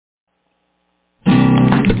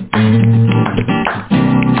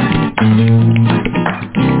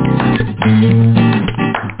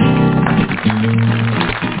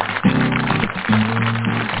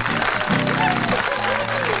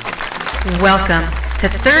Welcome to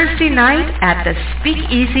Thursday night at the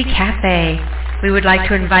SpeakEasy Cafe. We would like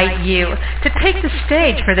to invite you to take the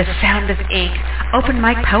stage for the Sound of Ink Open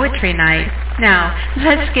Mic Poetry Night. Now,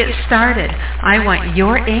 let's get started. I want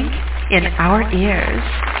your ink in our ears.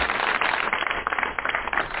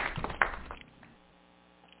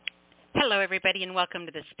 Hello, everybody, and welcome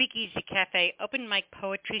to the SpeakEasy Cafe Open Mic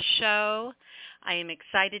Poetry Show. I am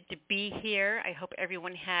excited to be here. I hope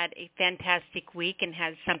everyone had a fantastic week and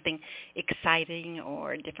has something exciting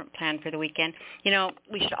or a different plan for the weekend. You know,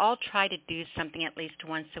 we should all try to do something at least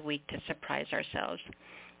once a week to surprise ourselves.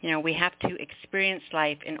 You know, we have to experience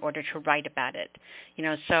life in order to write about it. You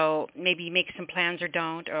know, so maybe make some plans or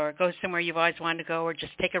don't, or go somewhere you've always wanted to go, or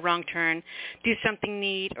just take a wrong turn, do something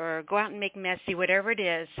neat, or go out and make messy, whatever it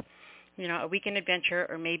is. You know, a weekend adventure,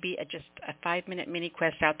 or maybe just a 5-minute mini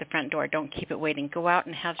quest out the front door. Don't keep it waiting. Go out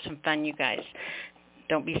and have some fun, you guys.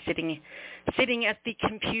 Don't be sitting at the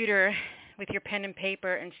computer with your pen and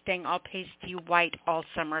paper and staying all pasty white all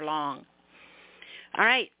summer long. All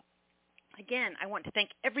right. Again, I want to thank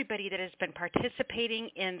everybody that has been participating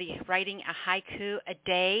in the Writing a Haiku a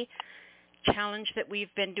Day challenge that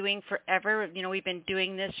we've been doing forever. You know, we've been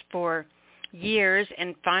doing this for years,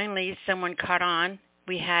 and finally someone caught on.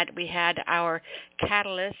 We had our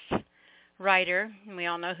catalyst writer, and we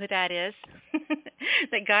all know who that is,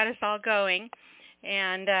 that got us all going.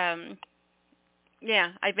 And,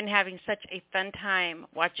 I've been having such a fun time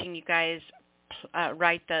watching you guys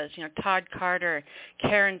write those. You know, Todd Carter,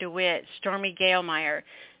 Karen DeWitt, Stormy Galemeyer,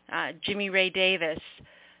 Jimmy Ray Davis.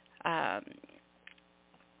 All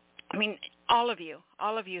of you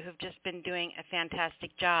have just been doing a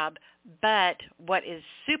fantastic job. But what is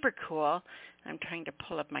super cool, I'm trying to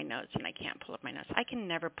pull up my notes, and I can't pull up my notes. I can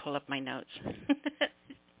never pull up my notes.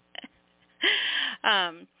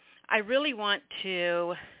 I really want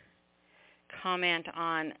to comment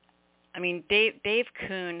on, Dave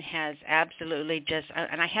Kuhn has absolutely just,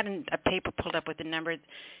 and I had a paper pulled up with the number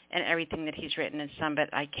and everything that he's written and some,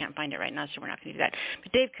 but I can't find it right now, so we're not going to do that.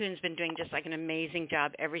 But Dave Kuhn's been doing just like an amazing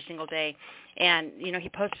job every single day. And, you know, he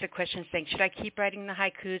posted a question saying, should I keep writing the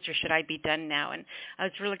haikus or should I be done now? And I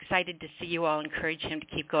was real excited to see you all encourage him to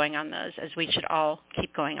keep going on those, as we should all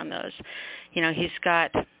keep going on those. You know, he's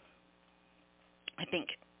got, I think,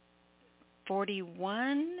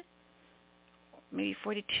 41, maybe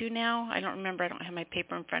 42 now. I don't remember. I don't have my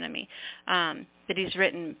paper in front of me. That he's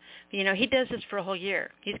written. You know, he does this for a whole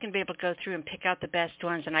year. He's going to be able to go through and pick out the best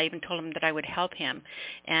ones, and I even told him that I would help him.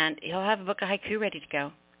 And he'll have a book of haiku ready to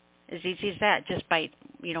go. As easy as that, just by,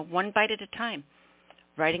 one bite at a time,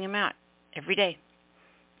 writing them out every day.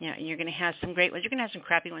 You know, you're going to have some great ones. You're going to have some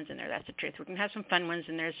crappy ones in there. That's the truth. We're going to have some fun ones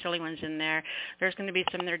in there, silly ones in there. There's going to be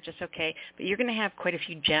some that are just okay. But you're going to have quite a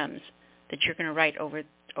few gems that you're going to write over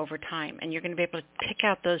time, and you're going to be able to pick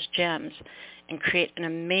out those gems and create an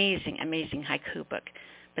amazing, amazing haiku book.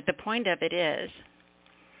 But the point of it is,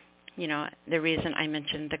 you know, the reason I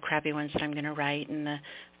mentioned the crappy ones that I'm going to write and the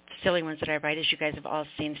silly ones that I write, as you guys have all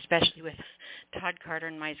seen, especially with Todd Carter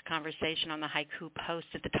and my conversation on the haiku post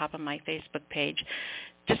at the top of my Facebook page,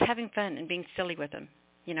 just having fun and being silly with them.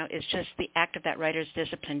 You know, it's just the act of that writer's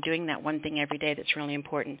discipline, doing that one thing every day that's really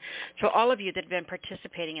important. So all of you that have been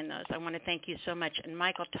participating in those, I want to thank you so much. And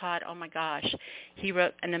Michael Todd, oh my gosh, he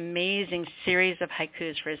wrote an amazing series of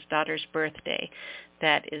haikus for his daughter's birthday.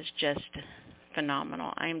 That is just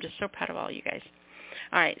phenomenal. I am just so proud of all you guys.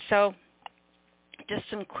 All right, so just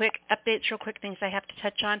some quick updates, real quick things I have to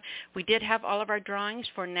touch on. We did have all of our drawings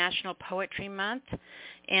for National Poetry Month,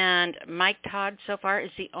 and Mike Todd so far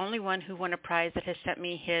is the only one who won a prize that has sent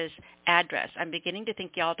me his address. I'm beginning to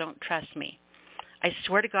think y'all don't trust me. I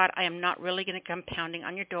swear to God, I am not really going to come pounding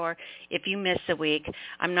on your door if you miss a week.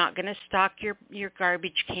 I'm not going to stock your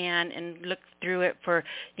garbage can and look through it for,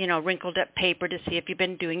 wrinkled up paper to see if you've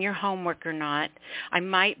been doing your homework or not. I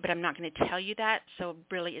might, but I'm not going to tell you that. So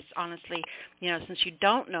really, it's honestly, since you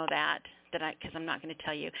don't know that because I'm not going to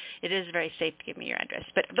tell you, it is very safe to give me your address.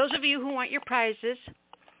 But those of you who want your prizes,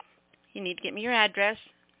 you need to get me your address.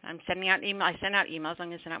 I'm sending out email. I send out emails. I'm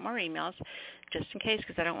going to send out more emails just in case,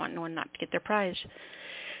 because I don't want no one not to get their prize.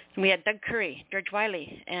 And we had Doug Curry, George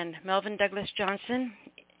Wiley, and Melvin Douglas Johnson.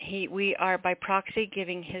 We are by proxy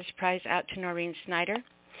giving his prize out to Noreen Snyder.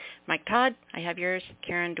 Mike Todd, I have yours.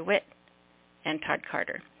 Karen DeWitt, and Todd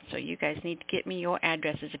Carter. So you guys need to get me your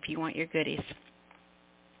addresses if you want your goodies.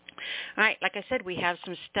 All right, like I said, we have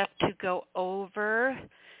some stuff to go over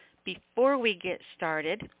before we get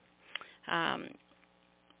started.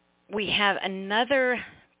 We have another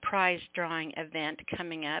prize drawing event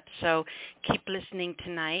coming up, so keep listening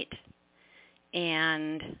tonight.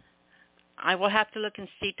 And I will have to look and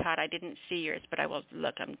see, Todd. I didn't see yours, but I will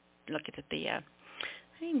look. I'm looking at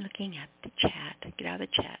I'm looking at the chat. Get out of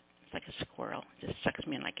the chat. It's like a squirrel. It just sucks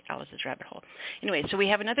me in like Alice's rabbit hole. Anyway, so we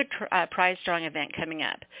have another prize drawing event coming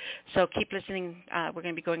up. So keep listening. We're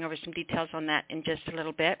going to be going over some details on that in just a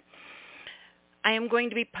little bit. I am going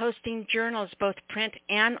to be posting journals, both print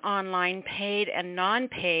and online, paid and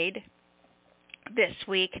non-paid, this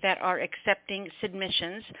week that are accepting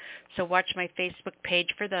submissions. So watch my Facebook page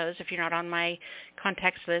for those. If you're not on my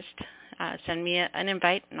contacts list, send me an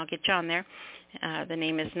invite and I'll get you on there. The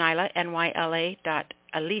name is Nyla, Nyla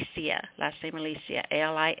Alisia, last name Alisia,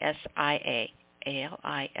 Alisia, Alisia,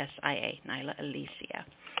 Nyla Alisia.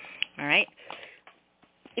 All right.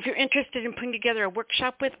 If you're interested in putting together a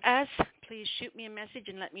workshop with us, please shoot me a message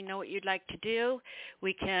and let me know what you'd like to do.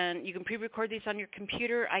 You can pre-record these on your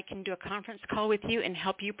computer. I can do a conference call with you and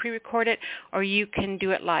help you pre-record it, or you can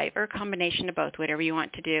do it live, or a combination of both, whatever you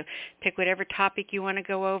want to do. Pick whatever topic you want to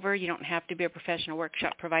go over. You don't have to be a professional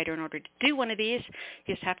workshop provider in order to do one of these.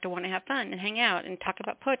 You just have to want to have fun and hang out and talk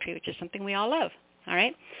about poetry, which is something we all love. All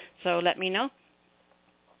right? So let me know.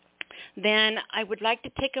 Then I would like to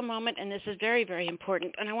take a moment, and this is very, very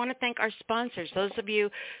important, and I want to thank our sponsors, those of you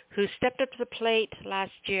who stepped up to the plate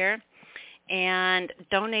last year and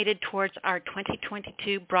donated towards our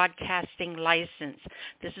 2022 broadcasting license.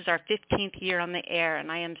 This is our 15th year on the air,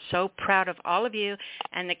 and I am so proud of all of you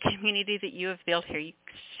and the community that you have built here. You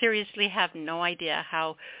seriously have no idea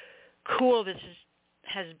how cool this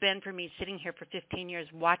has been for me sitting here for 15 years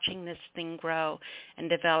watching this thing grow and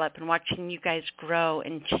develop and watching you guys grow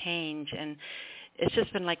and change, and it's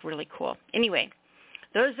just been like really cool. Anyway,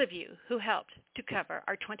 those of you who helped to cover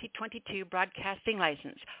our 2022 broadcasting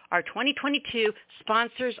license, our 2022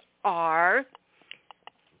 sponsors are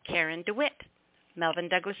Karen DeWitt, Melvin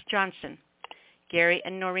Douglas Johnson, Gary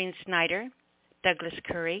and Noreen Snyder, Douglas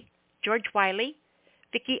Curry, George Wiley,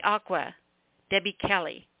 Vicki Aqua, Debbie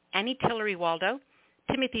Kelly, Annie Tillery Waldo,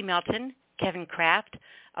 Timothy Melton, Kevin Kraft,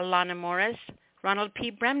 Alana Morris, Ronald P.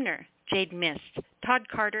 Bremner, Jade Mist, Todd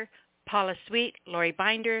Carter, Paula Sweet, Lori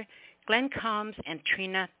Binder, Glenn Combs, and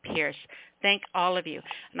Trina Pierce. Thank all of you.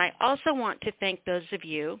 And I also want to thank those of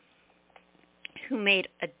you who made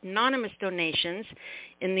anonymous donations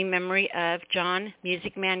in the memory of John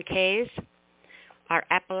Music Man Kays, our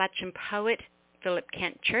Appalachian poet, Philip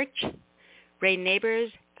Kent Church, Ray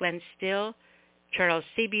Neighbors, Glenn Still, Charles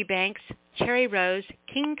C.B. Banks, Cherry Rose,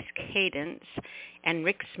 King's Cadence, and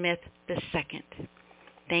Rick Smith II.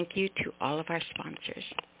 Thank you to all of our sponsors.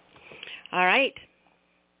 All right.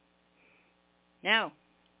 Now,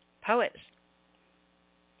 poets.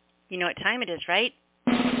 You know what time it is, right?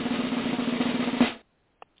 I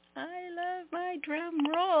love my drum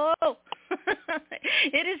roll.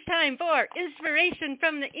 It is time for inspiration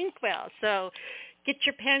from the inkwell. So get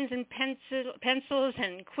your pens and pencils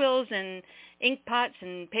and quills and ink pots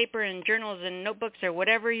and paper and journals and notebooks or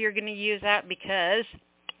whatever you're going to use out, because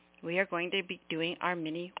we are going to be doing our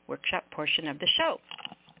mini workshop portion of the show.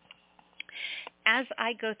 As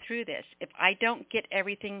I go through this, if you don't get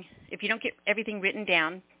everything written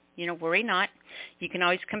down, worry not. You can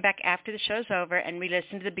always come back after the show's over and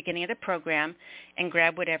re-listen to the beginning of the program and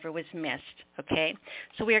grab whatever was missed, okay?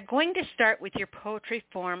 So we are going to start with your poetry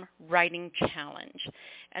form writing challenge.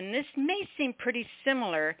 And this may seem pretty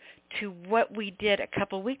similar to what we did a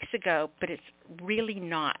couple weeks ago, but it's really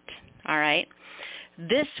not, all right?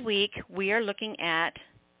 This week we are looking at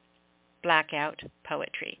blackout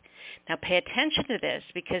poetry. Now pay attention to this,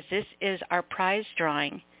 because this is our prize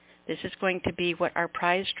drawing. This is going to be what our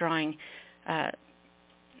prize drawing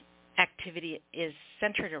activity is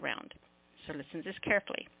centered around. So listen to this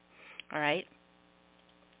carefully, all right?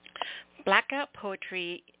 Blackout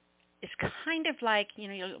poetry is kind of like,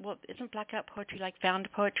 isn't blackout poetry like found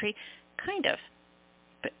poetry? Kind of,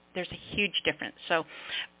 but there's a huge difference. So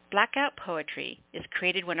blackout poetry is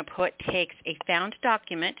created when a poet takes a found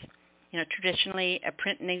document, traditionally a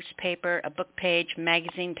print newspaper, a book page,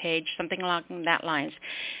 magazine page, something along that lines,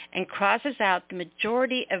 and crosses out the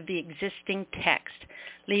majority of the existing text,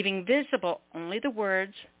 leaving visible only the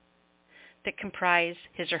words that comprise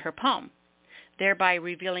his or her poem, thereby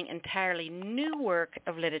revealing entirely new work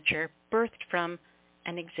of literature birthed from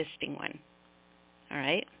an existing one. All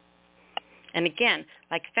right? And again,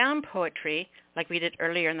 like found poetry, like we did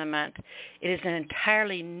earlier in the month, it is an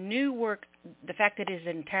entirely new work. The fact that it is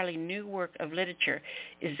an entirely new work of literature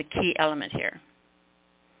is the key element here.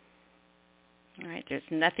 All right, there's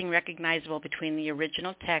nothing recognizable between the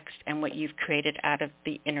original text and what you've created out of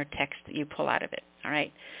the inner text that you pull out of it. All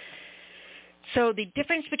right. So the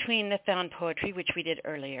difference between the found poetry, which we did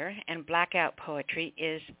earlier, and blackout poetry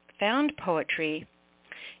is found poetry,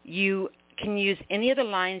 you can use any of the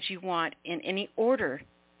lines you want in any order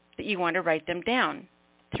that you want to write them down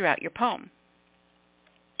throughout your poem.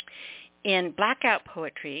 In blackout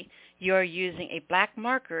poetry, you're using a black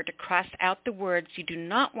marker to cross out the words you do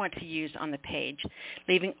not want to use on the page,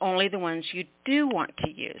 leaving only the ones you do want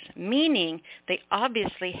to use, meaning they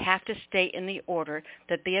obviously have to stay in the order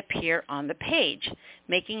that they appear on the page,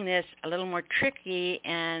 making this a little more tricky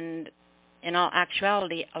and, in all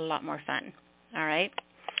actuality, a lot more fun. All right?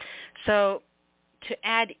 So to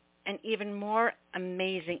add an even more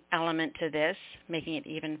amazing element to this, making it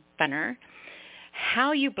even funner,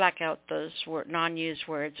 how you black out those non-used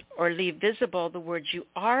words or leave visible the words you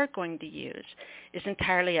are going to use is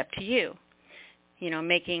entirely up to you. You know,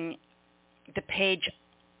 making the page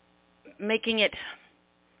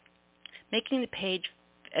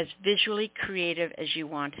as visually creative as you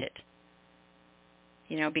want it.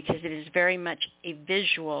 You know, because it is very much a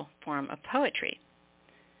visual form of poetry.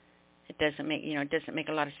 It doesn't make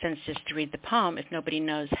a lot of sense just to read the poem if nobody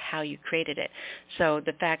knows how you created it. So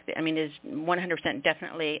the fact that, it is 100%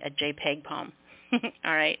 definitely a JPEG poem.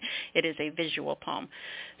 All right? It is a visual poem.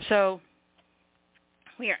 So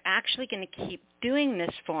we are actually going to keep doing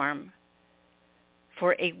this form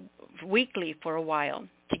weekly for a while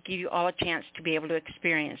to give you all a chance to be able to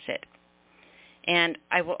experience it. And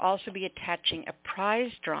I will also be attaching a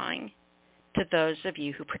prize drawing to those of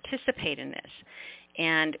you who participate in this.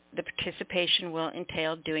 And the participation will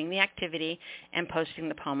entail doing the activity and posting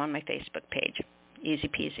the poem on my Facebook page. Easy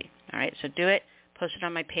peasy. All right, so do it, post it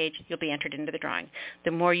on my page, you'll be entered into the drawing.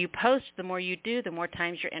 The more you post, the more you do, the more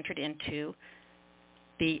times you're entered into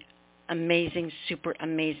the amazing, super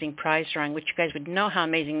amazing prize drawing, which you guys would know how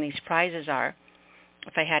amazing these prizes are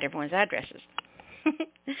if I had everyone's addresses.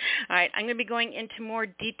 All right, I'm going to be going into more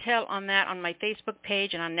detail on that on my Facebook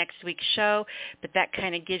page and on next week's show, but that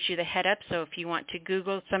kind of gives you the head up. So if you want to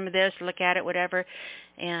Google some of this, look at it, whatever,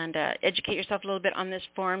 and educate yourself a little bit on this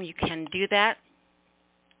form, you can do that.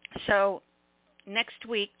 So next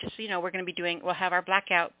week, just so you know, we'll have our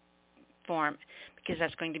blackout form because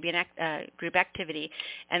that's going to be a group activity,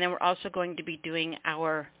 and then we're also going to be doing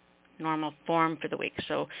our normal form for the week.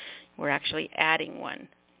 So we're actually adding one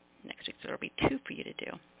next week, so there'll be 2 for you to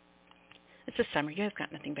do. It's the summer. You have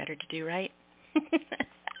got nothing better to do, right?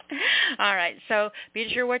 All right. So be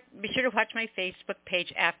sure to watch my Facebook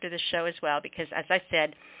page after the show as well, because as I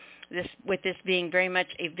said, with this being very much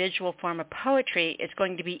a visual form of poetry, it's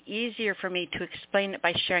going to be easier for me to explain it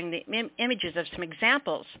by sharing the images of some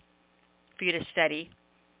examples for you to study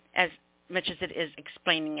as much as it is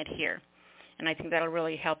explaining it here. And I think that'll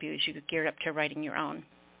really help you as you gear up to writing your own.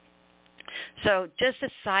 So just a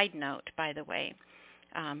side note, by the way,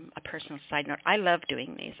 a personal side note, I love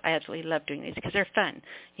doing these. I absolutely love doing these because they're fun.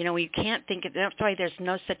 You know, you can't think of, that's why there's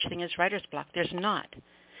no such thing as writer's block. There's not.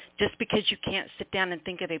 Just because you can't sit down and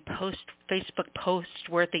think of a Facebook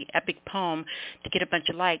post-worthy epic poem to get a bunch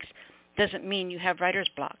of likes doesn't mean you have writer's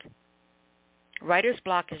block. Writer's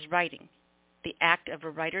block is writing, the act of a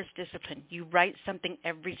writer's discipline. You write something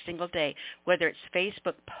every single day, whether it's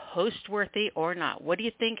Facebook post-worthy or not. What do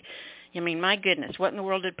you think? My goodness, what in the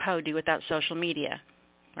world did Poe do without social media,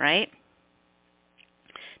 right?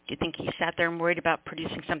 Do you think he sat there and worried about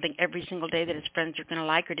producing something every single day that his friends are going to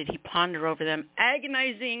like, or did he ponder over them,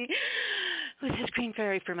 agonizing with his green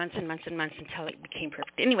fairy for months and months and months until it became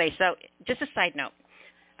perfect? Anyway, so just a side note.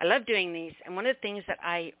 I love doing these, and one of the things that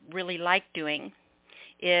I really like doing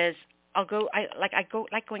is I like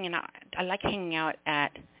hanging out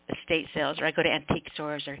at estate sales, or I go to antique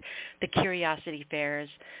stores or the curiosity fairs,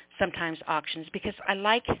 sometimes auctions, because I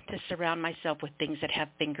like to surround myself with things that have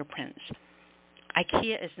fingerprints.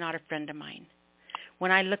 IKEA is not a friend of mine.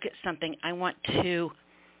 When I look at something, I want to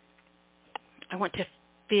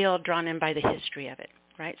feel drawn in by the history of it,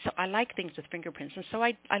 right? So I like things with fingerprints, and so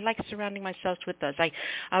I like surrounding myself with those. I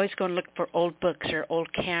always go and look for old books or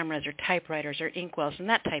old cameras or typewriters or inkwells and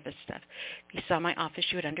that type of stuff. If you saw my office,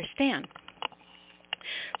 you would understand.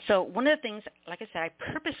 So one of the things, like I said, I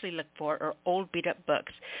purposely look for are old beat-up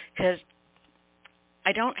books because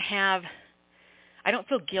I don't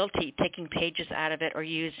feel guilty taking pages out of it or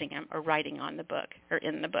using them or writing on the book or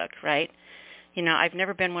in the book, right? I've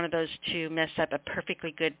never been one of those to mess up a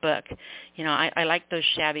perfectly good book. I like those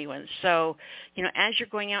shabby ones. So, as you're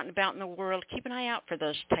going out and about in the world, keep an eye out for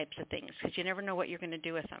those types of things because you never know what you're going to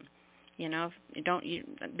do with them.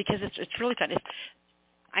 Because it's really fun.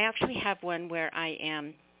 I actually have one where I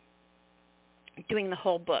am doing the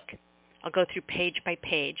whole book. I'll go through page by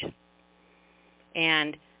page,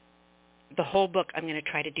 and the whole book I'm going to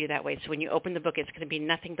try to do that way. So when you open the book, it's going to be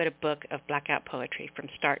nothing but a book of blackout poetry from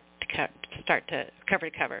start to cover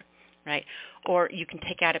to cover, right? Or you can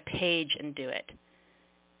take out a page and do it.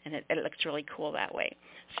 and it looks really cool that way.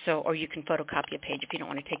 So, or you can photocopy a page if you don't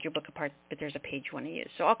want to take your book apart, but there's a page you want to use.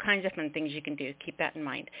 So all kinds of different things you can do. Keep that in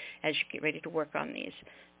mind as you get ready to work on these,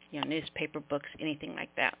 newspaper, books, anything like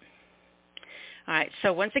that. All right,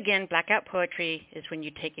 so once again, blackout poetry is when you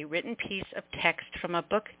take a written piece of text from a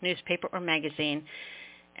book, newspaper, or magazine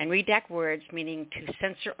and redact words, meaning to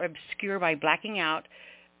censor or obscure by blacking out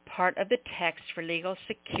part of the text for legal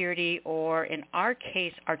security or, in our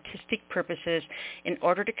case, artistic purposes in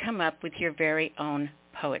order to come up with your very own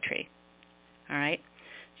poetry. All right?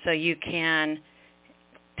 So you can,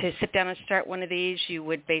 to sit down and start one of these, you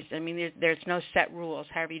would there's no set rules.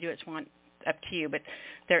 However you do it's up to you, but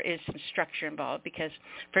there is some structure involved because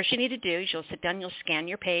first you need to do is you'll sit down, you'll scan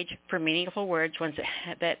your page for meaningful words, ones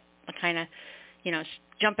that kind of,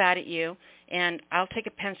 jump out at you. And I'll take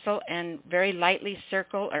a pencil and very lightly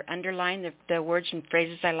circle or underline the words and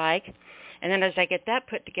phrases I like. And then as I get that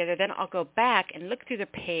put together, then I'll go back and look through the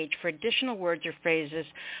page for additional words or phrases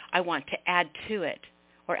I want to add to it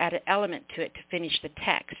or add an element to it to finish the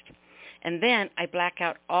text. And then I black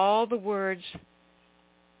out all the words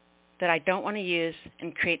that I don't want to use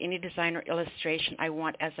and create any design or illustration I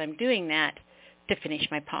want as I'm doing that to finish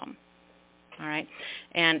my poem. All right,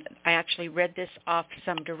 and I actually read this off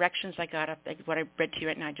some directions I got what I read to you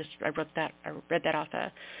right now. I read that off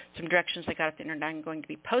some directions I got off the internet. I'm going to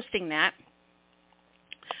be posting that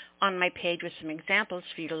on my page with some examples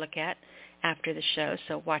for you to look at after the show.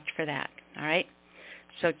 So watch for that. All right.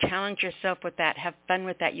 So challenge yourself with that. Have fun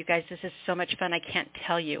with that, you guys. This is so much fun. I can't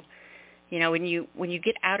tell you. When you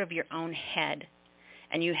get out of your own head,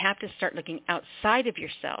 and you have to start looking outside of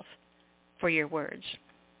yourself for your words.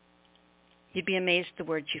 You'd be amazed at the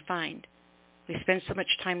words you find. We spend so much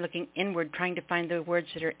time looking inward, trying to find the words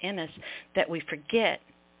that are in us, that we forget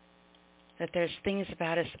that there's things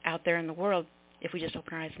about us out there in the world if we just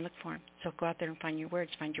open our eyes and look for them. So go out there and find your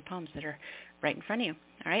words, find your poems that are right in front of you.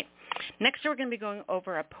 All right? Next, we're going to be going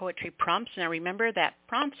over our poetry prompts. Now, remember that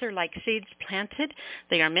prompts are like seeds planted.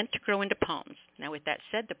 They are meant to grow into poems. Now, with that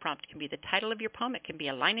said, the prompt can be the title of your poem. It can be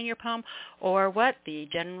a line in your poem, or what? The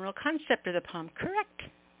general concept of the poem. Correct.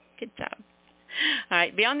 Good job. All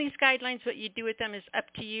right, beyond these guidelines, what you do with them is up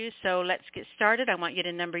to you, so let's get started. I want you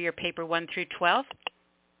to number your paper 1 through 12.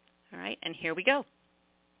 All right, and here we go.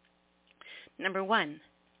 Number 1,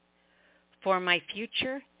 for my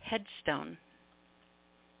future headstone.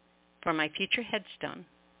 For my future headstone.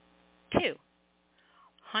 2,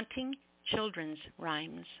 haunting children's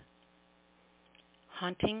rhymes.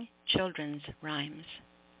 Haunting children's rhymes.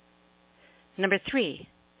 Number 3,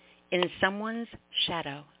 in someone's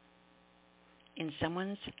shadow. In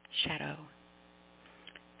someone's shadow.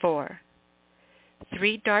 4,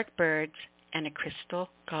 3 dark birds and a crystal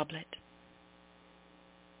goblet.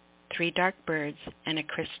 3 dark birds and a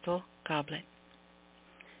crystal goblet.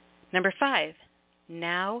 Number 5,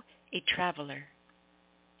 now a traveler.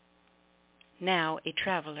 Now a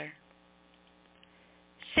traveler.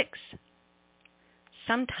 6,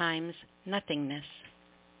 sometimes nothingness.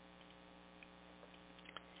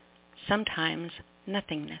 Sometimes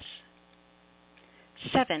nothingness.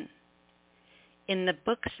 7, in the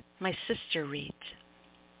books my sister reads.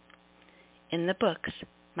 In the books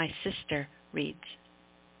my sister reads.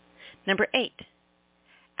 Number 8,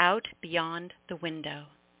 out beyond the window.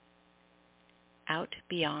 Out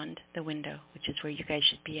beyond the window, which is where you guys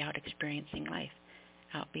should be out experiencing life.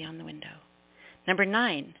 Out beyond the window. Number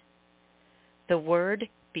 9, the word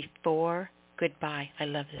before goodbye. I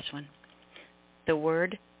love this one. The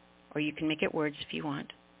word, or you can make it words if you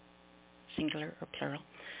want, singular or plural.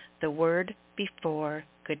 The word before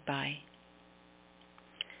goodbye.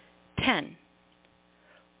 10,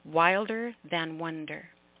 wilder than wonder.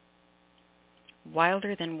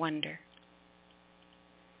 Wilder than wonder.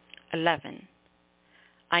 11,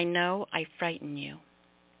 I know I frighten you.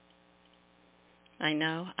 I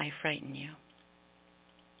know I frighten you.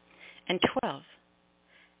 And 12,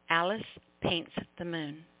 Alice paints the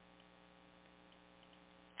moon.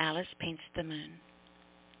 Alice paints the moon.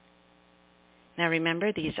 Now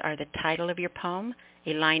remember, these are the title of your poem,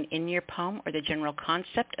 a line in your poem, or the general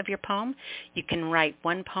concept of your poem. You can write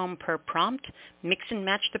one poem per prompt, mix and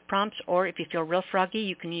match the prompts, or if you feel real froggy,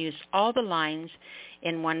 you can use all the lines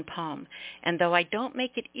in one poem. And though I don't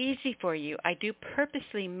make it easy for you, I do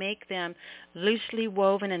purposely make them loosely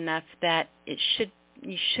woven enough that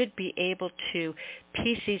you should be able to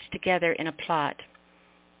piece these together in a plot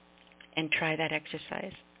and try that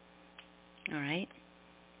exercise. All right?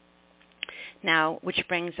 Now, which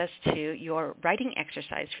brings us to your writing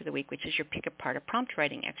exercise for the week, which is your pick apart a prompt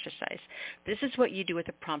writing exercise. This is what you do with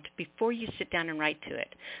a prompt before you sit down and write to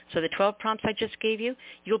it. So the 12 prompts I just gave you,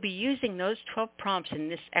 you'll be using those 12 prompts in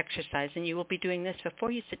this exercise, and you will be doing this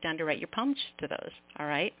before you sit down to write your prompts to those, all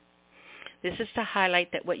right? This is to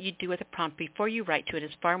highlight that what you do with a prompt before you write to it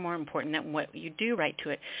is far more important than what you do write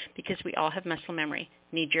to it, because we all have muscle memory,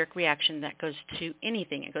 knee-jerk reaction that goes to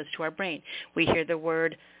anything. It goes to our brain. We hear the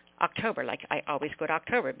word October, like I always go to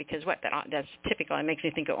October because that's typical. It makes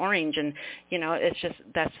me think of orange, and it's just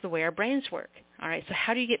that's the way our brains work. All right. So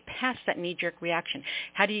how do you get past that knee-jerk reaction?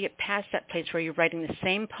 How do you get past that place where you're writing the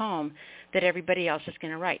same poem that everybody else is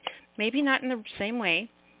going to write? Maybe not in the same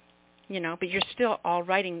way, but you're still all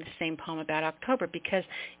writing the same poem about October, because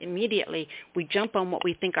immediately we jump on what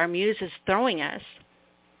we think our muse is throwing us,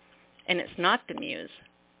 and it's not the muse.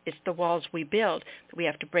 It's the walls we build that we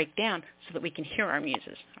have to break down so that we can hear our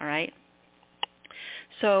muses, all right?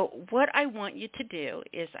 So what I want you to do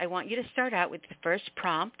is I want you to start out with the first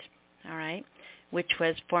prompt, all right, which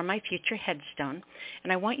was for my future headstone,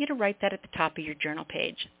 and I want you to write that at the top of your journal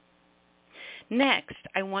page. Next,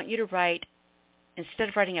 I want you to write, instead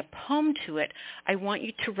of writing a poem to it, I want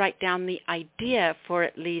you to write down the idea for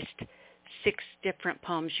at least 6 different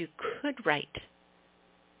poems you could write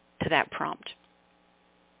to that prompt.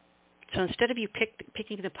 So instead of you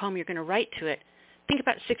picking the poem you're going to write to it, think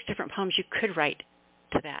about 6 different poems you could write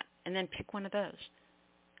to that, and then pick one of those,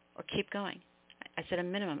 or keep going. I said a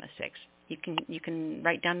minimum of 6. You can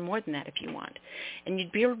write down more than that if you want, and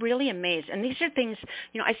you'd be really amazed. And these are things,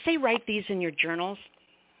 I say write these in your journals.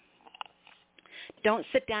 Don't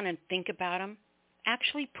sit down and think about them.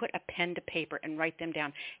 Actually put a pen to paper and write them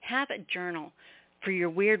down. Have a journal for your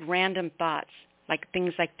weird random thoughts, like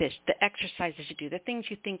things like this, the exercises you do, the things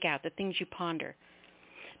you think out, the things you ponder.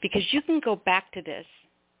 Because you can go back to this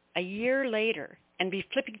a year later and be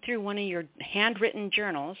flipping through one of your handwritten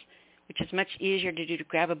journals, which is much easier to do to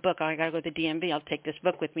grab a book. Oh, I got to go to the DMV. I'll take this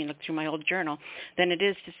book with me and look through my old journal, than it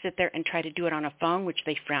is to sit there and try to do it on a phone, which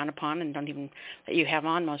they frown upon and don't even let you have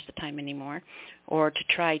on most of the time anymore, or to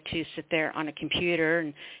try to sit there on a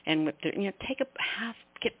computer and with the,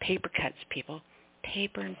 get paper cuts, people.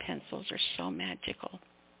 Paper and pencils are so magical,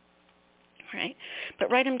 right?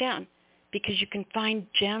 But write them down, because you can find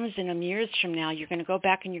gems in them years from now. You're going to go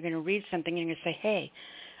back and you're going to read something and you're going to say, hey,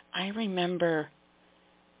 I remember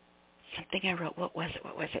something I wrote. What was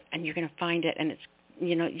it? And you're going to find it, and it's,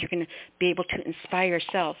 you're going to be able to inspire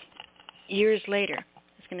yourself years later.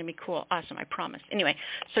 It's going to be cool. Awesome, I promise. Anyway,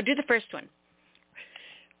 so do the first one.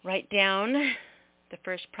 Write down the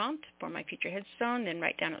first prompt for my future headstone, then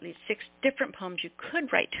write down at least 6 different poems you could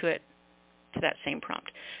write to it, to that same prompt.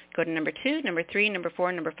 Go to number 2, number 3, number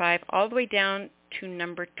 4, number 5, all the way down to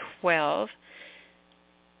number 12,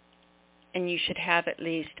 and you should have at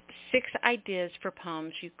least 6 ideas for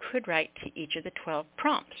poems you could write to each of the 12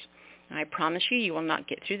 prompts. And I promise you will not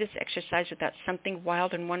get through this exercise without something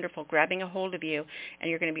wild and wonderful grabbing a hold of you, and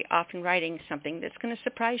you're going to be off and writing something that's going to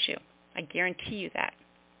surprise you. I guarantee you that.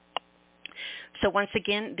 So once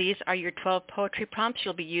again, these are your 12 poetry prompts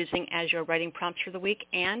you'll be using as your writing prompts for the week,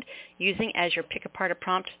 and using as your pick apart a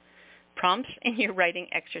prompts in your writing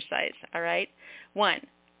exercise, all right? 1,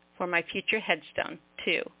 for my future headstone.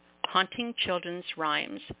 2, haunting children's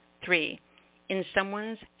rhymes. 3, in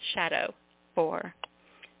someone's shadow. 4,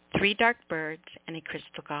 3 dark birds and a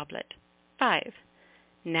crystal goblet. 5,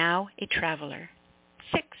 now a traveler.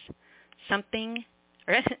 6, sometimes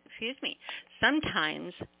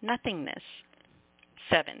nothingness.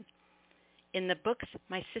 7, in the books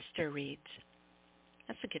my sister reads.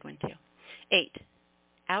 That's a good one too. 8,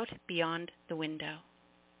 out beyond the window.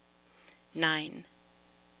 9,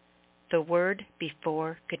 the word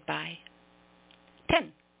before goodbye.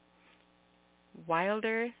 10,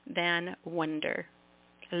 wilder than wonder.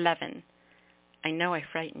 11, I know I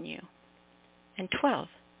frighten you. And 12,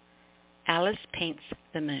 Alice paints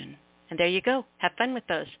the moon. And there you go. Have fun with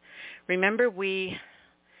those. Remember, we,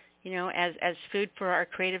 as food for our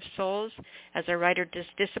creative souls, as a writer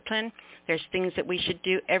discipline, there's things that we should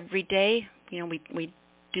do every day. We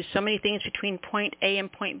do so many things between point A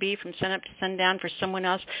and point B, from sunup to sundown for someone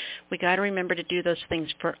else. We got to remember to do those things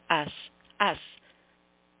for us. Us.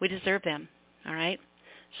 We deserve them. All right?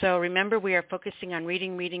 So remember, we are focusing on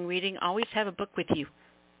reading, reading, reading. Always have a book with you.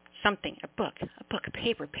 Something, a book,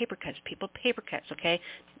 paper cuts, people, paper cuts, okay?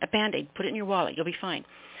 A Band-Aid, put it in your wallet. You'll be fine.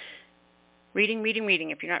 Reading, reading,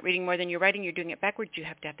 reading. If you're not reading more than you're writing, you're doing it backwards. You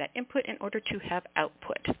have to have that input in order to have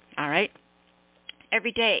output, all right?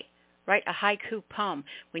 Every day, Write a haiku poem.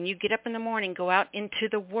 When you get up in the morning, go out into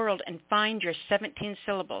the world and find your 17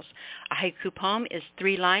 syllables. A haiku poem is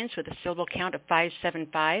 3 lines with a syllable count of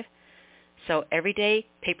 575. So every day,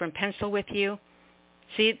 paper and pencil with you.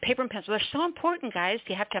 See, paper and pencil, they're so important, guys.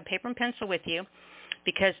 You have to have paper and pencil with you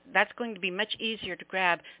because that's going to be much easier to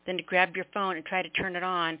grab than to grab your phone and try to turn it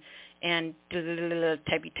on and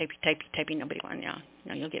typey. Nobody wants,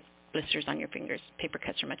 you'll get blisters on your fingers. Paper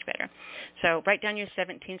cuts are much better. So write down your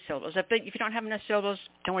 17 syllables. If you don't have enough syllables,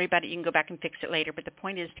 don't worry about it. You can go back and fix it later. But the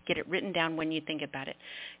point is to get it written down when you think about it.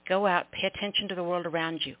 Go out. Pay attention to the world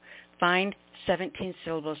around you. Find 17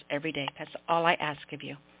 syllables every day. That's all I ask of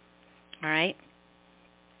you. All right?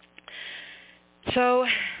 So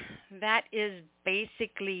that is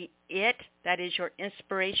basically it. That is your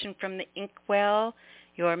inspiration from the Inkwell,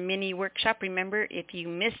 your mini workshop. Remember, if you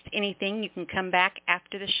missed anything, you can come back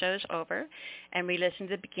after the show's over and re-listen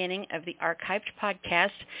to the beginning of the archived podcast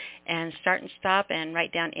and start and stop and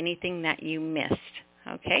write down anything that you missed.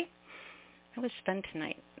 Okay? It was fun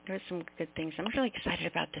tonight. There were some good things. I'm really excited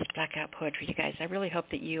about this blackout poetry, you guys. I really hope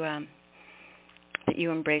that you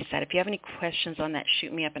embrace that. If you have any questions on that,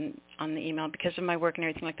 shoot me up on the email. Because of my work and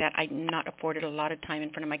everything like that, I'm not afforded a lot of time in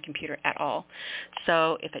front of my computer at all.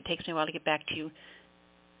 So if it takes me a while to get back to you,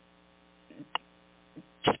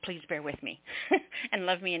 just please bear with me and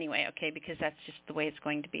love me anyway, okay? Because that's just the way it's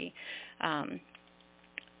going to be. And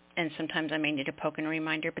sometimes I may need a poke and a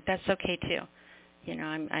reminder, but that's okay too.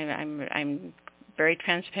 I'm very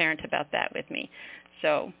transparent about that with me.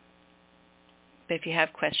 So, but if you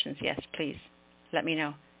have questions, yes, please let me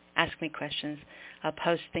know. Ask me questions. I'll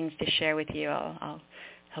post things to share with you. I'll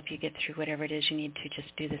help you get through whatever it is you need to.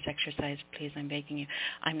 Just do this exercise, please. I'm begging you.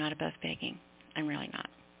 I'm not above begging. I'm really not.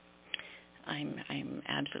 I'm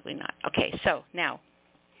absolutely not. Okay, so now,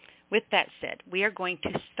 with that said, we are going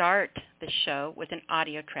to start the show with an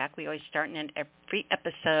audio track. We always start and end every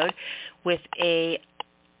episode with a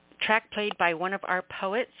track played by one of our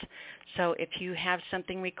poets. So if you have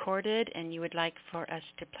something recorded and you would like for us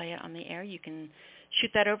to play it on the air, you can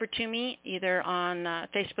shoot that over to me either on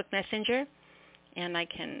Facebook Messenger, and I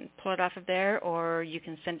can pull it off of there, or you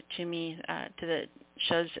can send it to me to the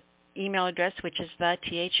show's email address, which is the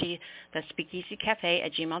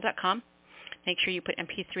SpeakEasyCafe@gmail.com. Make sure you put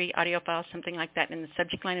MP3, audio file, something like that in the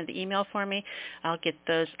subject line of the email for me. I'll get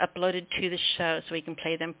those uploaded to the show so we can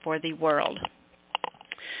play them for the world.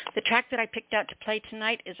 The track that I picked out to play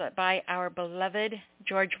tonight is by our beloved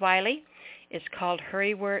George Wiley. It's called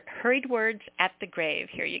Hurried Words at the Grave.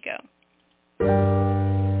 Here you go.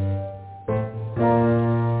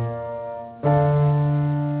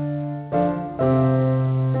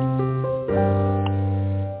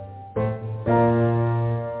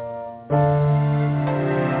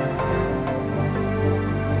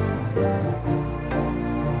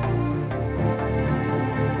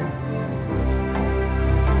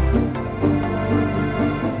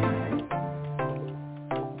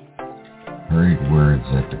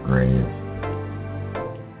 At the grave.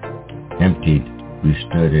 Emptied, we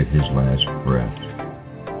stood at his last breath.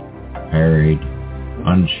 Harried,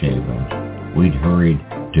 unshaven, we'd hurried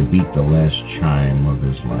to beat the last chime of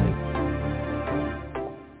his life.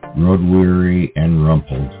 Road-weary and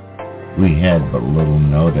rumpled, we had but little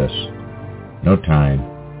notice. No time,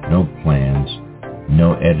 no plans,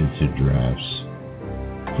 no edited drafts.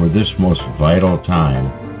 For this most vital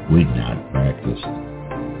time, we'd not practiced.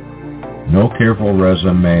 No careful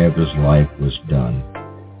resume of his life was done,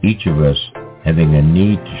 each of us having a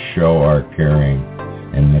need to show our caring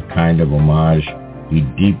and the kind of homage he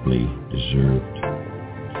deeply deserved.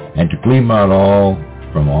 And to glean out all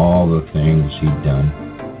from all the things he'd done,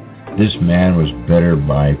 this man was better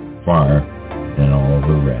by far than all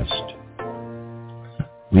the rest.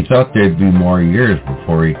 We thought there'd be more years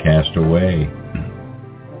before he cast away.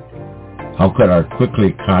 How could our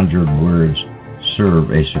quickly conjured words serve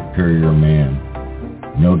a superior man?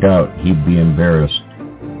 No doubt he'd be embarrassed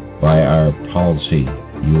by our palsy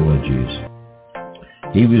eulogies.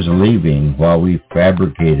 He was leaving while we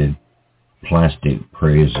fabricated plastic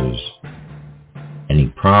praises, and he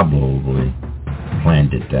probably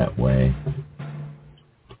planned it that way.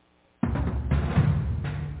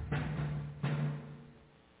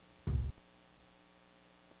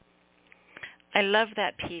 I love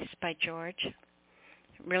that piece by George.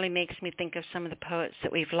 It really makes me think of some of the poets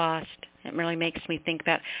that we've lost. It really makes me think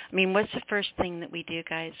about, what's the first thing that we do,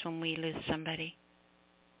 guys, when we lose somebody?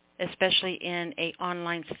 Especially in an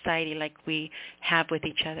online society like we have with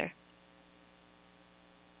each other.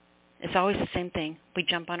 It's always the same thing. We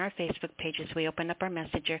jump on our Facebook pages, we open up our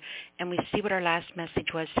messenger, and we see what our last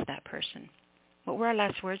message was to that person. What were our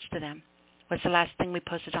last words to them? What's the last thing we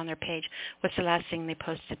posted on their page? What's the last thing they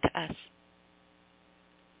posted to us?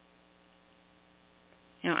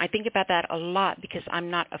 I think about that a lot because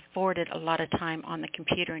I'm not afforded a lot of time on the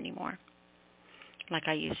computer anymore like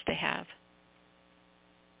I used to have.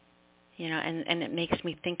 And it makes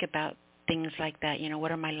me think about things like that.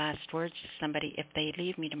 What are my last words to somebody if they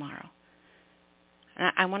leave me tomorrow?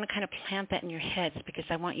 And I want to kind of plant that in your heads because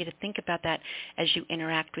I want you to think about that as you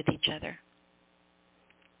interact with each other.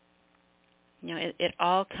 It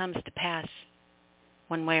all comes to pass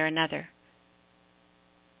one way or another.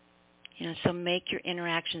 So make your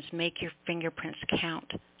interactions, make your fingerprints count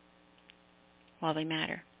while they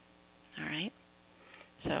matter. All right?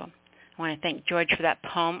 So I want to thank George for that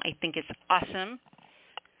poem. I think it's awesome.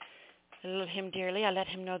 I love him dearly. I let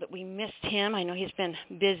him know that we missed him. I know he's been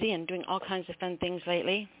busy and doing all kinds of fun things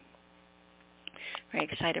lately. Very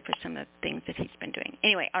excited for some of the things that he's been doing.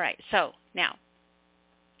 Anyway, all right. So now,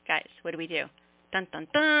 guys, what do? Dun, dun,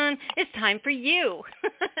 dun. It's time for you.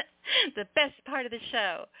 The best part of the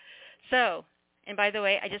show. So, and by the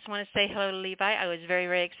way, I just want to say hello to Levi. I was very,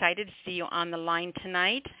 very excited to see you on the line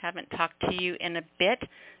tonight. Haven't talked to you in a bit,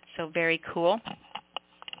 so very cool.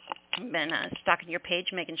 I've been stalking your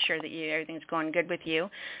page, making sure that everything's going good with you.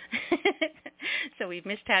 So we've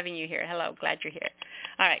missed having you here. Hello, glad you're here.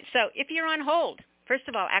 All right, so if you're on hold, first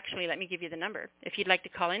of all, actually, let me give you the number. If you'd like to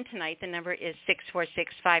call in tonight, the number is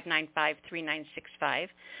 646-595-3965.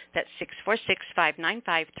 That's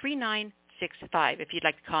 646-595-3965 if you'd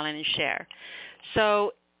like to call in and share.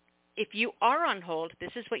 So if you are on hold, this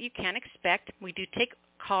is what you can expect. We do take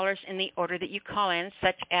callers in the order that you call in,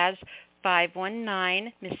 such as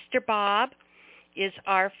 519, Mr. Bob is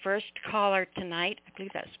our first caller tonight. I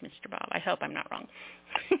believe that's Mr. Bob. I hope I'm not wrong.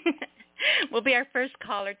 Will be our first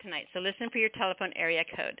caller tonight, so listen for your telephone area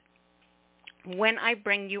code. When I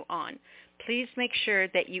bring you on, please make sure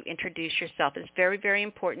that you introduce yourself. It's very, very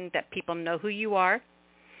important that people know who you are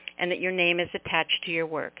and that your name is attached to your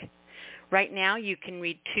work. Right now, you can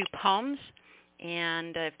read 2 poems,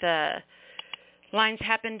 and if the lines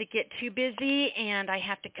happen to get too busy and I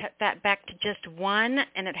have to cut that back to just 1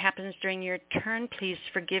 and it happens during your turn, please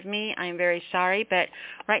forgive me. I'm very sorry, but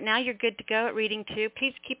right now you're good to go at reading 2.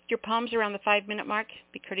 Please keep your poems around the 5-minute mark.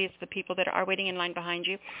 Be courteous to the people that are waiting in line behind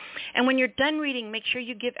you. And when you're done reading, make sure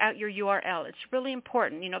you give out your URL. It's really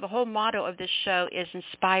important. The whole motto of this show is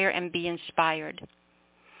inspire and be inspired.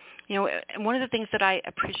 One of the things that I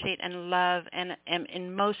appreciate and love and am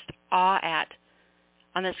in most awe at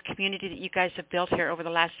on this community that you guys have built here over the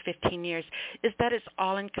last 15 years is that it's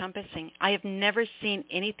all-encompassing. I have never seen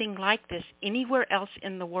anything like this anywhere else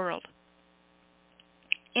in the world,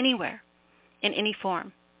 anywhere, in any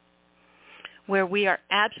form, where we are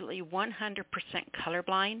absolutely 100%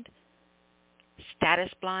 colorblind,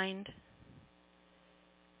 status blind,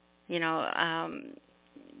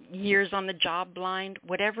 years on the job blind,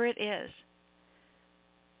 whatever it is.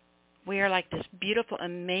 We are like this beautiful,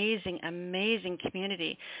 amazing, amazing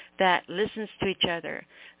community that listens to each other,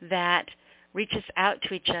 that reaches out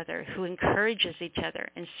to each other, who encourages each other.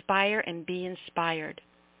 Inspire and be inspired.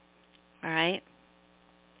 All right?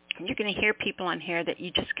 And you're going to hear people on here that you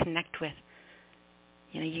just connect with.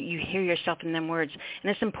 You hear yourself in them words. And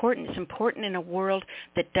it's important. It's important in a world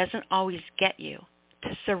that doesn't always get you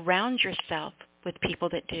to surround yourself with people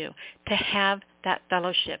that do, to have that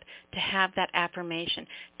fellowship, to have that affirmation,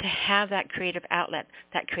 to have that creative outlet,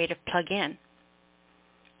 that creative plug-in.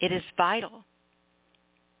 It is vital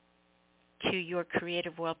to your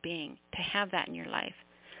creative well-being to have that in your life.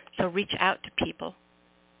 So reach out to people.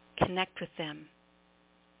 Connect with them.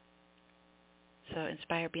 So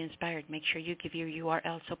inspire, be inspired. Make sure you give your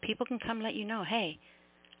URL so people can come let you know, hey,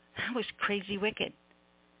 that was crazy wicked.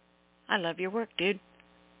 I love your work, dude.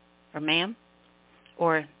 Or ma'am.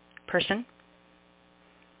 Or person.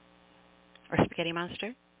 Or spaghetti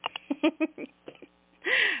monster. All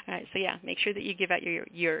right, so yeah, make sure that you give out your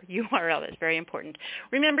URL. That's very important.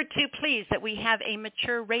 Remember, too, please, that we have a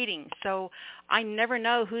mature rating. So I never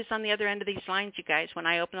know who's on the other end of these lines, you guys. When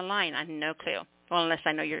I open a line, I have no clue. Well, unless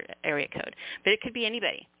I know your area code. But it could be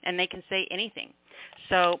anybody, and they can say anything.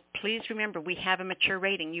 So please remember, we have a mature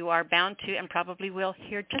rating. You are bound to and probably will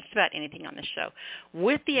hear just about anything on this show,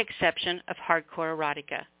 with the exception of hardcore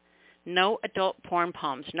erotica. No adult porn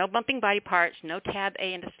poems, no bumping body parts, no tab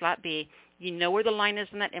A into slot B. You know where the line is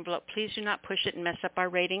in that envelope. Please do not push it and mess up our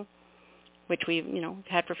rating, which we've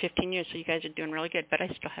had for 15 years, so you guys are doing really good, but I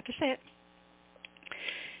still have to say it.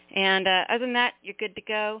 And other than that, you're good to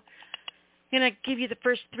go. I'm going to give you the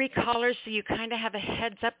first 3 callers so you kind of have a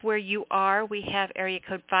heads up where you are. We have area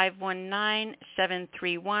code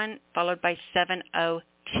 519-731 followed by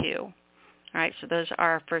 702. All right, so those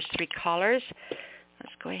are our first 3 callers.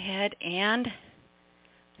 Let's go ahead and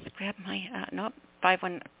let's grab my,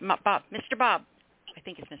 51, Bob, Mr. Bob. I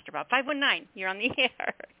think it's Mr. Bob. 519, you're on the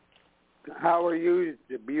air. How are you,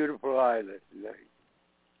 the beautiful island today?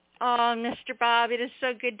 Oh, Mr. Bob, it is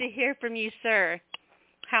so good to hear from you, sir.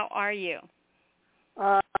 How are you?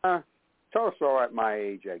 So at my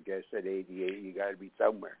age, I guess, at 88, you got to be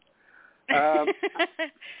somewhere.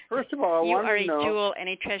 First of all, I want to know... You are a jewel and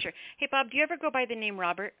a treasure. Hey, Bob, do you ever go by the name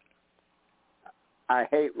Robert? I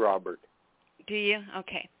hate Robert. Do you?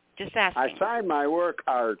 Okay, just asking. I signed my work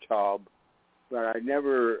hard, Tom, but I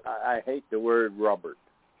hate the word Robert.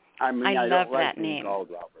 I mean, I love don't like that being name. called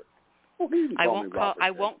Robert. Well, you can call me Robert,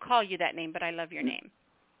 I won't call you that name, but I love your name.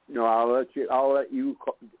 No, I'll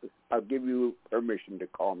give you permission to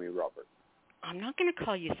call me Robert. I'm not going to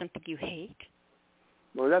call you something you hate.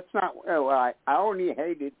 Well, that's not. Well, I only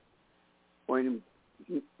hate it when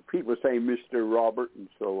people say Mr. Robert and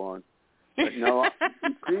so on. But no,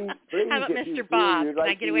 please. How about Mr. Bob? Can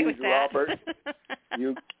I get away with that? Robert,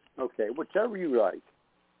 okay, whatever you like.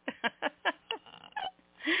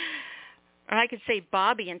 Or I could say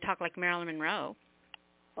Bobby and talk like Marilyn Monroe.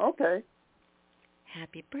 Okay.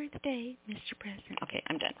 Happy birthday, Mr. President. Okay,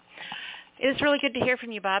 I'm done. It's really good to hear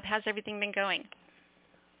from you, Bob. How's everything been going?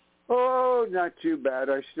 Oh, not too bad.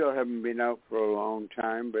 I still haven't been out for a long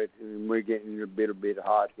time, but we're getting a bit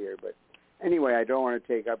hot here. But anyway, I don't want to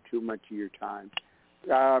take up too much of your time.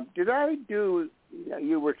 You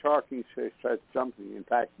were talking, said something. In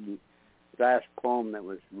fact, the last poem that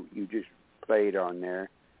you just played on there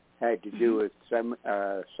had to do with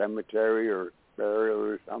cemetery or burial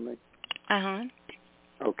or something. Uh-huh.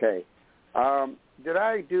 Okay. Did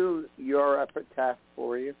I do your epitaph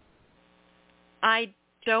for you? I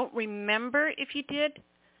don't remember if you did.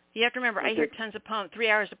 You have to remember, I hear tons of poems,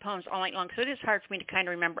 3 hours of poems all night long, so it is hard for me to kind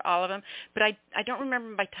of remember all of them. But I don't remember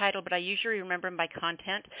them by title, but I usually remember them by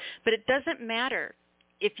content. But it doesn't matter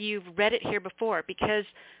if you've read it here before, because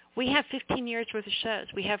we have 15 years worth of shows.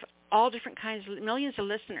 We have all different kinds, millions of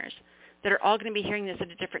listeners that are all going to be hearing this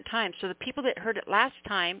at a different time. So the people that heard it last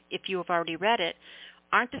time, if you have already read it,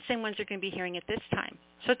 aren't the same ones that are going to be hearing it this time.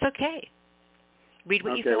 So it's okay. Read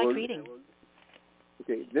what you feel like reading.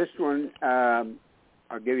 Okay, this one,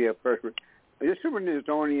 I'll give you a first one. This one is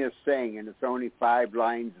only a saying, and it's only 5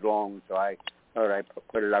 lines long, so I thought I'd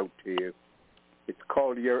put it out to you. It's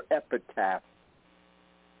called Your Epitaph.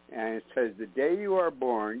 And it says, the day you are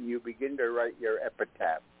born, you begin to write your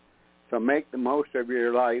epitaph. So make the most of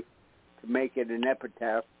your life to make it an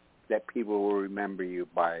epitaph that people will remember you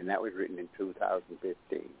by. And that was written in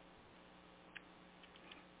 2015.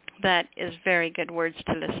 That is very good words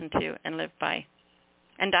to listen to and live by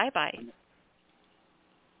and die by.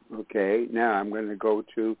 Okay, now I'm going to go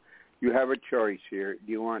to, you have a choice here.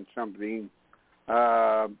 Do you want something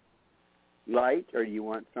light, or do you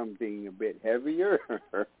want something a bit heavier?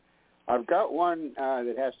 I've got one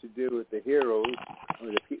that has to do with the heroes,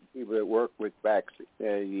 or the people that work with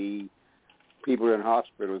the people in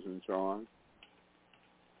hospitals and so on.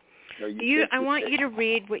 So I want you to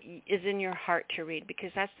read what is in your heart to read,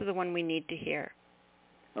 because that's the one we need to hear.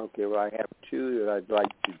 Okay, well, I have 2 that I'd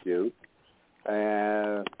like to do.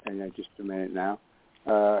 And just a minute now.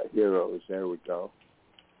 Heroes, there we go.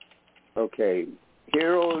 Okay,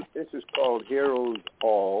 Heroes, this is called Heroes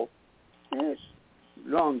All. It's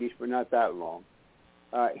longish, but not that long.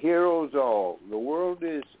 Heroes All. The world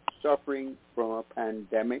is suffering from a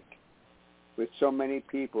pandemic with so many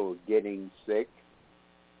people getting sick.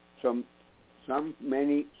 So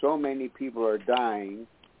many people are dying.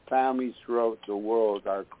 Families throughout the world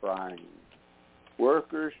are crying.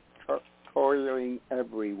 Workers toiling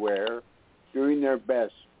everywhere, doing their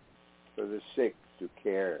best for the sick to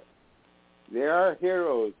care. There are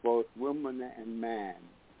heroes, both woman and man,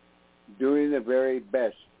 doing the very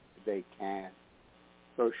best they can.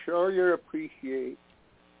 So show your appreciate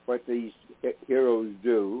what these heroes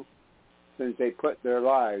do, since they put their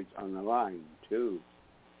lives on the line too.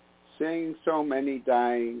 Seeing so many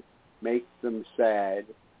dying makes them sad.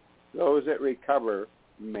 Those that recover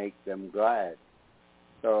make them glad.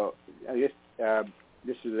 So this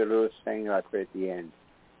is a little saying I put at the end.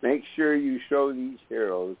 Make sure you show these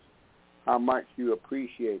heroes how much you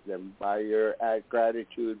appreciate them by your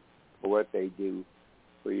gratitude for what they do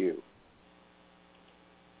for you.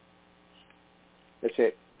 That's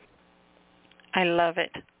it. I love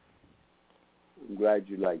it. I'm glad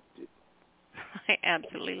you liked it. I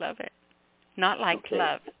absolutely love it. Not like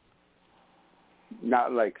love.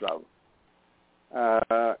 Not like love.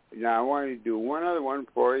 Now I want to do one other one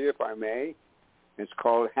for you, if I may. It's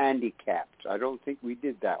called Handicapped. I don't think we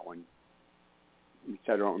did that one.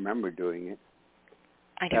 I don't remember doing it.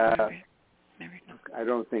 I don't remember. I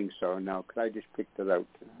don't think so, no, because I just picked it out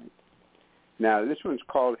tonight. Now, this one's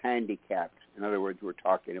called handicapped. In other words, we're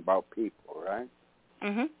talking about people, right?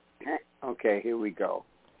 Mhm. Okay, here we go.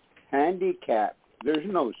 Handicapped. There's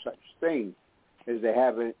no such thing as they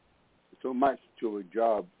haven't so much to a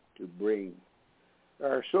job to bring.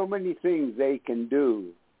 There are so many things they can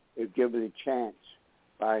do if given a chance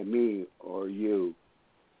by me or you.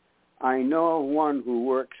 I know of one who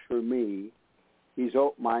works for me. He's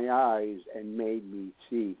opened my eyes and made me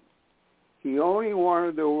see. He only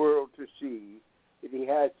wanted the world to see that he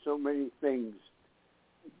had so many things,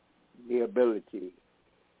 the ability.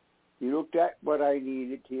 He looked at what I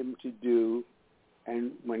needed him to do,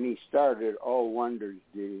 and when he started, all wonders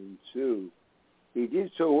did ensue. He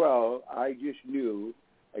did so well, I just knew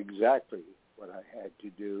exactly what I had to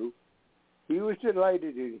do. He was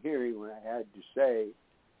delighted in hearing what I had to say,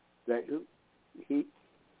 that he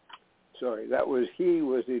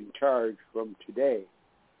was in charge from today.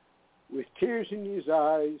 With tears in his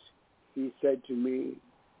eyes, he said to me,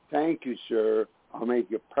 "Thank you, sir. I'll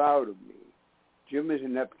make you proud of me. Jim is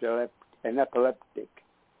an epileptic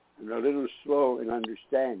and a little slow in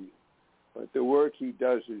understanding, but the work he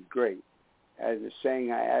does is great." As the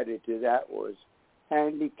saying I added to that was,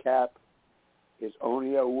 handicap is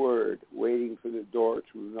only a word waiting for the door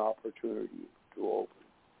to an opportunity to open.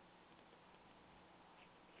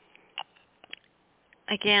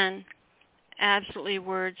 Again, absolutely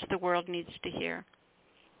words the world needs to hear.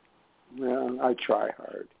 Well, I try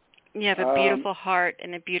hard. You have a beautiful heart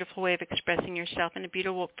and a beautiful way of expressing yourself and a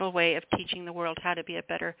beautiful way of teaching the world how to be a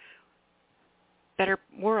better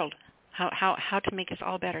world, how to make us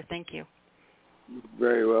all better. Thank you.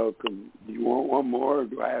 Very welcome. Do you want one more, or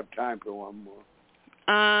do I have time for one more?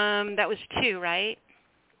 That was 2, right?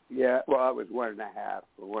 Yeah, well, it was 1.5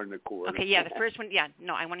 or 1.25. Okay, yeah, the first one,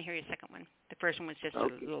 no, I want to hear your second one. The first one was just a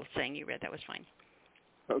little saying you read. That was fine.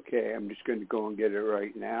 Okay, I'm just going to go and get it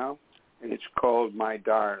right now. And it's called My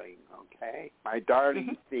Darling, okay? My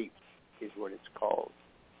Darling Thief is what it's called.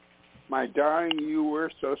 My darling, you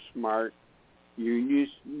were so smart. You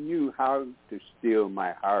knew how to steal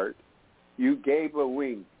my heart. You gave a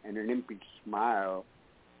wink and an impish smile,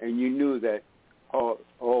 and you knew that all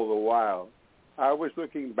the while. I was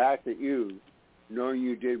looking back at you, knowing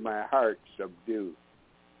you did my heart subdue.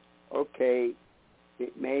 Okay,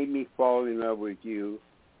 it made me fall in love with you.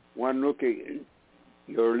 One look at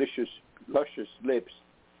your luscious lips,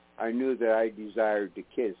 I knew that I desired to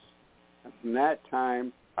kiss. And from that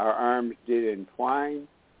time, our arms did entwine.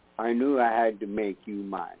 I knew I had to make you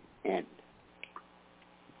mine. End.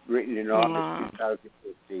 Written in August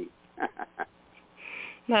 2015.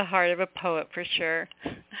 The heart of a poet, for sure.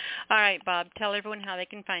 All right, Bob, tell everyone how they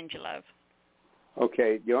can find you, love.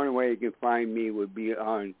 Okay, the only way you can find me would be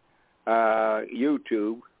on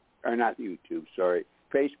YouTube, or not YouTube, sorry,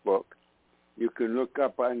 Facebook. You can look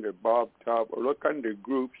up under Bob Taub or look under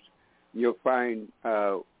groups. You'll find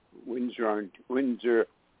Windsor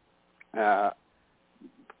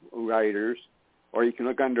writers, or you can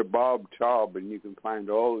look under Bob Taub and you can find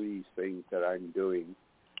all these things that I'm doing.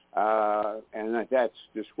 And that's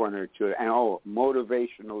just one or two. And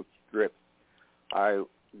motivational strips. I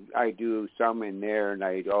do some in there, and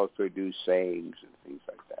I also do sayings and things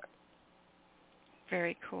like that.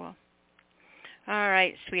 Very cool. All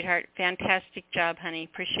right, sweetheart. Fantastic job, honey.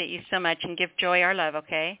 Appreciate you so much. And give Joy our love,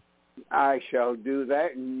 okay? I shall do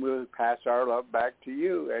that, and we'll pass our love back to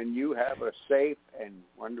you. And you have a safe and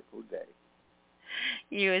wonderful day.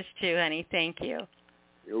 You as too, honey. Thank you.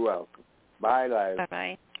 You're welcome. Bye, Lila.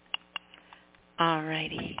 Bye-bye. All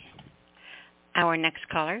righty. Our next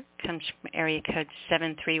caller comes from area code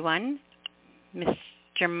 731.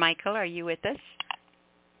 Mr. Michael, are you with us?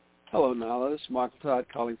 Hello, Nyla. This is Michael Todd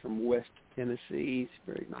calling from West Tennessee. It's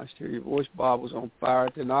very nice to hear your voice. Bob was on fire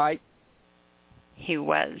tonight. He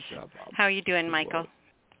was. Good job, Bob. How are you doing, Michael?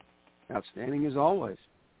 Outstanding as always.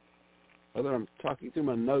 Whether I'm talking through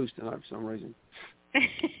my nose tonight for some reason.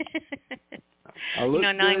 I look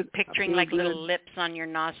now good. I'm picturing like good. little lips on your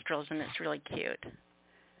nostrils, and it's really cute.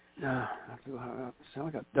 I sound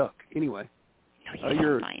like a duck. Anyway, No, you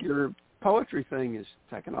sound fine. Your poetry thing is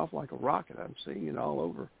taking off like a rocket. I'm seeing it all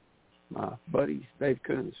over. My buddy Dave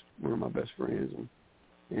Coons, one of my best friends,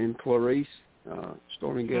 and Clarice,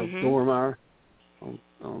 Stormy Gale Dormeyer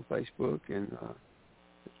on Facebook, and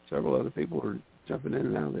several other people are jumping in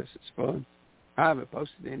and out of this. It's fun. I haven't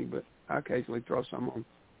posted any, but I occasionally throw some on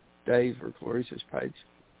Dave or Clarice's page.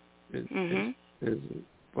 It's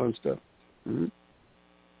fun stuff. Mm-hmm.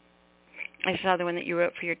 I saw the one that you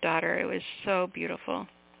wrote for your daughter. It was so beautiful.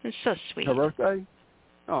 It was so sweet. Her birthday?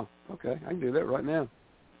 Oh, okay. I can do that right now.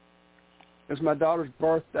 It's my daughter's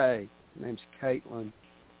birthday. Her name's Caitlin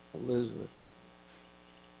Elizabeth.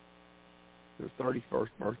 Her 31st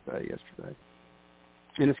birthday yesterday.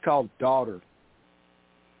 And it's called Daughter.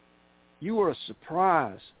 You were a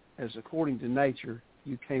surprise, as according to nature,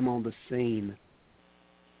 you came on the scene.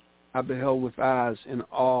 I beheld with eyes in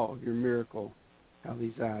awe of your miracle, how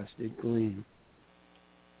these eyes did gleam.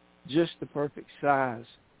 Just the perfect size,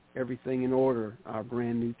 everything in order, our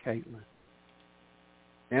brand new Caitlin.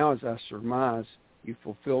 Now, as I surmise, you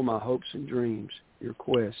fulfill my hopes and dreams, your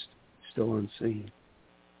quest still unseen.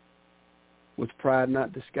 With pride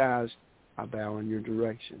not disguised, I bow in your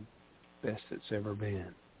direction, best it's ever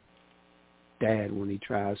been. Dad, when he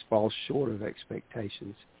tries, falls short of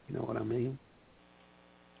expectations. You know what I mean?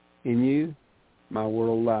 In you, my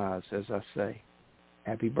world lies, as I say.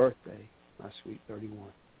 Happy birthday, my sweet 31.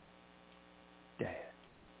 Dad.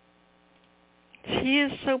 She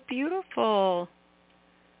is so beautiful.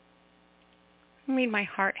 It made my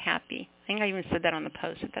heart happy. I think I even said that on the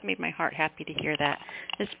post. That made my heart happy to hear that.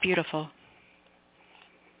 It's beautiful.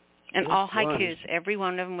 And all haikus. Every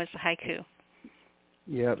one of them was a haiku.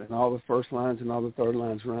 Yeah, and all the first lines and all the third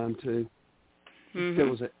lines rhymed too.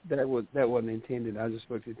 Mm-hmm. That wasn't intended. I just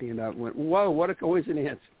looked at the end and went, "Whoa, what a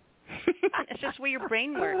coincidence!" It's just the way your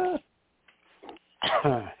brain works.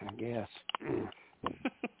 I guess.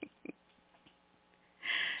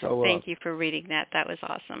 So thank you for reading that. That was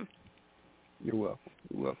awesome. You're welcome.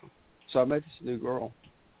 You're welcome. So I met this new girl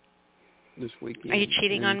this weekend. Are you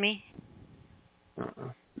cheating on me?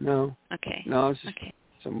 No. Okay. No, it's just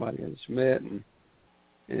somebody I just met, and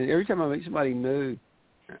every time I meet somebody new,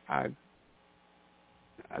 I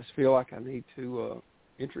just feel like I need to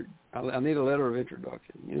I need a letter of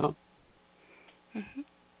introduction, you know. Mm-hmm.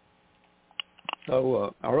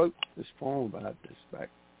 So I wrote this poem about this back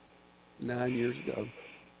 9 years ago.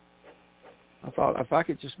 I thought if I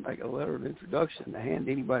could just make a letter of introduction to hand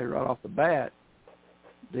anybody right off the bat,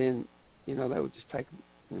 then, you know, that would just take,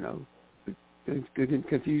 you know, good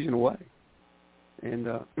confusion away. And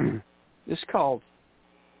this is called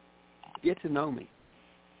Get to Know Me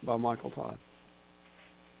by Michael Todd.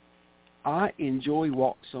 I enjoy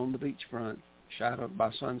walks on the beachfront, shadowed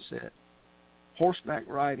by sunset. Horseback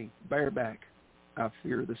riding, bareback, I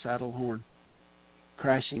fear the saddle horn.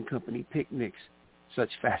 Crashing company picnics, such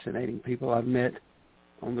fascinating people I've met.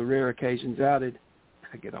 On the rare occasions outed,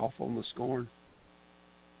 I get off on the scorn.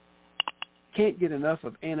 Can't get enough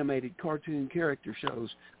of animated cartoon character shows,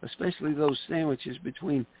 especially those sandwiches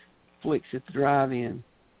between flicks at the drive-in.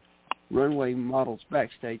 Runway models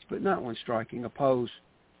backstage, but not when striking a pose.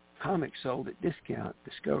 Comics sold at discount,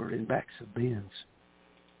 discovered in backs of bins.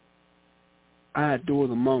 I adore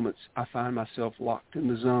the moments I find myself locked in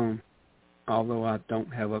the zone, although I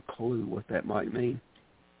don't have a clue what that might mean.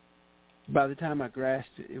 By the time I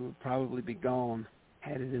grasped it, it would probably be gone.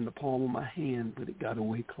 Had it in the palm of my hand, but it got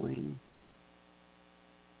away clean.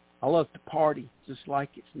 I love to party just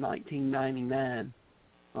like it's 1999,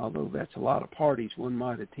 although that's a lot of parties one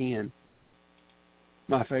might attend.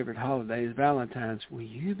 My favorite holiday is Valentine's. Will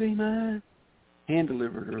you be mine?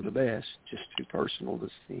 Hand-delivered are the best, just too personal to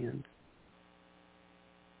send.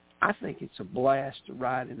 I think it's a blast to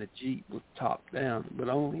ride in a Jeep with top down, but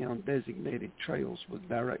only on designated trails with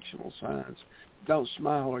directional signs. Don't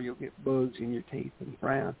smile or you'll get bugs in your teeth and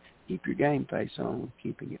frown. Keep your game face on,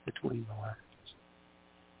 keeping it between the lines.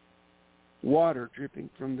 Water dripping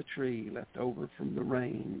from the tree, left over from the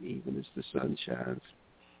rain, even as the sun shines.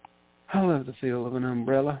 I love the feel of an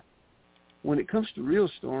umbrella. When it comes to real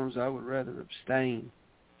storms, I would rather abstain.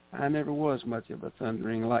 I never was much of a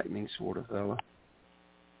thundering lightning sort of fella.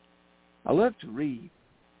 I love to read,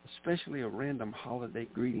 especially a random holiday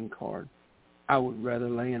greeting card. I would rather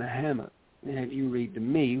lay in a hammock and have you read to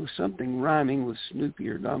me with something rhyming with Snoopy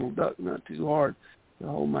or Donald Duck, not too hard to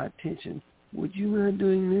hold my attention. Would you mind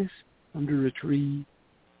doing this under a tree?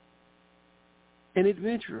 An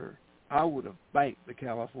adventurer, I would have banked the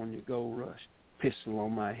California gold rush, pistol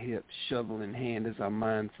on my hip, shovel in hand as I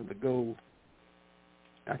mine for the gold.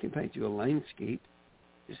 I can paint you a landscape.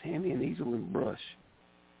 Just hand me an easel and brush.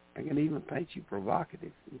 I can even paint you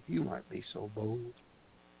provocative if you might be so bold.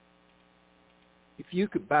 If you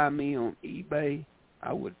could buy me on eBay,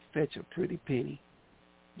 I would fetch a pretty penny.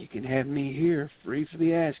 You can have me here, free for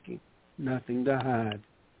the asking, nothing to hide.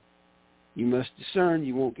 You must discern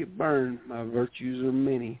you won't get burned. My virtues are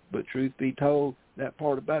many, but truth be told, that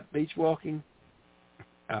part about beach walking,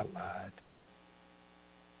 I lied.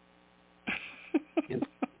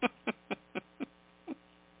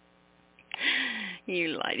 You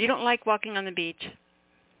lied. You don't like walking on the beach?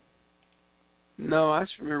 No, I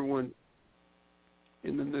just remember when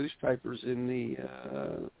in the newspapers in the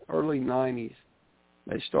early 90s.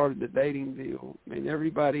 They started the dating deal. I mean,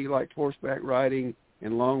 everybody liked horseback riding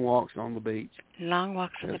and long walks on the beach. Long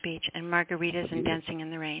walks on the beach and margaritas and dancing in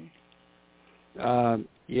the rain.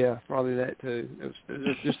 Yeah, probably that too.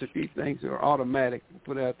 There's just a few things that are automatic and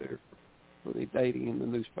put out there for the dating in the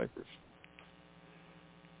newspapers.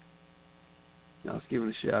 I was giving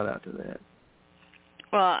a shout out to that.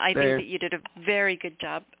 Well, I think that you did a very good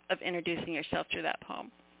job of introducing yourself through that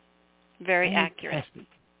poem. Very accurate.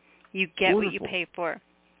 You get what you pay for,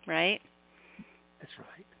 right? That's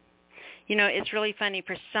right. You know, it's really funny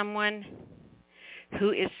for someone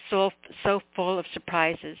who is so full of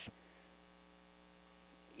surprises.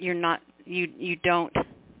 You don't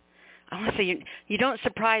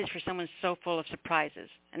surprise for someone so full of surprises.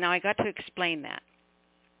 And now I got to explain that.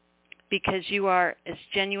 Because you are as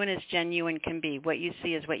genuine can be. What you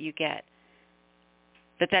see is what you get.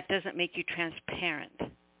 But that doesn't make you transparent.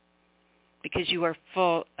 Because you are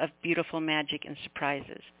full of beautiful magic and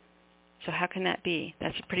surprises. So how can that be?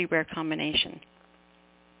 That's a pretty rare combination.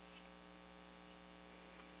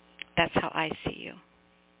 That's how I see you.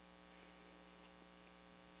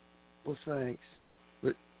 Well, thanks.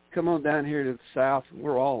 But come on down here to the South, and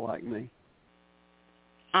we're all like me.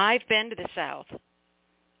 I've been to the South.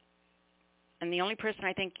 And the only person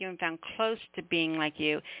I think you have found close to being like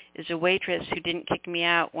you is a waitress who didn't kick me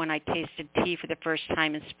out when I tasted tea for the first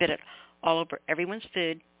time and spit it all over everyone's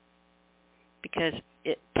food because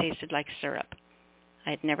it tasted like syrup.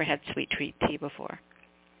 I had never had sweet tea before.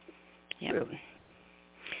 Yep. Really?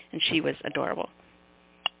 And she was adorable.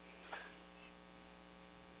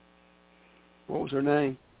 What was her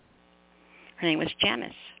name? Her name was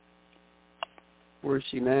Janice. Where is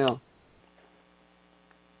she now?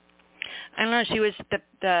 I don't know. She was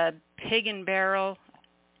the Pig and Barrel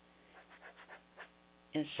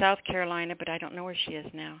in South Carolina, but I don't know where she is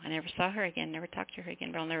now. I never saw her again, never talked to her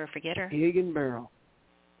again, but I'll never forget her. Pig and Barrel.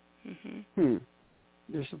 Mm-hmm.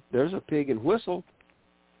 There's a Pig and Whistle.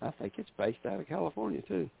 I think it's based out of California,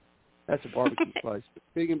 too. That's a barbecue place. But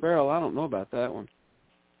Pig and Barrel, I don't know about that one.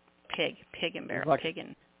 Pig and Barrel, like, Pig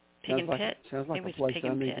and Pit. Sounds like it a place Pig I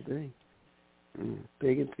and need Pit. to be.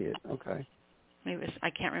 Pig and Pit, okay. Maybe it was, I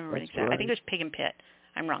can't remember That's exactly. great. I think it was Pig and Pit.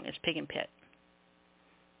 I'm wrong. It's Pig and Pit.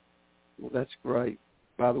 Well, that's great.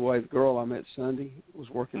 By the way, the girl I met Sunday was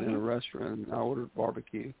working in a restaurant, and I ordered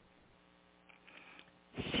barbecue.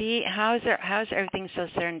 See, how's everything so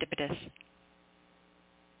serendipitous?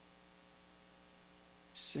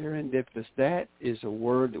 Serendipitous. That is a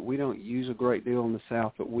word that we don't use a great deal in the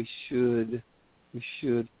South, but we should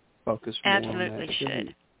focus more on that. Absolutely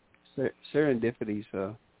should. Serendipity's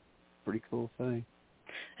a pretty cool thing.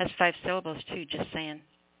 That's 5 syllables too. Just saying.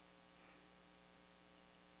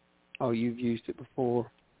 Oh, you've used it before?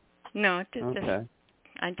 No, okay.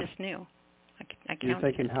 I just knew. I You're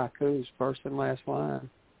counted taking it. haikus first and last line.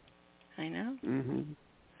 I know. Mm-hmm.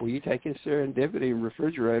 Well, you're taking serendipity and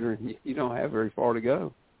refrigerator, and you don't have very far to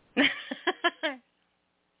go.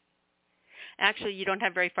 Actually, you don't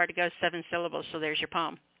have very far to go. 7 syllables, so there's your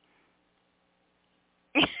poem.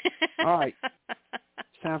 All right.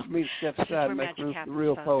 It's time for me to step aside and make room for the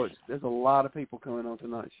real poets. There's a lot of people coming on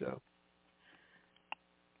tonight's show.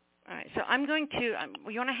 All right, so I'm going to,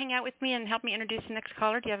 you want to hang out with me and help me introduce the next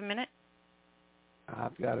caller? Do you have a minute?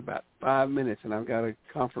 I've got about 5 minutes, and I've got a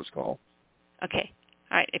conference call. Okay.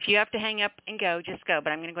 All right, if you have to hang up and go, just go,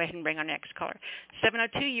 but I'm going to go ahead and bring our next caller.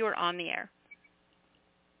 702, you are on the air.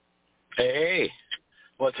 Hey,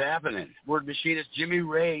 what's happening? Word machinist Jimmy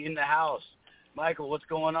Ray in the house. Michael, what's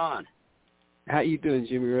going on? How you doing,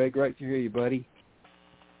 Jimmy Ray? Great to hear you, buddy.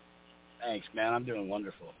 Thanks, man. I'm doing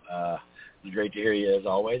wonderful. It's great to hear you as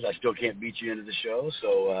always. I still can't beat you into the show,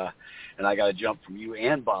 so and I got to jump from you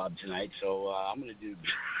and Bob tonight, so I'm going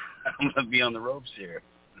to be on the ropes here.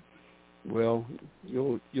 Well,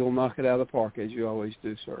 you'll knock it out of the park as you always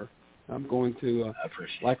do, sir. I'm going to I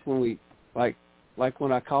appreciate like when we like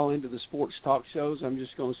when I call into the sports talk shows. I'm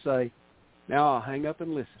just going to say, now I'll hang up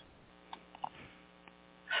and listen.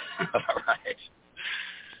 All right.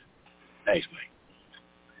 Thanks, Mike.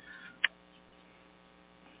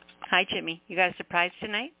 Hi, Jimmy. You got a surprise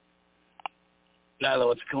tonight? Nyla,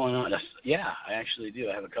 what's going on? Yeah, I actually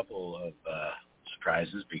do. I have a couple of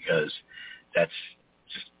surprises because that's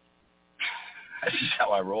just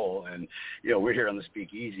how I roll. And, you know, we're here on the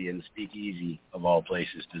Speakeasy, and the Speakeasy, of all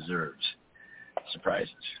places, deserves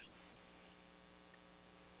surprises.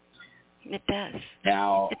 It does.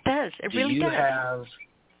 Now, it does. It really does.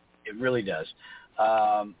 It really does.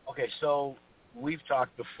 Okay, so we've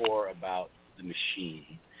talked before about the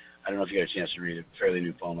machine. I don't know if you got a chance to read a fairly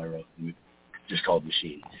new poem I wrote just called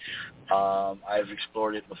Machine. I've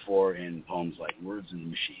explored it before in poems like Words in the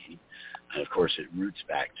Machine. And, of course, it roots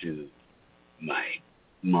back to my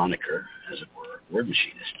moniker, as it were, Word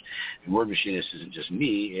Machinist. And Word Machinist isn't just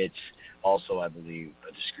me. It's also, I believe,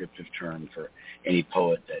 a descriptive term for any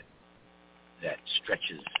poet that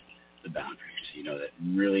stretches the boundaries, that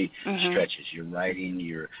really stretches. You're writing,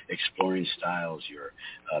 you're exploring styles, you're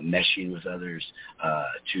meshing with others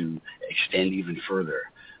to extend even further.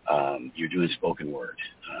 You're doing spoken word,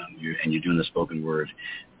 you're doing the spoken word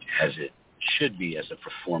as it should be, as a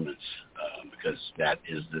performance, because that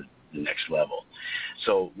is the next level.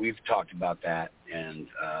 So we've talked about that, and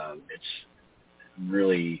it's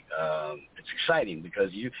really it's exciting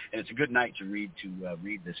because and it's a good night to read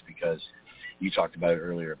this, because you talked about it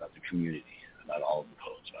earlier, about the community, about all of the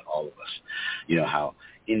poets, about all of us, how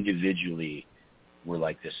individually we're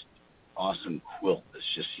like this awesome quilt that's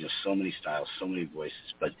just, so many styles, so many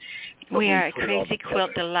voices, but we are a crazy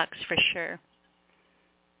quilt deluxe for sure.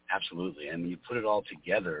 Absolutely. And when you put it all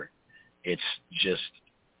together, it's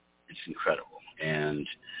incredible. And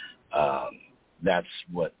that's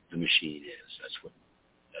what the Machine is. That's what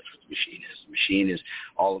the Machine is. The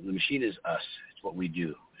Machine is us. It's what we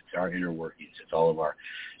do. It's our inner workings. It's all of our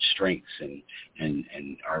strengths and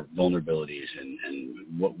our vulnerabilities and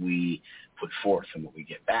what we put forth and what we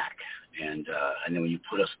get back. And then when you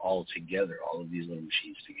put us all together, all of these little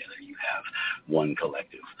machines together, you have one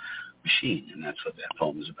collective machine. And that's what that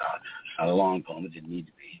poem is about. It's not a long poem. It didn't need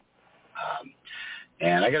to be.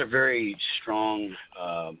 And I got a very strong,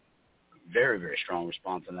 very, very strong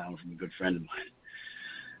response on that one from a good friend of mine,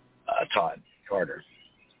 Todd Carter.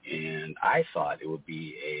 And I thought it would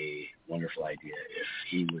be a wonderful idea if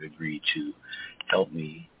he would agree to help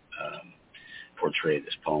me portray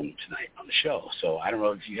this poem tonight on the show. So I don't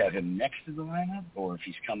know if you have him next to the lineup or if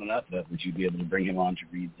he's coming up, but would you be able to bring him on to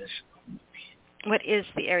read this poem? What is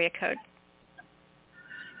the area code?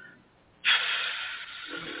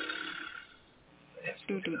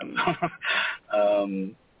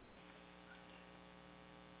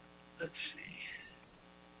 Let's see.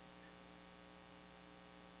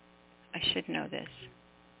 I should know this.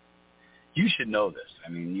 You should know this. I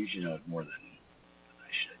mean, you should know it more than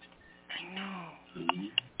I should. I know.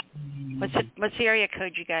 Mm-hmm. What's the area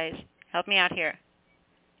code, you guys? Help me out here.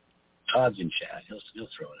 Todd's in chat. He'll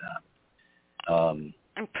throw it out.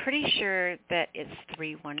 I'm pretty sure that it's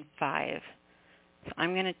 315. So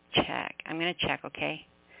I'm going to check, okay?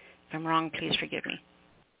 If I'm wrong, please forgive me.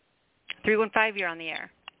 315, you're on the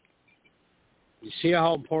air. You see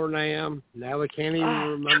how important I am? Now I can't even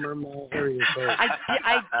remember my area code.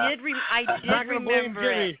 I did remember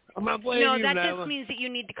it. I'm not blaming you, that Nyla. just means that you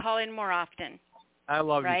need to call in more often. I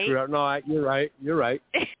love right? you, True. No, you're right. You're right.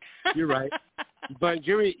 But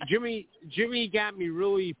Jimmy got me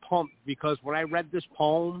really pumped because when I read this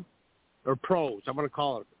poem, or prose, I'm going to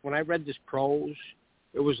call it. When I read this prose,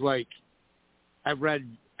 it was like I read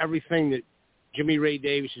everything that Jimmy Ray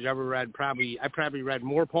Davis has ever read. I probably read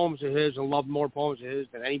more poems of his and loved more poems of his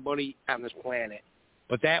than anybody on this planet.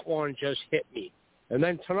 But that one just hit me. And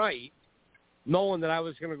then tonight, knowing that I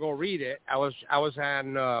was going to go read it, I was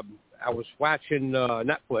watching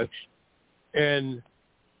Netflix, and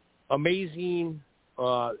amazing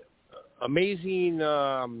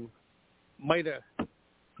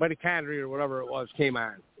mitochondria or whatever it was came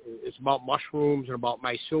on. It's about mushrooms and about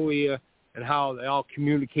mycelia and how they all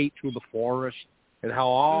communicate through the forest and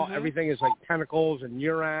how everything is like tentacles and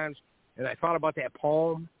neurons. And I thought about that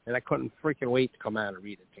poem, and I couldn't freaking wait to come out and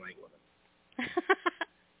read it tonight with it.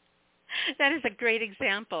 That is a great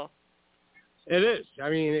example. It is. I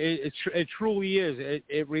mean, it truly is.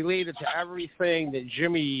 It related to everything that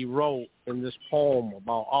Jimmy wrote in this poem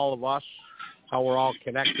about all of us, how we're all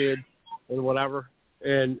connected and whatever.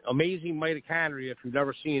 And Amazing Mitochondria, if you've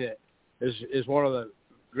never seen it, is one of the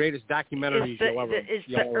greatest documentaries you'll ever watch. It's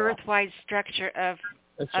the earth-wide structure of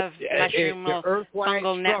mushroom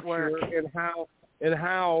fungal network, and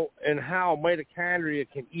how mitochondria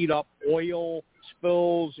can eat up oil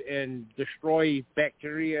spills and destroy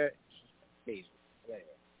bacteria. Amazing.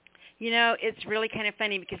 It's really kind of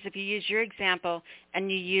funny because if you use your example and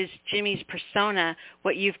you use Jimmy's persona,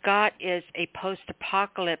 what you've got is a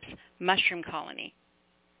post-apocalypse mushroom colony.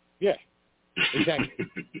 Yeah, exactly.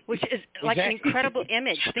 Which is like an incredible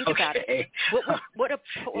image. Think about it. What would a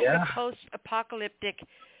post-apocalyptic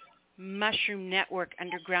mushroom network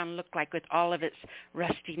underground look like with all of its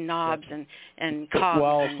rusty knobs and cogs?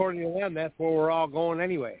 Well, according to them, that's where we're all going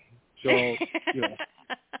anyway. So,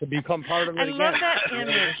 to become part of it again. I love that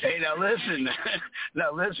image. Hey, now listen.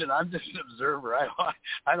 I'm just an observer. I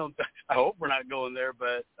hope we're not going there,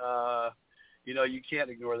 but you can't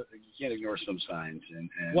ignore some signs. And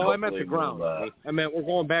well, I meant the ground. I meant we're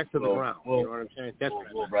going back to the ground. You know what I'm saying? That's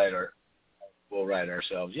we'll right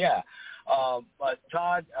ourselves. Yeah. But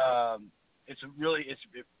Todd, it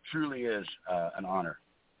truly is an honor,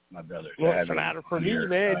 my brother. Well, it's an honor for me,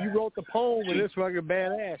 man. You wrote the poem, and it's fucking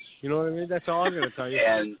badass. You know what I mean? That's all I'm going to tell you.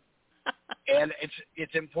 And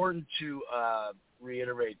it's important to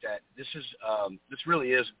reiterate that this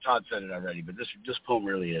really is. Todd said it already, but this poem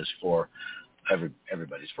really is for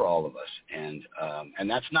everybody. It's for all of us, and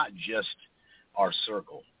that's not just our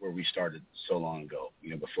circle where we started so long ago.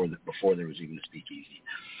 Before there was even a speakeasy,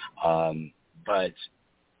 but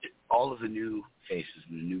all of the new faces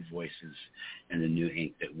and the new voices and the new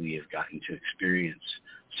ink that we have gotten to experience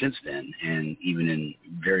since then, and even in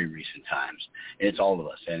very recent times. And it's all of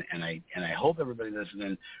us, and I hope everybody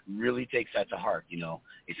listening really takes that to heart.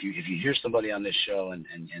 If you hear somebody on this show and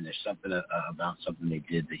there's something about something they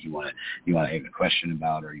did that you want to have a question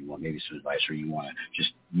about, or you want maybe some advice, or you want to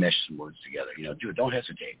just mesh some words together, do it. Don't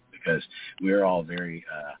hesitate, because we're all very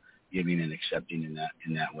giving and accepting in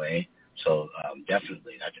that way. So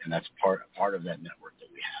definitely, that's part of that network that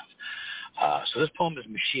we have. So this poem is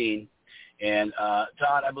Machine. And,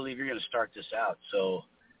 Todd, I believe you're going to start this out. So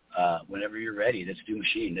whenever you're ready, let's do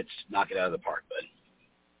Machine. Let's knock it out of the park, bud.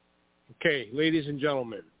 Okay, ladies and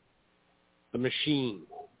gentlemen, The Machine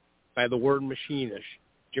by the word machinish,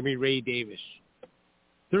 Jimmy Ray Davis.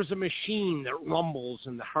 There's a machine that rumbles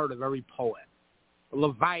in the heart of every poet, a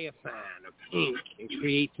leviathan of ink and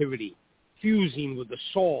creativity, fusing with the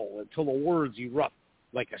soul until the words erupt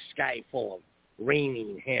like a sky full of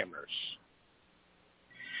raining hammers.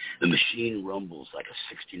 The machine rumbles like a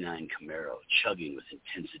 69 Camaro, chugging with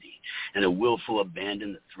intensity, and a willful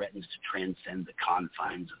abandon that threatens to transcend the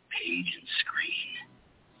confines of page and screen.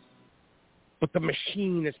 But the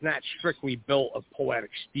machine is not strictly built of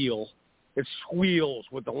poetic steel. It squeals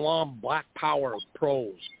with the long black power of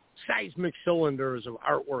prose, seismic cylinders of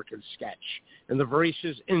artwork and sketch, and the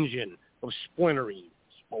voracious engine of splintering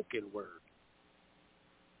spoken word.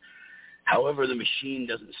 However, the machine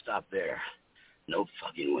doesn't stop there. No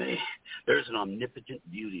fucking way. There's an omnipotent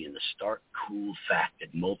beauty in the stark, cool fact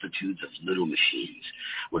that multitudes of little machines,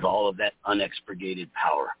 with all of that unexpurgated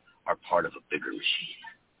power, are part of a bigger machine.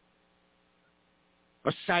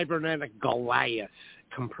 A cybernetic Goliath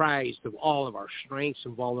comprised of all of our strengths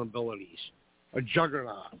and vulnerabilities. A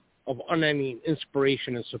juggernaut of unending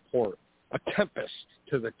inspiration and support. A tempest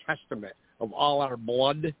to the testament of all our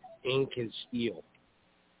blood, ink, and steel.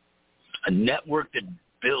 A network that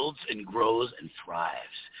builds and grows and thrives,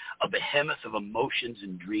 a behemoth of emotions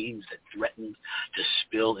and dreams that threaten to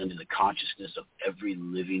spill into the consciousness of every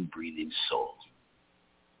living, breathing soul.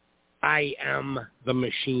 I am the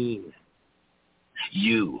machine.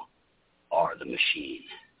 You are the machine.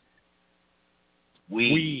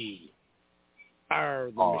 We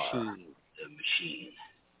are the machine. The machine.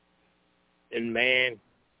 And man,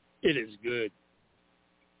 it is good.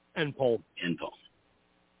 End poem. End poem.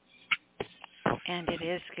 And it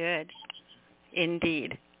is good,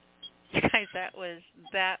 indeed. Guys, that was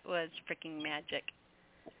freaking magic.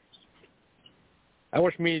 I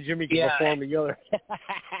wish me and Jimmy could perform together.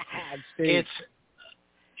 It's,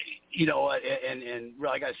 and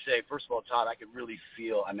really, I got to say, first of all, Todd, I could really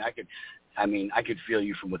feel. I could feel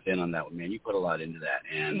you from within on that one, man. You put a lot into that,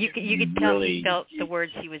 and you could tell he felt the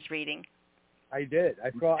words he was reading. I did. I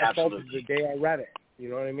felt it the day I read it. You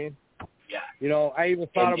know what I mean? Yeah. I even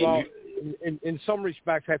thought about. In some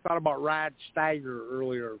respects, I thought about Rod Steiger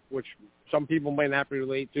earlier, which some people might not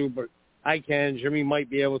relate to, but I can. Jimmy might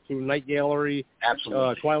be able to. Night Gallery,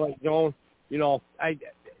 absolutely. Twilight Zone. I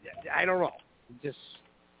don't know. Just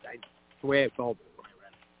the way I felt when I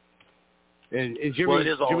read it. And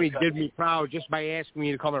Jimmy did me proud just by asking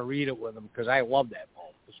me to come and read it with him, because I love that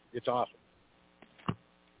poem. It's awesome.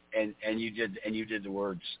 And you did the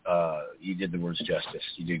words justice.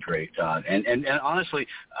 You did great, Todd. And honestly,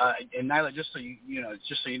 and Nyla, just so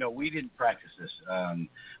you know, we didn't practice this. I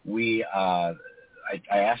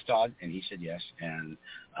asked Todd, and he said yes. And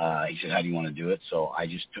he said, "How do you want to do it?" So I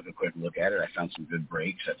just took a quick look at it. I found some good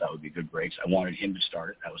breaks. I thought would be good breaks. I wanted him to start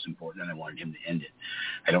it. That was important, and I wanted him to end it.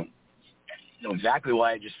 I don't know exactly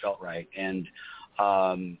why. It just felt right. And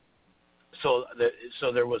So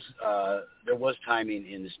there was timing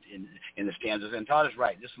in the stanzas, and Todd is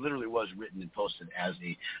right. This literally was written and posted as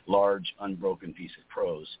a large, unbroken piece of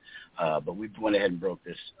prose, but we went ahead and broke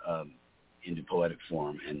this into poetic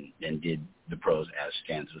form and did the prose as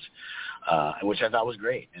stanzas, which I thought was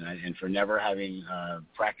great. And for never having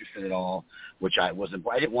practiced it at all, which I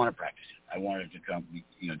didn't want to practice it. I wanted it to come,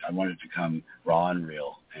 I wanted it to come raw and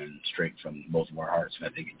real and straight from both of our hearts, and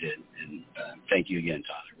I think it did. And thank you again,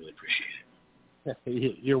 Todd. I really appreciate it.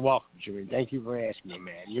 You're welcome, Jimmy. Thank you for asking me,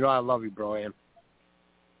 man. You know I love you, bro.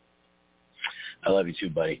 I love you too,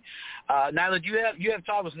 buddy. Nyla, you have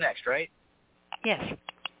Todd was next, right? Yes.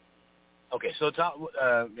 Okay, so Todd,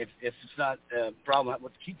 if it's not a problem,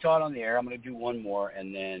 let's keep Todd on the air. I'm going to do one more,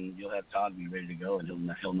 and then you'll have Todd be ready to go,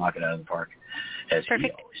 and he'll knock it out of the park, as he always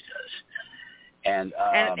does. And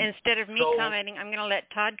instead of me commenting, I'm going to let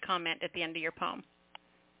Todd comment at the end of your poem.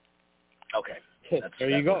 Okay, there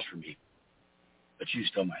you go. For me, but you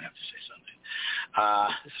still might have to say something.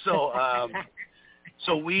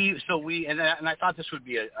 So we, and I thought this would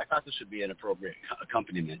be an appropriate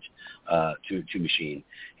accompaniment to Machine,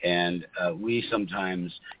 and we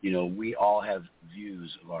sometimes, we all have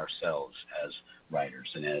views of ourselves as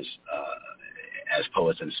writers and as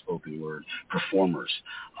poets and spoken word performers,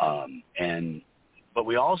 but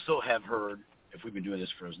we also have heard, if we've been doing this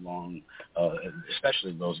for as long,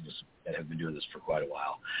 especially those of us that have been doing this for quite a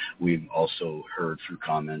while, we've also heard through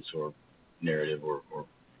comments or narrative or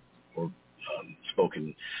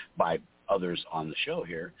spoken by others on the show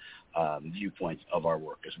here, viewpoints of our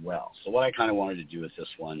work as well. So what I kind of wanted to do with this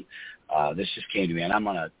one, this just came to me, and I'm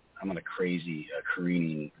on a crazy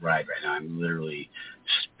careening ride right now. I'm literally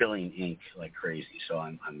spilling ink like crazy. So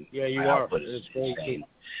I'm you my are. output is insane.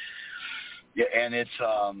 Yeah, and it's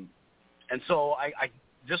and so I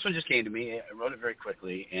this one just came to me. I wrote it very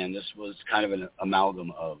quickly, and this was kind of an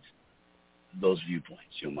amalgam of those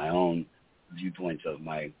viewpoints. My own viewpoints of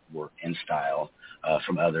my work and style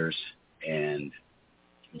from others, and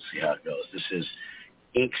we'll see how it goes. This is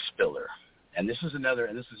Ink Spiller, and this is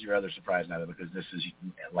your other surprise now, because this is,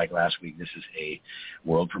 like last week, this is a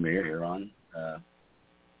world premiere here on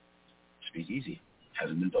SpeakEasy.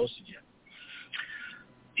 Hasn't been posted yet.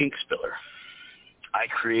 Ink Spiller. I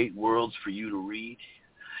create worlds for you to read.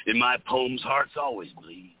 In my poems, hearts always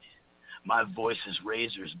bleed. My voice is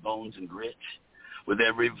razors, bones, and grit. With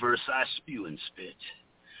every verse I spew and spit.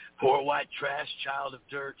 Poor white trash, child of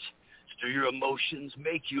dirt. Stir your emotions,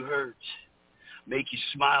 make you hurt. Make you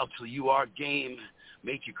smile till you are game.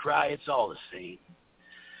 Make you cry, it's all the same.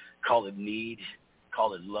 Call it need,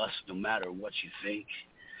 call it lust, no matter what you think.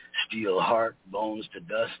 Steel heart, bones to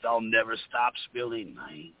dust, I'll never stop spilling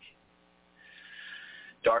my ink.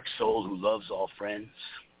 Dark soul who loves all friends.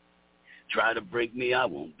 Try to break me, I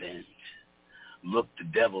won't bend. Look the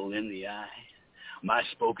devil in the eye. My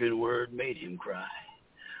spoken word made him cry.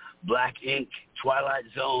 Black ink, twilight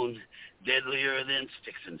zone, deadlier than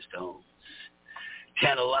sticks and stones.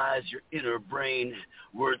 Tantalize your inner brain,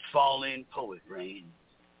 words falling, poet rain.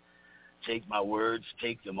 Take my words,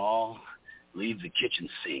 take them all, leave the kitchen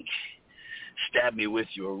sink. Stab me with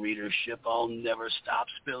your readership, I'll never stop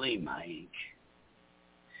spilling my ink.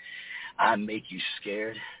 I make you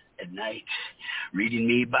scared at night, reading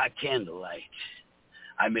me by candlelight.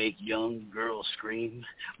 I make young girls scream.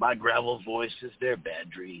 My gravel voice is their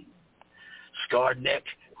bad dream. Scarred neck,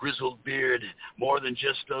 grizzled beard, more than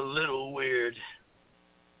just a little weird.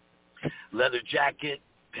 Leather jacket,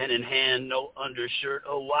 pen in hand, no undershirt,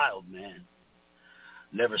 a wild man.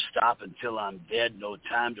 Never stop until I'm dead, no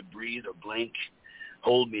time to breathe or blink.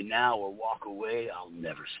 Hold me now or walk away, I'll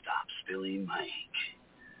never stop spilling my ink.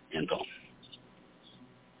 End poem.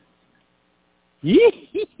 Let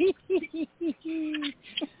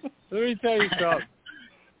me tell you something.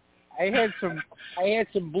 I had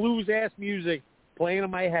some blues ass music playing in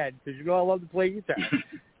my head, because I love to play guitar.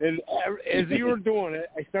 And as you were doing it,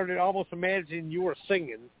 I started almost imagining you were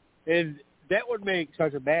singing, and that would make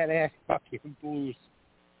such a badass fucking blues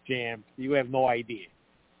jam. You have no idea.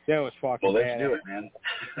 That was fucking badass. Well, let's do it, man.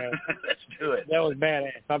 Let's do it. That was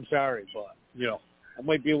badass. I'm sorry, but I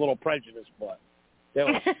might be a little prejudiced, but that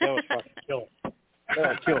was fucking killer. That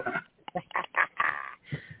was killer.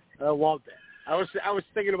 I love that. I was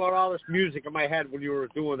thinking about all this music in my head when you were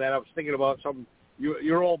doing that. I was thinking about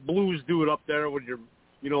your old blues dude up there with your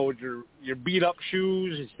beat up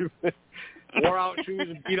shoes, wore out shoes,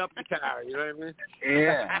 and beat up guitar. You know what I mean?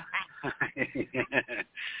 Yeah.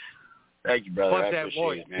 Thank you, brother. Plus I that appreciate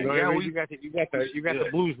voice. it, man. You know what I mean? You got the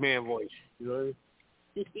blues man voice. You know what I mean?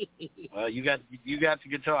 Well, you got the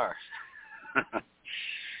guitar.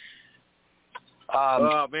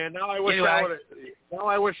 Oh man! Now I wish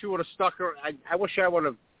you would have stuck her. I wish I would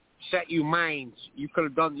have set you mines. You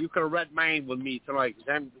could have read mine with me tonight.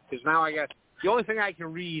 Because now I got the only thing I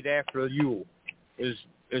can read after you is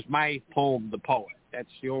my poem, The Poet. That's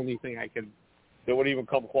the only thing that would even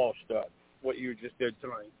come close to what you just did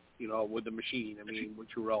tonight, with the machine. I mean, what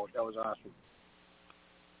you wrote. That was awesome.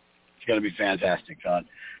 It's going to be fantastic, Todd.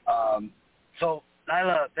 So,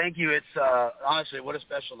 Nyla, thank you. It's honestly, what a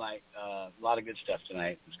special night. A lot of good stuff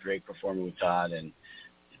tonight. It was great performing with Todd, and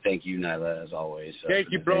thank you, Nyla, as always.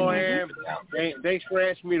 Thank you, bro. Thanks for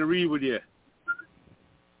asking me to read with you.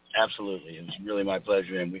 Absolutely. It was really my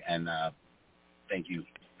pleasure, and thank you.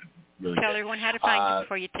 Really Tell good. everyone how to find you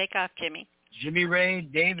before you take off, Jimmy. Jimmy Ray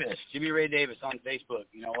Davis on Facebook.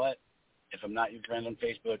 You know what? If I'm not your friend on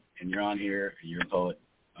Facebook and you're on here and you're a poet,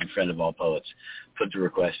 I'm a friend of all poets, put the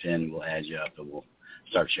request in, we'll add you up, and we'll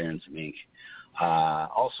start sharing some ink.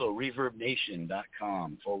 Also,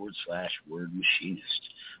 reverbnation.com/wordmachinist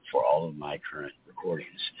for all of my current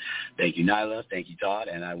recordings. Thank you, Nyla. Thank you, Todd.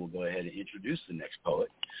 And I will go ahead and introduce the next poet.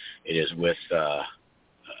 It is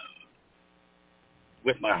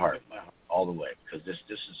with my heart, all the way, because this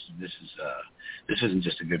isn't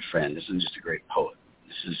just a good friend. This isn't just a great poet.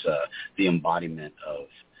 This is the embodiment of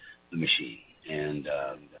the machine, and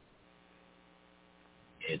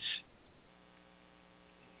it's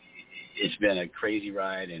been a crazy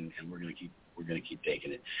ride, and we're gonna keep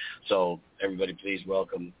taking it. So everybody, please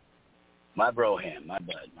welcome my broham, my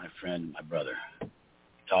bud, my friend, my brother,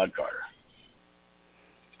 Todd Carter.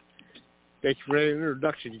 Thanks for that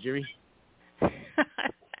introduction, Jimmy.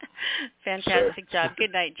 Fantastic job.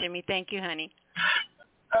 Good night, Jimmy. Thank you, honey.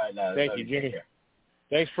 All right, now, thank you, Jimmy.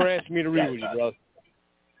 Thanks for asking me to read with you, brother.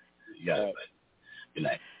 You got it, bud. Good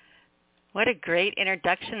night. What a great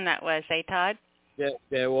introduction that was, Todd?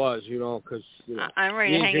 That was, because I'm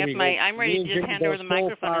ready to hang up I'm ready to just hand over the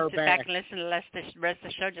microphone and sit back and listen to the rest of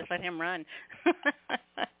the show. Just let him run.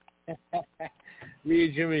 Me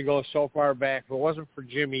and Jimmy go so far back. If it wasn't for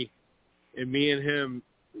Jimmy and me and him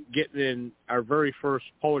getting in our very first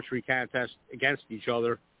poetry contest against each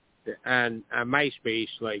other on MySpace,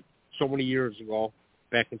 like so many years ago,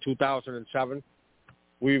 back in 2007,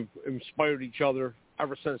 we've inspired each other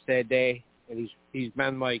ever since that day, and he's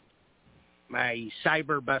been like my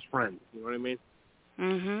cyber best friend. You know what I mean?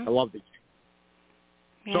 Mm-hmm. I loved it.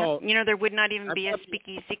 Yeah. So, there would not even be a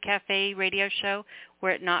Speakeasy Cafe radio show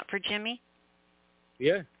were it not for Jimmy.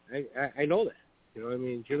 Yeah, I know that. You know what I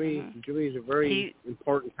mean? Jimmy's a very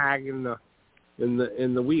important cog in the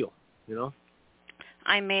wheel.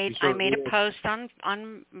 I made a post on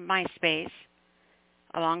MySpace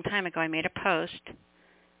a long time ago. I made a post,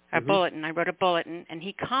 bulletin. I wrote a bulletin, and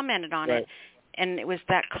he commented on it. And it was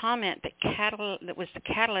that comment that was the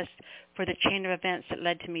catalyst for the chain of events that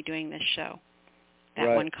led to me doing this show.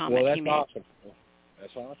 That one comment he made. Awesome.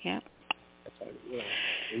 That's awesome. Yeah. That's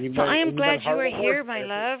So I am glad you were here, my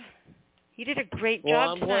love. You did a great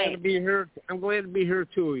job tonight. I'm glad to be here. I'm glad to be here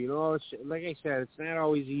too. It's like I said, it's not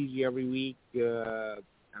always easy every week. I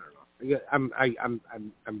don't know. I'm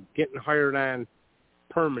getting hired on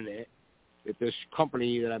permanent at this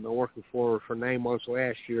company that I've been working for 9 months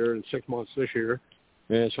last year and 6 months this year.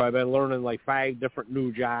 And so I've been learning like 5 different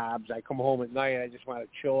new jobs. I come home at night and I just want to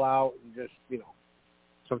chill out and just,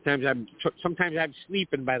 sometimes I'm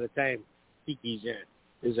sleeping by the time Kiki's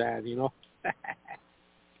is on.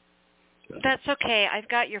 That's okay. I've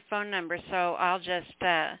got your phone number, so I'll just,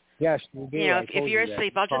 yes, you do. If you're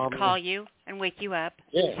asleep, I'll just call you and wake you up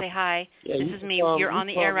and say, hi, this is me. You're on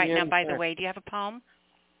the air right now, by the way. Do you have a poem?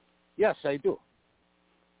 Yes, I do.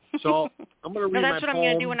 So I'm going to read my poem. That's what I'm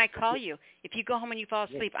going to do when I call you. If you go home and you fall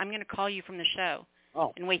asleep, I'm going to call you from the show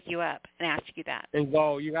and wake you up and ask you that. And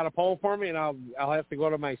go, you got a poem for me? And I'll have to go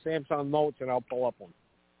to my Samsung Notes and I'll pull up one.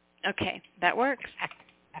 Okay, that works.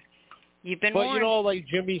 You've been warned. But like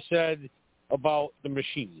Jimmy said about the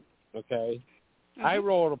machine, okay? Mm-hmm. I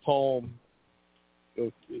wrote a poem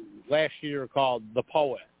last year called The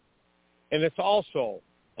Poet. And it's also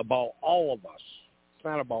about all of us. It's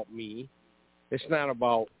not about me. It's not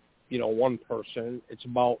about, one person. It's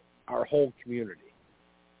about our whole community,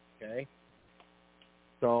 okay?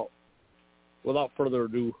 So, without further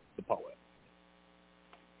ado, The Poet.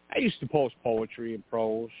 I used to post poetry and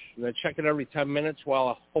prose, and I'd check it every 10 minutes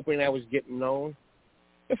while hoping I was getting known.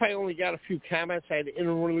 If I only got a few comments, I'd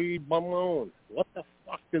inwardly bemoan. What the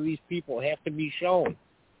fuck do these people have to be shown?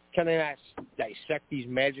 Can I not dissect these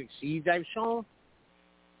magic seeds I've sown?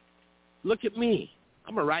 Look at me.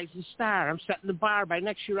 I'm a rising star. I'm setting the bar. By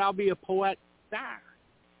next year, I'll be a poet star.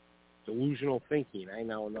 Delusional thinking, I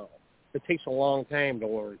now know. It takes a long time to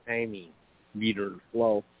learn timing, meter, and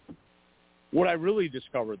flow. What I really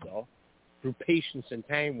discovered, though, through patience and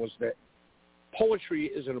time, was that poetry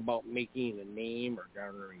isn't about making a name or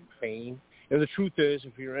garnering fame. And the truth is,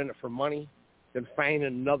 if you're in it for money, then find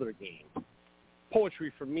another game.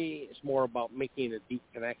 Poetry for me is more about making a deep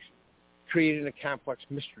connection, creating a complex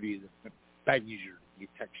mystery that begs your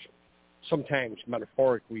detection, sometimes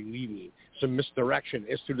metaphorically leaving some misdirection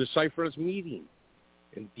as to decipher its meaning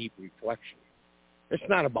in deep reflection. It's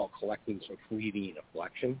not about collecting some fleeting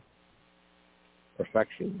affection.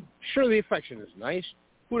 Perfection. Sure, the affection is nice.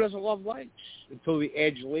 Who doesn't love likes? Until the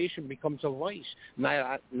adulation becomes a vice,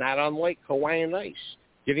 not unlike Hawaiian ice.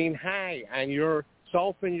 Getting high on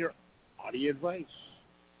yourself and your audio advice.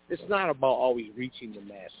 It's not about always reaching the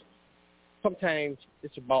masses. Sometimes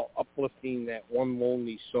it's about uplifting that one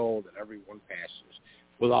lonely soul that everyone passes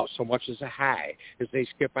without so much as a hi as they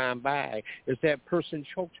skip on by, as that person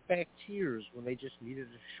chokes back tears when they just needed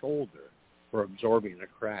a shoulder for absorbing a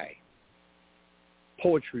cry.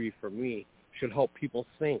 Poetry, for me, should help people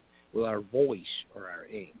think with our voice or our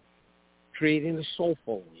aim, creating a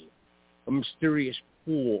soulful lane, a mysterious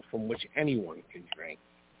pool from which anyone can drink,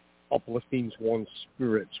 uplifting one's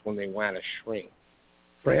spirits when they want to shrink,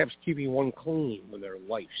 perhaps keeping one clean when their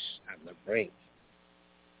life's on the brink.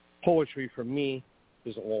 Poetry, for me,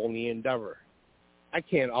 is a lonely endeavor. I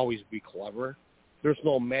can't always be clever. There's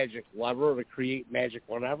no magic lever to create magic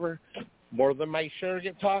whenever. More than my share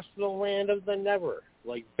get tossed to the land of the never,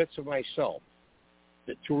 like bits of myself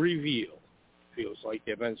that to reveal feels like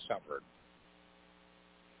they've been severed.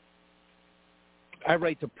 I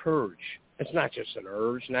write to purge. It's not just an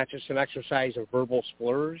urge, not just an exercise of verbal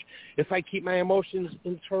splurge. If I keep my emotions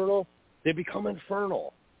internal, they become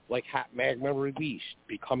infernal, like hot magma released,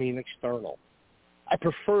 becoming external. I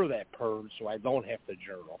prefer that purge so I don't have to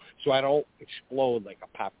journal, so I don't explode like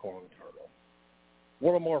a popcorn kernel.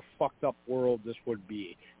 What a more fucked up world this would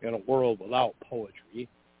be in a world without poetry.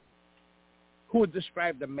 Who would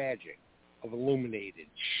describe the magic of illuminated,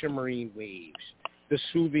 shimmering waves, the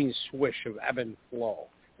soothing swish of ebb and flow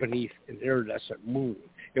beneath an iridescent moon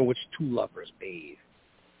in which two lovers bathe,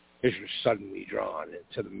 as you're suddenly drawn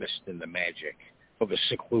into the mist and the magic of a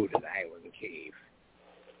secluded island cave?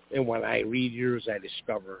 And when I read yours, I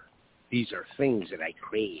discover these are things that I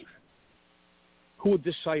crave. Who would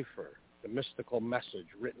decipher the mystical message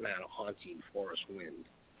written on a haunting forest wind,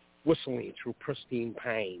 whistling through pristine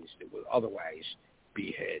pines that would otherwise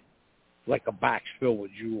be hid, like a box filled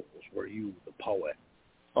with jewels where you, the poet,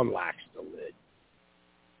 unlocks the lid?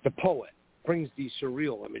 The poet brings these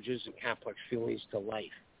surreal images and complex feelings to life,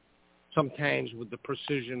 sometimes with the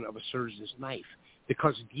precision of a surgeon's knife that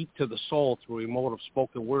cuts deep to the soul through emotive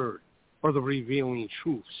spoken word or the revealing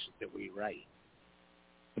truths that we write.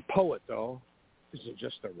 The poet, though, isn't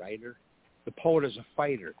just a writer. The poet is a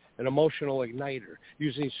fighter, an emotional igniter,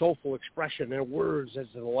 using soulful expression and words as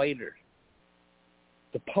a lighter.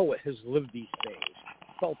 The poet has lived these things,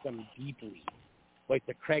 felt them deeply, like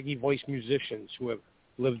the craggy-voiced musicians who have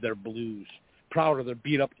lived their blues, proud of their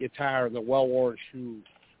beat-up guitar and their well-worn shoes.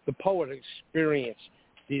 The poet experienced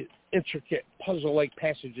the intricate puzzle-like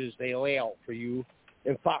passages they lay out for you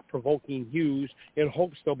in thought-provoking hues in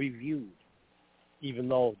hopes they'll be viewed, even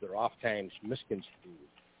though they're oft-times misconstrued.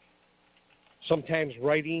 Sometimes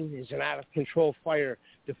writing is an out-of-control fire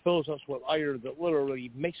that fills us with ire that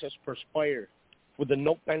literally makes us perspire with the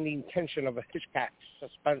note-bending tension of a Hitchcock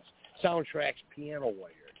suspense soundtrack's piano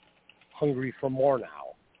wire, hungry for more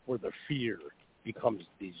now, where the fear becomes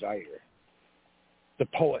desire. The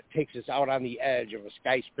poet takes us out on the edge of a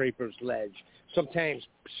skyscraper's ledge, sometimes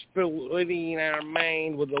splitting our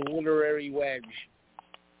mind with a literary wedge.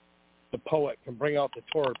 The poet can bring out the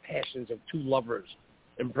torrid passions of two lovers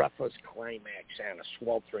in breathless climax on a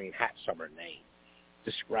sweltering hot summer night,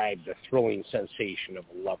 describe the thrilling sensation of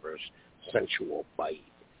a lover's sensual bite,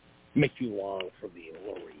 make you long for the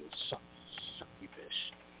alluring succubus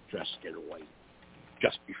dressed in white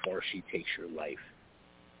just before she takes your life.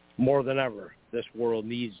 More than ever, this world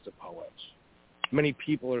needs the poets. Many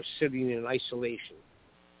people are sitting in isolation,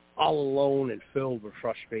 all alone and filled with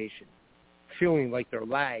frustration, feeling like their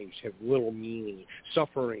lives have little meaning,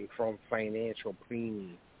 suffering from financial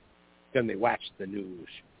premium. Then they watch the news,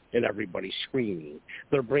 and everybody's screaming,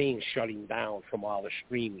 their brains shutting down from all the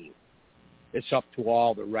streaming. It's up to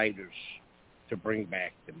all the writers to bring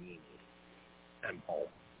back the meaning. I'm home.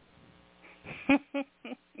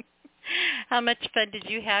 How much fun did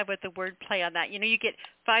you have with the wordplay on that? You know, you get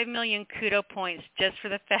 5 million kudo points just for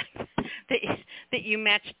the fact that you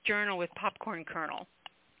matched journal with popcorn kernel.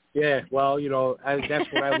 Yeah, well, you know,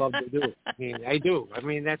 that's what I love to do. I mean, I do. I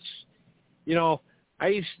mean, that's, you know,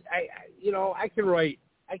 I can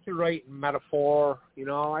write metaphor. You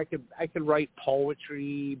know, I could write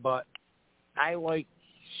poetry, but I like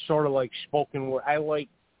sort of like spoken word. I like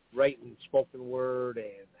writing spoken word,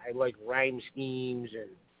 and I like rhyme schemes, and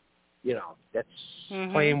that's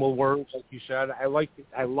playing with words, like you said. I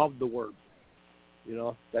love the word.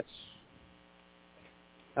 That's,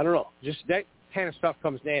 I don't know, just that kind of stuff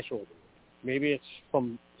comes natural to me. Maybe it's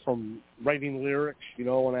from writing lyrics,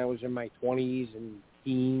 when I was in my 20s and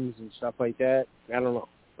teens and stuff like that. I don't know,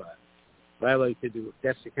 but I like to do it.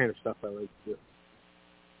 That's the kind of stuff I like to do.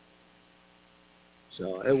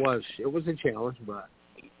 So it was a challenge, but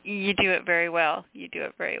you do it very well.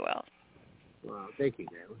 Well, thank you,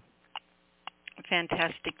 Nyla.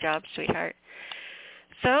 Fantastic job, sweetheart.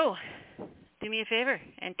 So, do me a favor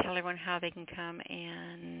and tell everyone how they can come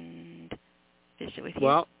and visit with you.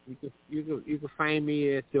 Well, you can find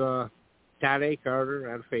me at Todd A. Carter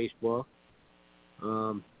on Facebook.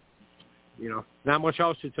 Not much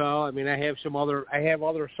else to tell. I mean, I have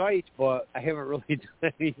other sites, but I haven't really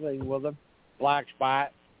done anything with them. Blogspot.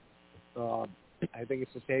 I think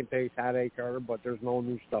it's the same thing, Todd A. Carter, but there's no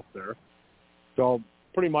new stuff there. So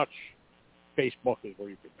pretty much Facebook is where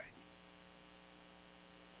you can find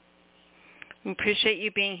me. Appreciate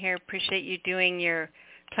you being here. Appreciate you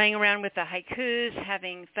playing around with the haikus,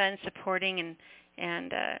 having fun, supporting, and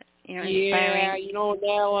inspiring. Yeah,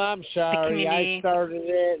 now I'm sorry. I started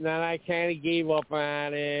it, and then I kind of gave up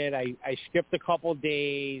on it. I skipped a couple of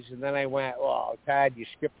days, and then I went, well, Todd, you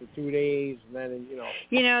skipped the 2 days, and then,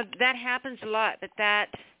 that happens a lot, but that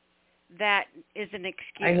is an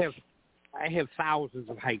excuse. I have thousands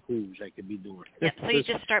of haikus I could be doing. Yep, so you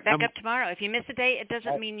just start back up tomorrow. If you miss a day, it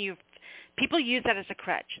doesn't mean people use that as a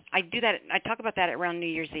crutch. I do that. I talk about that around New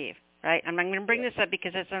Year's Eve, right? I'm going to bring this up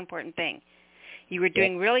because it's an important thing. You were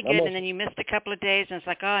doing really good, and then you missed a couple of days, and it's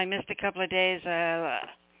like, I missed a couple of days.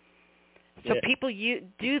 So people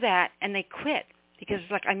do that, and they quit because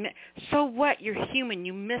it's like, so what? You're human.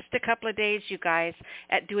 You missed a couple of days, you guys,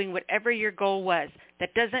 at doing whatever your goal was.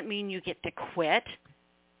 That doesn't mean you get to quit.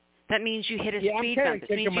 That means you hit a speed bump.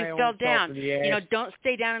 It means you fell down. Don't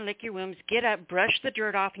stay down and lick your wounds. Get up, brush the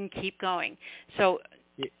dirt off, and keep going. So,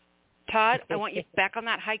 Todd, I want you back on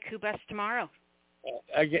that haiku bus tomorrow.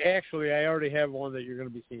 Actually, I already have one that you're going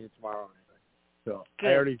to be seeing tomorrow. So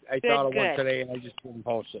good. I thought of one today, and I just didn't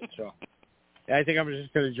post it. So I think I'm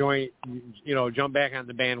just going to jump back on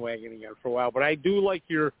the bandwagon again for a while. But I do like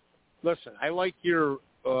your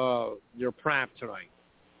prompt tonight.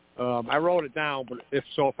 I wrote it down, but if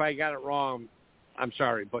I got it wrong, I'm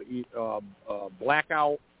sorry. But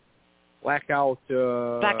blackout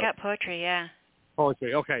poetry, yeah.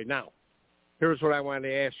 Poetry. Okay, now here's what I wanted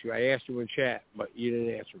to ask you. I asked you in chat, but you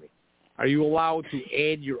didn't answer me. Are you allowed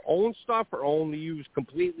to add your own stuff, or only use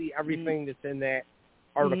completely everything that's in that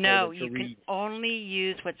article? No, you can only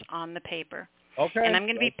use what's on the paper. Okay. And I'm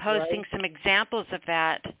going to be posting some examples of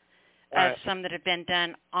that. Some that have been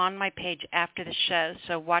done on my page after the show.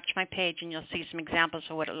 So watch my page, and you'll see some examples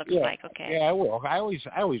of what it looks like. Okay. Yeah, I will. I always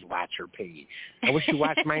watch your page. I wish you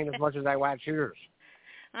watched mine as much as I watch yours.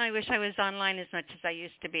 I wish I was online as much as I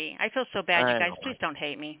used to be. I feel so bad, you guys. Please don't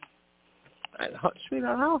hate me.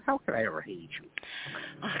 Sweetheart, how could I ever hate you?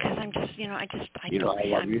 Because I'm just,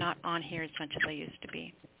 I'm not on here as much as I used to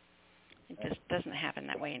be. It just doesn't happen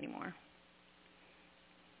that way anymore.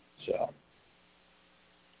 So.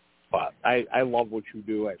 But I love what you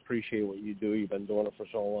do. I appreciate what you do. You've been doing it for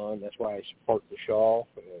so long. That's why I support the show.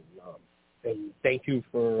 And thank you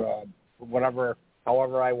for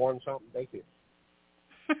however I won something. Thank you.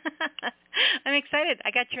 I'm excited.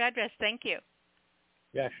 I got your address. Thank you.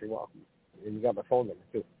 Yes, you're welcome. And you got my phone number,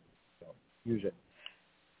 too. So use it.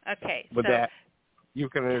 Okay. With that, you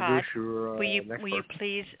can introduce Todd, your will you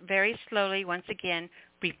please, very slowly, once again,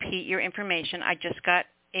 repeat your information? I just got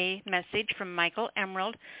a message from Michael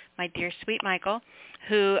Emerald, my dear sweet Michael,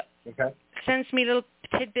 who sends me little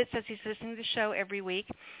tidbits as he's listening to the show every week,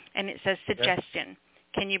 and it says suggestion.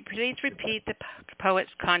 Can you please repeat the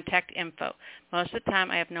poet's contact info? Most of the time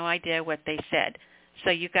I have no idea what they said. So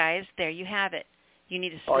you guys, there you have it. You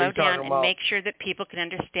need to slow down and make sure that people can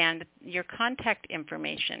understand your contact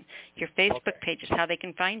information. Your Facebook page is how they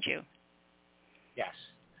can find you. Yes.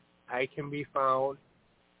 I can be found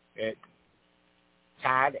at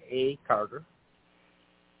Todd A. Carter.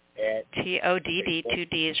 At TODD, 2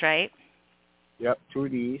 Ds, right? Yep, 2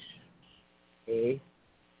 Ds. A.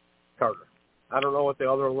 Carter. I don't know what the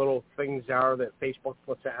other little things are that Facebook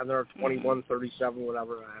puts on there, 2137,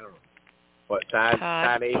 whatever, I don't know. But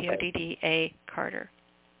Todd A. TODD Carter.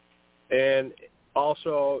 And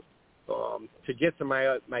also, to get to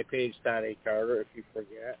my page, Todd A. Carter, if you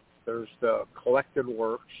forget, there's the collected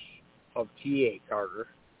works of T.A. Carter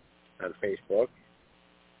on Facebook.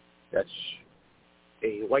 That's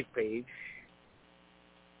a like page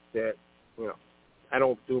that, I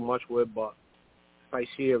don't do much with, but if I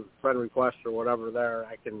see a friend request or whatever there,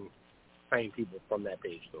 I can find people from that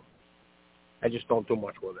page, though. I just don't do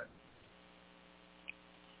much with it.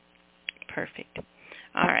 Perfect.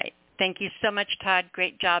 All right. Thank you so much, Todd.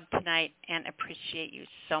 Great job tonight, and appreciate you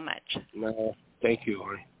so much. No, thank you,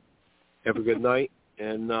 honey. Have a good night,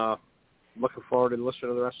 and looking forward to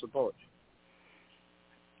listening to the rest of the poets.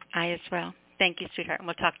 I as well. Thank you, sweetheart, and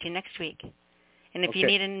we'll talk to you next week. And if you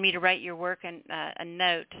needed me to write your work and a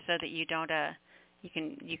note so that you don't,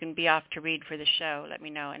 you can be off to read for the show, let me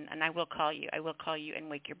know, and I will call you. I will call you and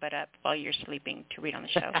wake your butt up while you're sleeping to read on the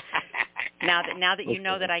show. Now that you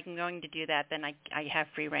know that I'm going to do that, then I have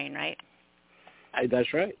free reign, right?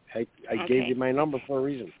 That's right. I gave you my number for a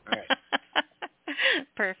reason. All right.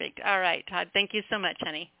 Perfect. All right, Todd. Thank you so much,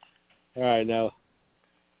 honey. All right, now.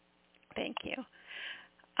 Thank you.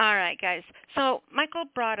 All right, guys. So Michael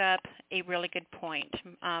brought up a really good point.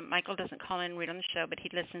 Michael doesn't call in and read on the show, but he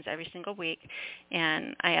listens every single week,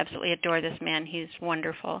 and I absolutely adore this man. He's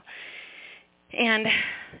wonderful. And,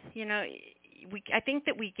 you know, I think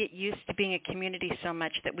that we get used to being a community so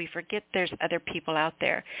much that we forget there's other people out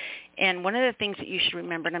there. And one of the things that you should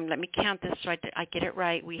remember, and let me count this so I get it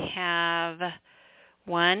right. We have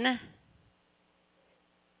 1,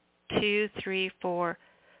 2, 3, 4,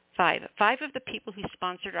 5. 5 of the people who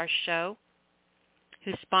sponsored our show,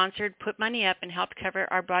 put money up and helped cover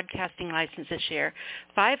our broadcasting license this year.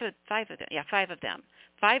 5 of them.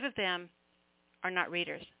 5 of them are not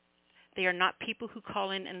readers. They are not people who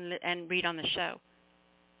call in and read on the show.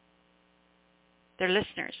 They're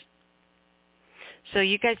listeners. So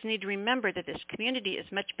you guys need to remember that this community is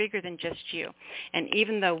much bigger than just you. And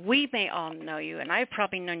even though we may all know you, and I've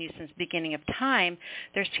probably known you since the beginning of time,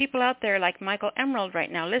 there's people out there like Michael Emerald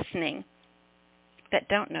right now listening that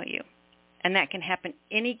don't know you. And that can happen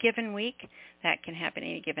any given week. That can happen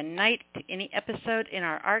any given night, to any episode in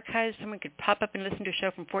our archives. Someone could pop up and listen to a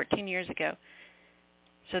show from 14 years ago.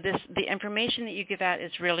 So the information that you give out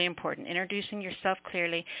is really important. Introducing yourself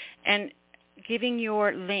clearly and giving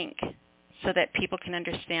your link so that people can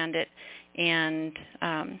understand it and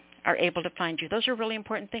are able to find you. Those are really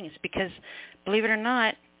important things because, believe it or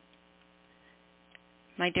not,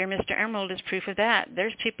 my dear Mr. Emerald is proof of that.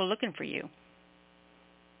 There's people looking for you.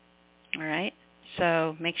 All right?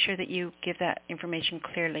 So make sure that you give that information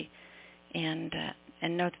clearly and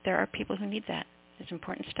know that there are people who need that. It's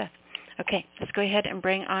important stuff. Okay, let's go ahead and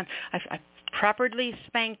bring on, I've properly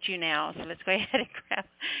spanked you now, so let's go ahead and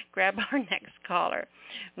grab our next caller.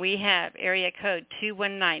 We have area code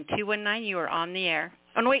 219. 219, you are on the air.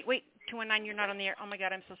 Oh, no, wait, 219, you're not on the air. Oh, my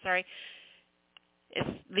God, I'm so sorry. It's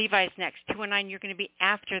Levi's next. 219, you're going to be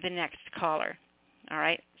after the next caller. All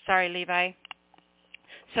right, sorry, Levi.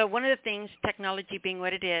 So one of the things, technology being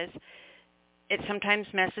what it is, it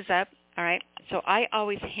sometimes messes up, all right? So I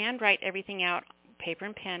always handwrite everything out, paper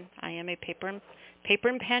and pen. I am a paper and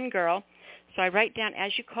pen girl. So I write down,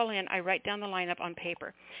 as you call in, I write down the lineup on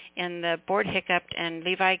paper. And the board hiccuped, and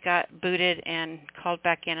Levi got booted and called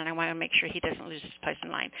back in, and I want to make sure he doesn't lose his place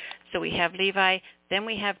in line. So we have Levi, then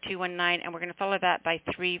we have 219, and we're going to follow that by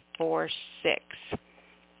 346.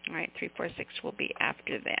 All right, 346 will be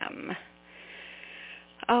after them.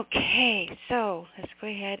 Okay, so let's go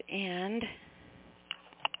ahead and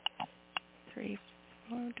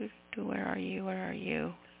where are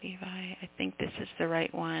you, Levi? I think this is the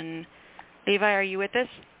right one. Levi, are you with us?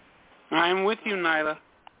 I'm with you, Nyla.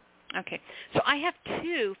 Okay, so I have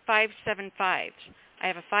 2 575s. I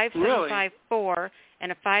have a 5754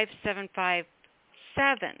 and a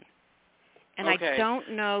 5757, and okay. I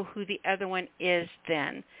don't know who the other one is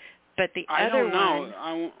then. But the I other don't know. one,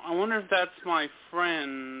 I wonder if that's my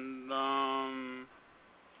friend. I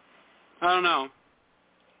don't know.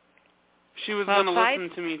 She was going to listen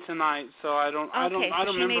to me tonight, so I don't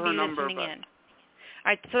remember her number. But. In. All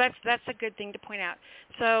right, so that's a good thing to point out.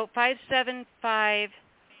 So 575,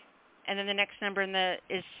 and then the next number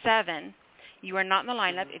is 7. You are not in the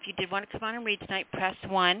lineup. If you did want to come on and read tonight, press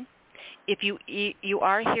 1. If you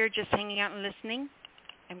are here just hanging out and listening,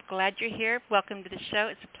 I'm glad you're here. Welcome to the show.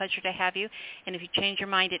 It's a pleasure to have you. And if you change your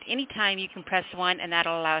mind at any time, you can press 1, and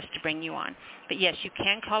that'll allow us to bring you on. But, yes, you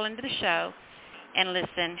can call into the show and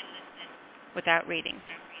listen without reading.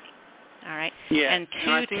 All right? Yeah, and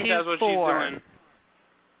I think that's what she's doing.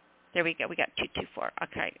 There we go. We got 224.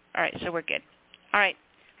 Okay. All right, so we're good. All right.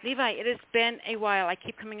 Levi, it has been a while. I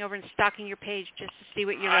keep coming over and stalking your page just to see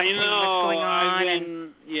what you're up to and what's going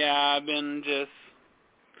on. I've been just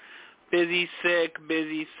busy, sick,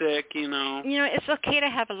 you know. You know, it's okay to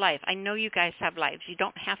have a life. I know you guys have lives. You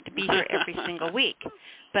don't have to be here every single week.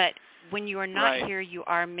 But when you are not here, you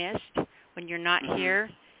are missed. When you're not here,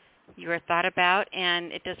 You are thought about,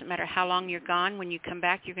 and it doesn't matter how long you're gone. When you come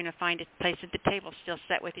back, you're going to find a place at the table still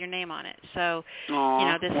set with your name on it. So, this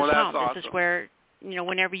is home. Awesome. This is where,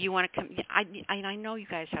 whenever you want to come. I know you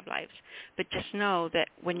guys have lives, but just know that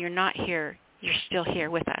when you're not here, you're still here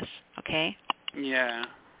with us, okay? Yeah,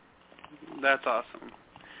 that's awesome.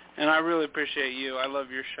 And I really appreciate you. I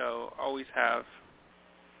love your show. Always have.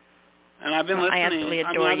 And I've been listening. I absolutely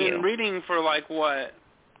adore I've you. been reading for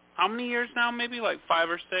how many years now? Maybe 5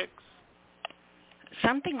 or 6?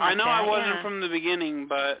 Something like that, I know I wasn't from the beginning,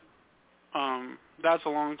 but that's a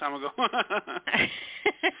long time ago.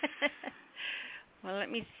 Well,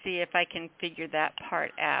 let me see if I can figure that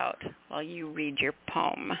part out while you read your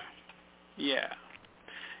poem. Yeah.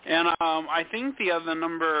 And I think the other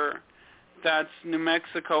number, that's New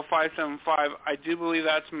Mexico 575. I do believe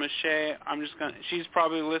that's Michelle. She's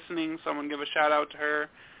probably listening, so I'm going to give a shout out to her.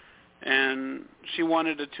 And she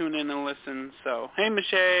wanted to tune in and listen. So, hey,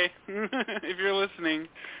 Michelle, if you're listening.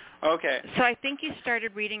 Okay. So I think you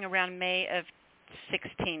started reading around May of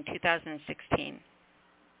 2016.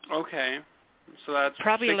 Okay. So that's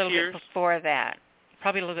probably 6 a little years? bit before that.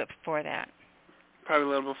 Probably a little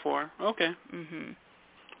before. Okay. Mhm.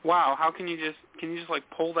 Wow. How can you just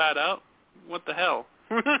pull that up? What the hell?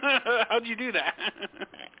 How'd you do that?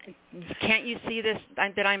 Can't you see this?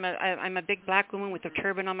 That I'm a big black woman with a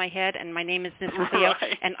turban on my head, and my name is Miss Leo,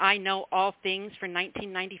 right. and I know all things for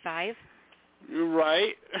 1995.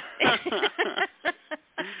 Right.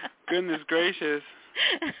 Goodness gracious.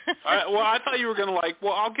 I thought you were going to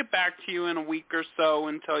I'll get back to you in a week or so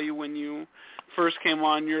and tell you when you first came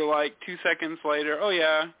on. You're 2 seconds later, oh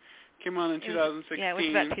yeah, came on in 2016. Yeah, it was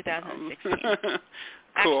about 2016.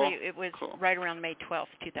 Cool. Actually, it was right around May 12th,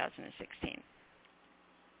 2016.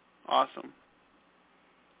 Awesome.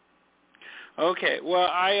 Okay, well,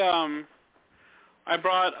 I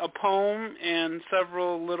brought a poem and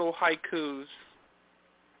several little haikus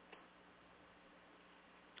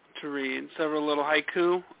to read. Several little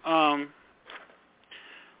haiku.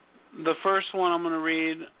 The first one I'm going to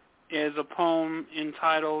read is a poem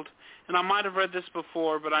entitled, and I might have read this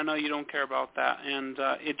before, but I know you don't care about that, and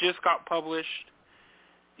it just got published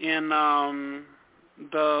in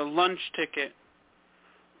the Lunch Ticket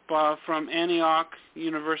from Antioch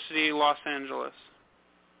University, Los Angeles.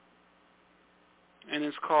 And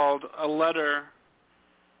it's called A Letter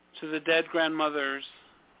to the Dead Grandmothers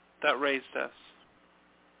That Raised Us.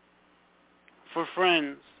 For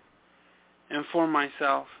friends and for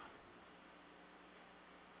myself.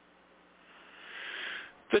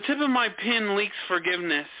 The tip of my pen leaks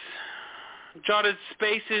forgiveness. Jotted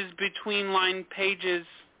spaces between lined pages.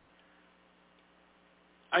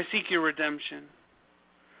 I seek your redemption.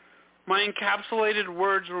 My encapsulated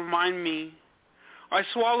words remind me. I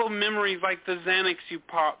swallow memories like the Xanax you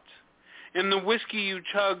popped and the whiskey you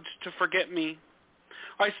chugged to forget me.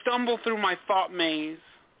 I stumble through my thought maze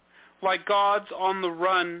like gods on the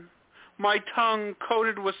run, my tongue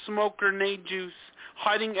coated with smoke grenade juice,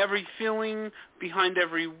 hiding every feeling behind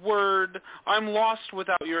every word. I'm lost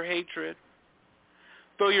without your hatred,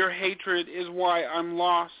 though your hatred is why I'm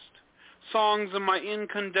lost. Songs of my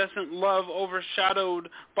incandescent love overshadowed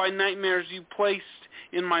by nightmares you placed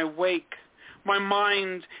in my wake. My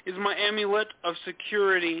mind is my amulet of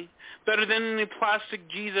security, better than any plastic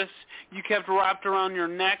Jesus you kept wrapped around your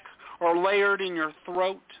neck or layered in your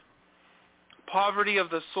throat. Poverty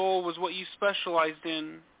of the soul was what you specialized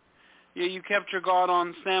in, yet you kept your God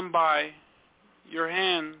on standby, your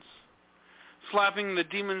hands, slapping the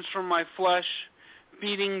demons from my flesh,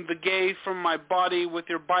 beating the gay from my body with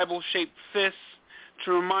your Bible-shaped fists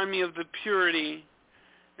to remind me of the purity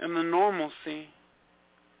and the normalcy.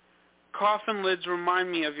 Coffin lids remind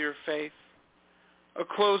me of your faith, a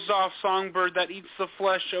closed-off songbird that eats the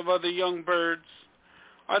flesh of other young birds.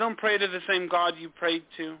 I don't pray to the same God you prayed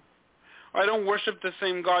to. I don't worship the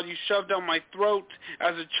same God you shoved down my throat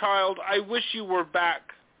as a child. I wish you were back.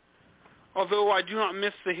 Although I do not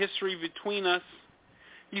miss the history between us,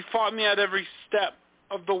 you fought me at every step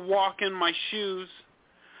of the walk in my shoes,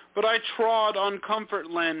 but I trod on comfort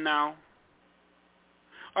land now.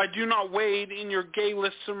 I do not wade in your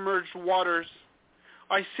gayless submerged waters.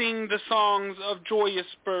 I sing the songs of joyous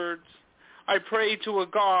birds. I pray to a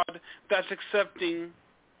God that's accepting.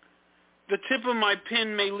 The tip of my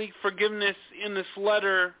pen may leak forgiveness in this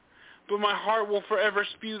letter, but my heart will forever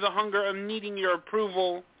spew the hunger of needing your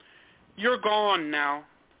approval. You're gone now,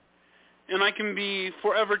 and I can be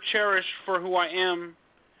forever cherished for who I am.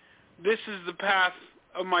 This is the path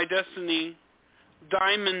of my destiny,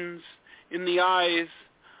 diamonds in the eyes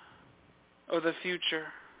of the future.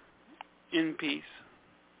 In peace.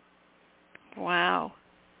 Wow.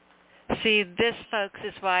 See, this, folks,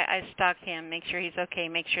 is why I stalk him. Make sure he's okay.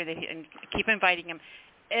 Make sure that and keep inviting him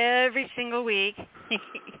every single week,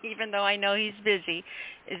 even though I know he's busy,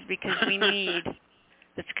 is because we need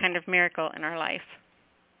this kind of miracle in our life.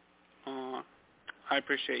 I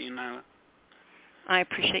appreciate you, Nyla. I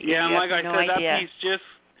appreciate you. Yeah, and you like I no said, idea.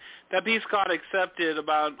 that piece got accepted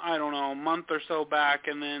about, I don't know, a month or so back,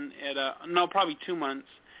 and then probably 2 months,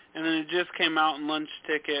 and then it just came out in Lunch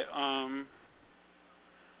Ticket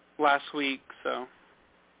last week. So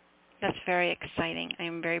that's very exciting. I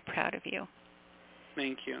am very proud of you.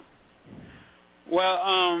 Thank you. Well,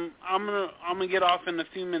 I'm gonna get off in a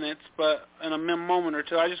few minutes, but in a moment or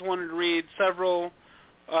two, I just wanted to read several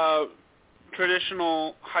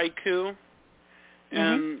traditional haiku,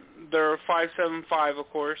 and they're 575, of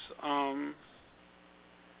course.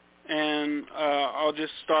 And I'll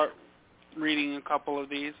just start reading a couple of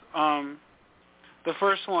these. The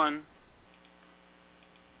first one: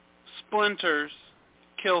 splinters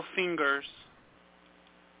kill fingers,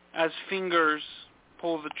 as fingers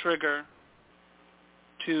pull the trigger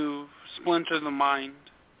to splinter the mind.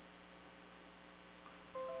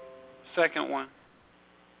 Second one: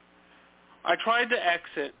 I tried to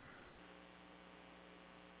exit,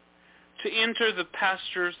 to enter the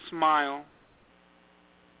pasture's smile,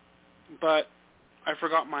 but I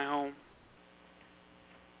forgot my home.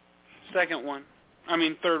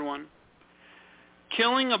 Third one: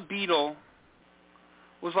 killing a beetle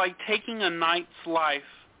was like taking a knight's life,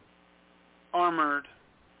 armored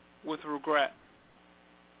with regret.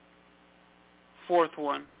 Fourth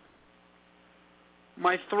one: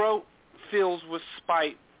 my throat fills with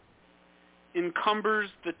spite, encumbers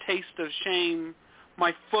the taste of shame,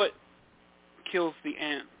 my foot kills the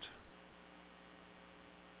ant.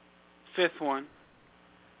 Fifth one: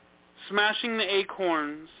 smashing the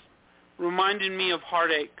acorns reminded me of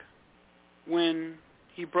heartache when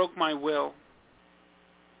he broke my will.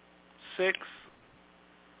 Sixth: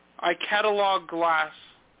 I catalog glass,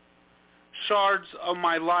 shards of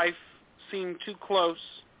my life seem too close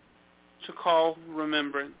to call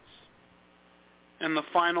remembrance. And the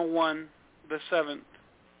final one, the seventh: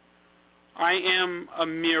 I am a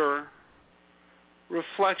mirror,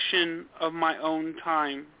 reflection of my own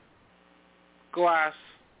time. Glass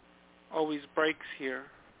always breaks here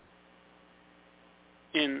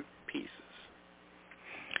in pieces.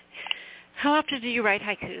 How often do you write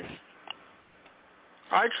haikus?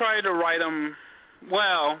 I try to write them,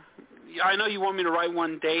 well, I know you want me to write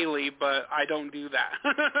one daily, but I don't do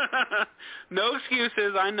that. No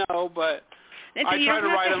excuses, I know, but I try to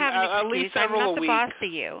write them at least several a week. I'm not the boss to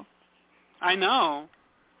you. I know.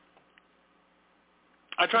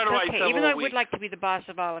 I try to write several a week. Even though I would like to be the boss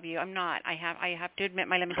of all of you, I'm not. I have to admit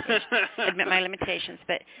my limitations.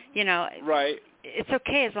 But right. It's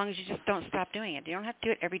okay as long as you just don't stop doing it. You don't have to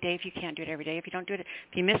do it every day if you can't do it every day. If you don't do it,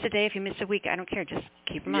 if you miss a day, if you miss a week, I don't care. Just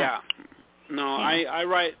keep them up. Yeah. No, I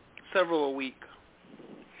write several a week.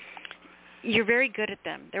 You're very good at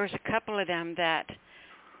them. There was a couple of them that,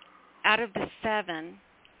 out of the 7,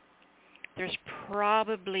 there's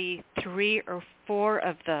probably 3 or 4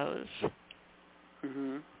 of those.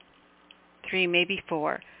 3, maybe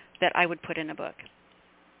 4, that I would put in a book.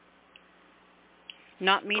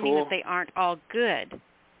 Not meaning that they aren't all good.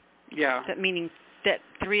 Yeah. But meaning that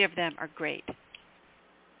 3 of them are great.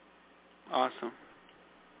 Awesome.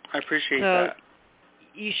 I appreciate that.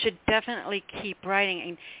 You should definitely keep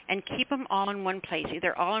writing and keep them all in one place,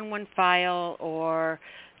 either all in one file or,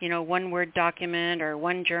 one Word document or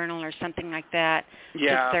one journal or something like that.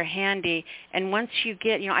 Yeah. They're handy. And once you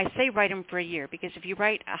get, I say write them for a year, because if you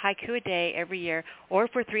write a haiku a day every year or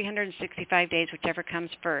for 365 days, whichever comes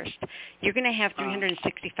first, you're going to have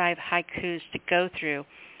 365 haikus to go through.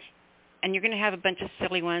 And you're going to have a bunch of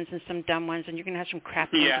silly ones and some dumb ones, and you're going to have some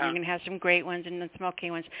crappy ones, and you're going to have some great ones and then some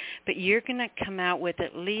okay ones. But you're going to come out with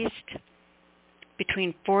at least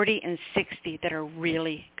between 40 and 60 that are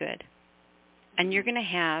really good. And you're going to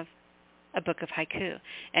have a book of haiku.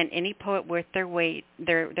 And any poet worth their weight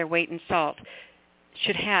in salt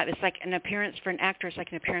should have. It's like an appearance for an actor. It's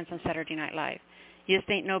like an appearance on Saturday Night Live. You just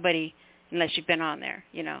ain't nobody unless you've been on there.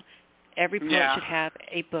 Every poet should have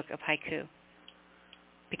a book of haiku.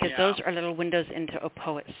 Because those are little windows into a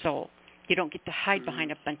poet's soul. You don't get to hide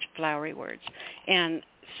behind a bunch of flowery words. And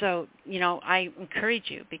so, I encourage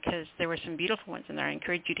you, because there were some beautiful ones in there. I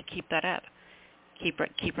encourage you to keep that up. Keep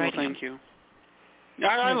writing. Well, thank you.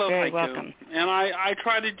 I love very haiku. Welcome. And I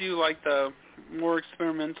try to do like the more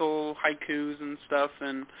experimental haikus and stuff,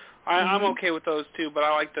 and I'm okay with those too, but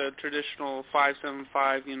I like the traditional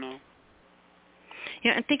 575,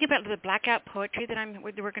 And think about the blackout poetry that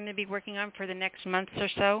we're going to be working on for the next month or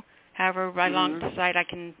so. however long decide I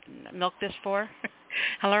can milk this for,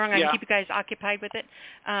 how long I can keep you guys occupied with it.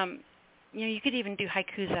 You could even do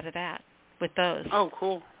haikus out of that with those. Oh,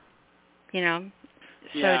 cool.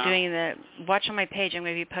 So watch on my page, I'm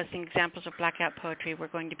going to be posting examples of blackout poetry. We're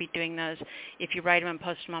going to be doing those. If you write them and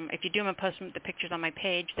post them, if you do them and post them with the pictures on my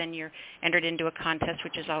page, then you're entered into a contest,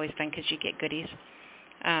 which is always fun because you get goodies.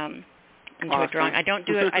 Into a drawing. I don't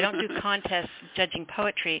do contests judging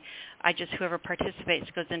poetry. Whoever participates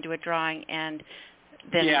goes into a drawing, and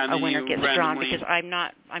then a winner gets drawn, because I'm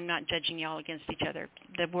not judging y'all against each other.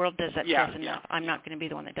 The world does that to us enough. I'm not going to be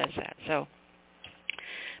the one that does that. So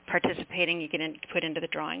participating, you get put into the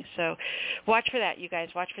drawing. So watch for that, you guys.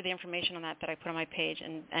 Watch for the information on that I put on my page,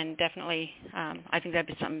 and definitely I think that'd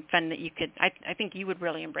be something fun that you could. I think you would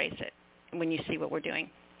really embrace it when you see what we're doing.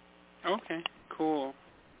 Okay, cool.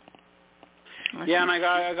 Awesome. Yeah, and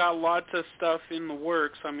I got lots of stuff in the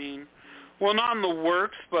works. I mean, well, not in the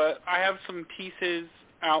works, but I have some pieces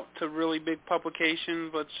out to really big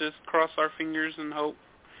publications. Let's just cross our fingers and hope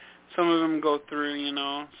some of them go through,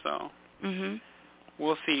 so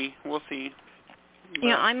we'll see. But,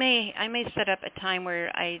 I may set up a time where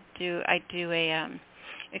I do a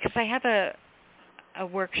because I have a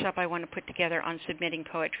workshop I want to put together on submitting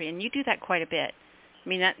poetry, and you do that quite a bit. I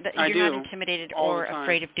mean, you're not intimidated or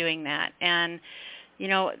afraid of doing that. And,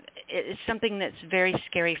 it's something that's very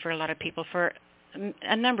scary for a lot of people for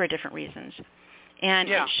a number of different reasons. And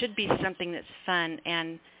it should be something that's fun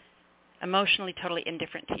and emotionally totally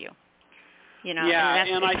indifferent to you. And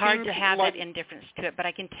it's hard to have that indifference to it, but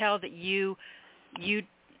I can tell that you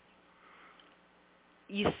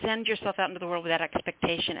send yourself out into the world with that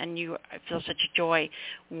expectation, and you feel such joy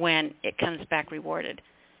when it comes back rewarded.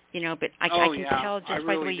 But I can tell just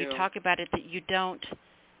by the way you talk about it that you don't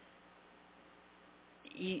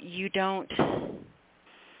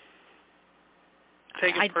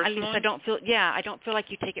take it personally? At least I don't feel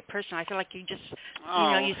like you take it personally. I feel like you just,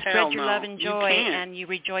 you spread your love and joy, and you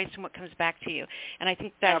rejoice in what comes back to you. And I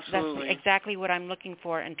think that's exactly what I'm looking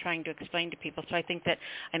for and trying to explain to people. So I think that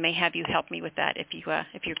I may have you help me with that if you're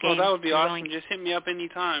game. Oh, that would be awesome. Just hit me up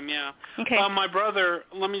anytime, yeah. Okay. My brother,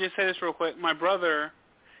 let me just say this real quick. My brother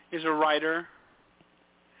is a writer,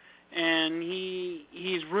 and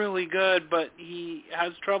he's really good, but he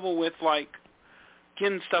has trouble with,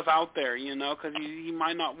 getting stuff out there, because he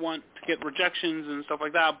might not want to get rejections and stuff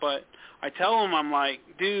like that, but I tell him, I'm like,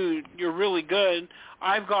 dude, you're really good.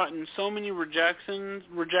 I've gotten so many rejections,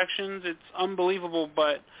 it's unbelievable,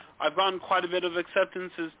 but I've gotten quite a bit of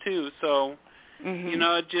acceptances too, so, you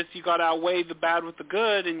got to outweigh the bad with the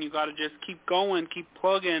good, and you got to just keep going, keep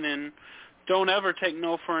plugging, and don't ever take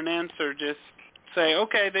no for an answer. Just say,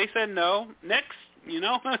 okay, they said no, next.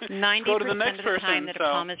 90% go to the next of the time person, that a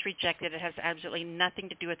poem is rejected, it has absolutely nothing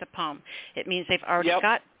to do with the poem. It means they've already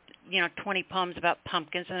got 20 poems about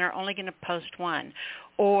pumpkins, and they're only going to post one.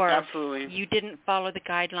 Or you didn't follow the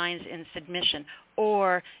guidelines in submission.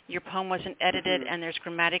 Or your poem wasn't edited and there's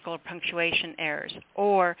grammatical or punctuation errors.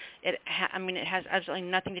 Or it has absolutely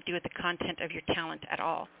nothing to do with the content of your talent at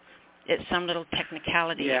all. It's some little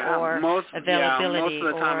technicality or availability. Most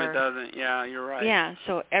of the time it doesn't. Yeah, you're right. Yeah,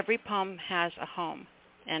 so every poem has a home,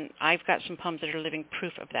 and I've got some poems that are living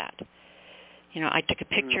proof of that. I took a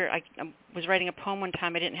picture. I was writing a poem one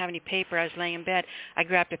time. I didn't have any paper. I was laying in bed. I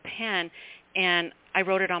grabbed a pen, and I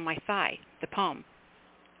wrote it on my thigh, the poem.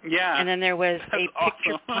 Yeah. And then there was a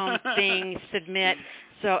picture awesome. poem thing, submit.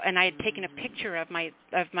 So, and I had taken a picture of my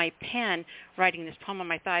pen writing this poem on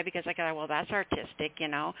my thigh because I thought, well, that's artistic,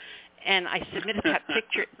 And I submitted that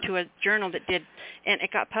picture to a journal that did, and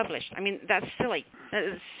it got published. I mean, that's silly. That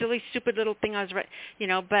is a silly, stupid little thing I was writing,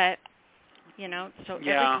 but, so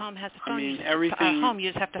every poem has a phone. A home, you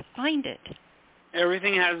just have to find it.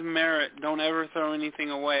 Everything has merit. Don't ever throw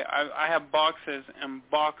anything away. I have boxes and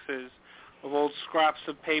boxes of old scraps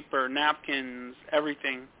of paper, napkins,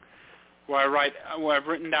 everything, where I've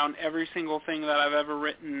written down every single thing that I've ever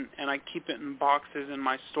written, and I keep it in boxes in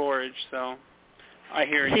my storage, so I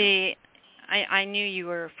hear you. See, I knew you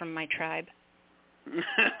were from my tribe.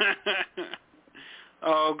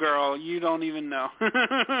 Oh, girl, you don't even know.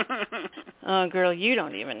 Oh, girl, you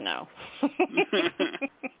don't even know.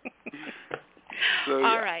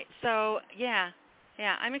 All right, so, yeah,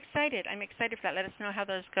 I'm excited. I'm excited for that. Let us know how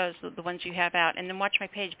those goes, the ones you have out. And then watch my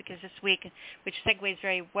page, because this week, which segues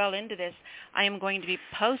very well into this, I am going to be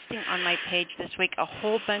posting on my page this week a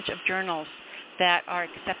whole bunch of journals that are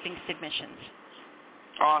accepting submissions.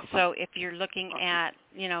 Awesome. So if you're looking at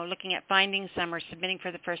finding some or submitting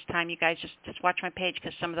for the first time, you guys just watch my page,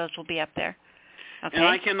 because some of those will be up there. Okay? And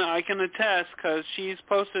I can attest, because she's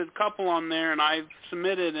posted a couple on there, and I've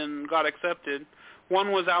submitted and got accepted.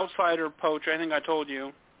 One was Outsider Poetry. I think I told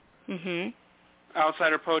you. Mhm.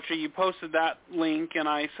 Outsider Poetry. You posted that link, and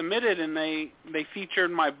I submitted, and they featured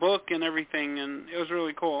my book and everything, and it was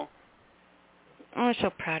really cool. Oh, I'm so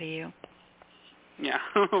proud of you. Yeah.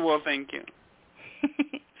 Well, thank you. All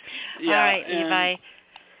right, Levi.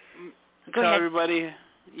 Go tell ahead. everybody,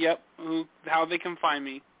 how they can find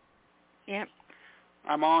me. Yep.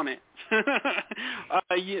 I'm on it.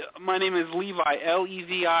 My name is Levi,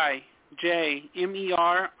 Levijmericle,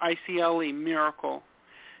 Miracle.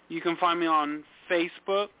 You can find me on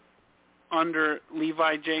Facebook under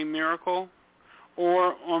Levi J. Miracle,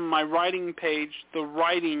 or on my writing page, The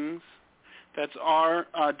Writings, that's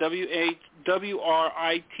WRITINGS,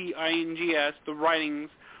 The Writings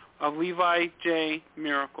of Levi J.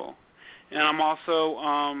 Miracle. And I'm also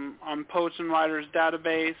on Poets and Writers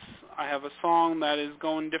Database. I have a song that is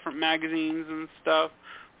going different magazines and stuff.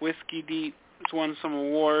 Whiskey Deep. It's won some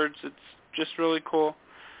awards. It's just really cool.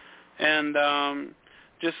 And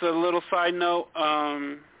just a little side note,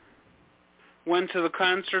 went to the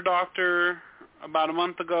cancer doctor about a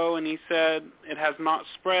month ago, and he said it has not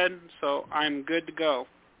spread, so I'm good to go.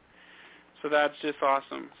 So that's just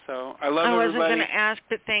awesome. So I love everybody. I wasn't going to ask,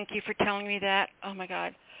 but thank you for telling me that. Oh, my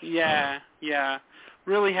God. Yeah.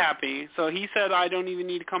 Really happy. So he said I don't even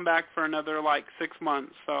need to come back for another, 6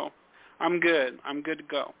 months. So I'm good. I'm good to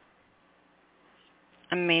go.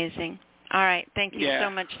 Amazing. All right. Thank you so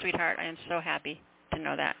much, sweetheart. I am so happy to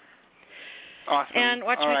know that. Awesome. And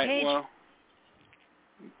watch my page. Well,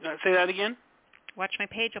 say that again? Watch my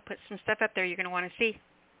page. I'll put some stuff up there you're going to want to see.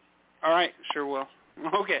 All right. Sure will.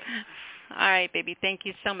 Okay. All right, baby. Thank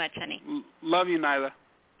you so much, honey. Love you, Nyla.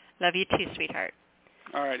 Love you too, sweetheart.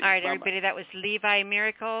 All right, everybody. That was Levi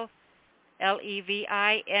Miracle,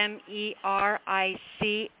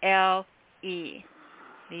 Levimericle.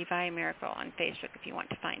 Levi Miracle on Facebook if you want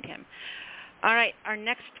to find him. All right, our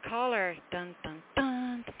next caller. Dun, dun,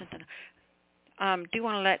 dun, dun, dun, dun. Do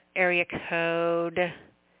want to let area code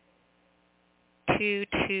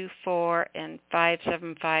 224 and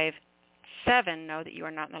 5757 know that you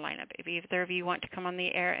are not in the lineup. If either of you want to come on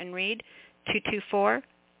the air and read, 224,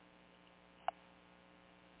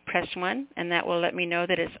 press 1, and that will let me know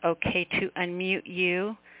that it's okay to unmute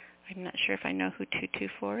you. I'm not sure if I know who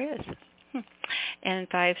 224 is. And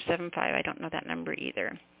 575, I don't know that number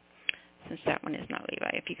either, since that one is not Levi.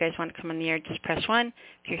 If you guys want to come on the air, just press 1.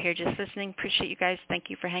 If you're here just listening, appreciate you guys. Thank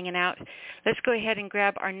you for hanging out. Let's go ahead and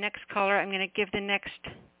grab our next caller. I'm going to give the next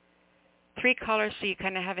 3 callers so you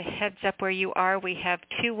kind of have a heads up where you are. We have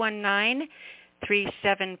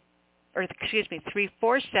 347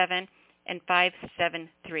 and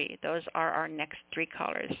 573. Those are our next 3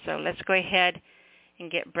 callers. So let's go ahead and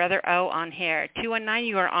get Brother O on here. 219,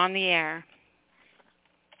 you are on the air.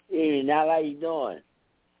 Hey, now how you doing?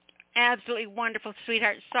 Absolutely wonderful,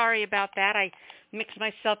 sweetheart. Sorry about that. I mixed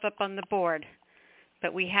myself up on the board.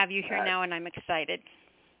 But we have you here now, and I'm excited.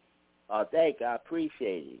 Oh, thank you. I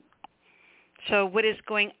appreciate it. So what is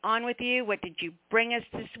going on with you? What did you bring us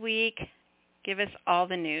this week? Give us all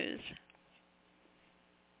the news.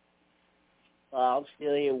 I'm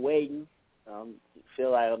still here waiting.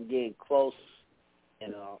 Feel like I'm getting close,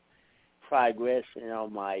 progressing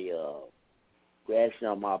on my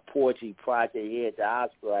poetry project here at the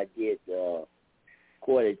hospital. I did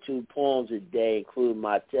recorded 2 poems a day, including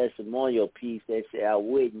my testimonial piece. They said I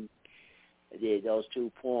wouldn't. I did those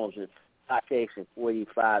 2 poems in 5 takes in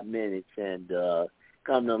 45 minutes, and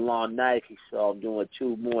coming along nicely. So I'm doing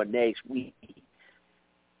 2 more next week.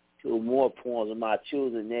 2 more poems of my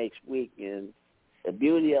choosing next week, and the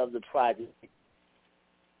beauty of the project,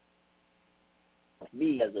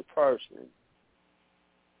 me as a person,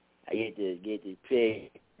 I get to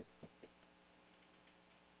pick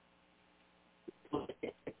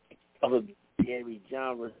every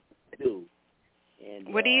genre to do.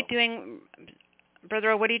 And what are you doing,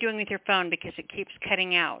 Brother O, what are you doing with your phone? Because it keeps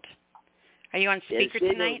cutting out. Are you on speaker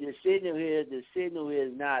tonight? The signal here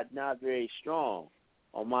is not very strong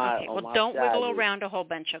on my. Okay. Well, on my don't side wiggle around a whole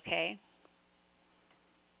bunch, okay?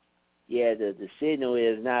 Yeah, the signal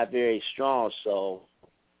is not very strong, so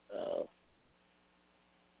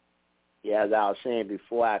as I was saying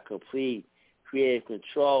before, I complete creative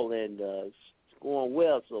control, and it's going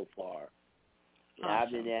well so far. Awesome.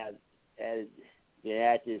 I've been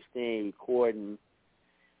at this thing recording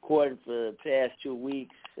for the past 2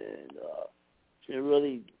 weeks, and it's been a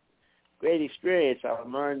really great experience. I've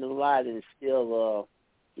learned a lot, and it's still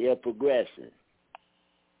progressing.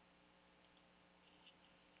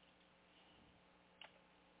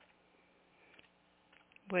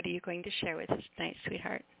 What are you going to share with us tonight,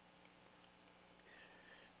 sweetheart?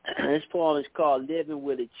 This poem is called Living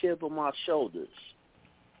with a Chip on My Shoulders.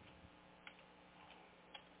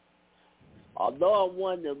 Although I'm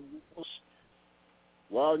one of the most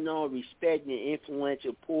well-known, respected, and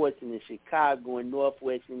influential poets in the Chicago and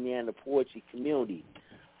Northwest Indiana poetry community,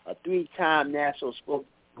 a 3-time National Spoken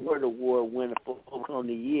Word Award winner for Poet of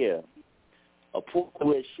the Year, a poet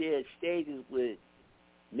who has shared stages with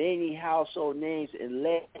many household names and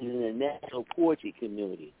legends in the national poetry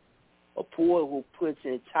community, a poet who puts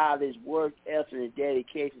in tireless work, effort, and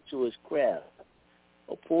dedication to his craft,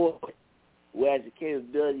 a poet who has the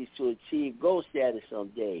capabilities to achieve gold status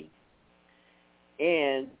someday.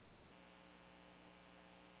 And,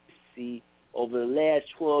 see, over the last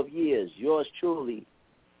 12 years, yours truly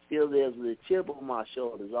still lives with a chip on my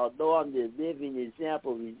shoulders. Although I'm the living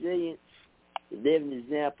example of resilience, the living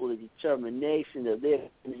example of determination, the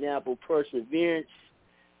living example of perseverance,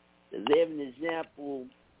 the living example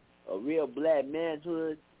of real black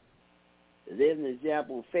manhood, the living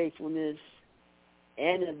example of faithfulness,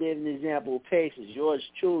 and the living example of patience, yours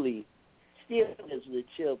truly still lives with a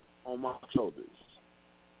chip on my shoulders.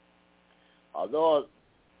 Although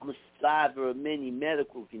I'm a survivor of many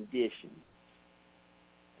medical conditions,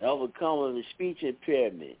 an overcomer of a speech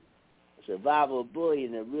impairment, a survivor of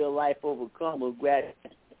bullying, and a real-life overcomer who graduated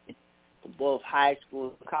from both high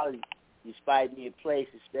school and college despite being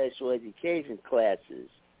placed in special education classes,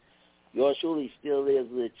 yours truly still lives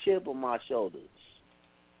with a chip on my shoulders.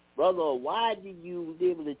 Brother, why do you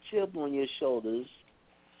live with a chip on your shoulders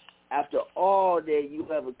after all that you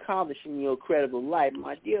have accomplished in your incredible life?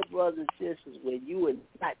 My dear brothers and sisters, when you were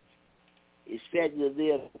not expected to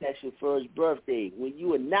live past your first birthday, when you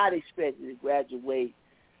were not expected to graduate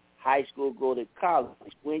high school, go to college,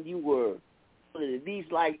 when you were at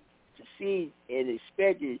least like to see and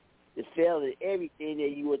expected to fail at everything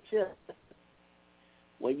that you attempted,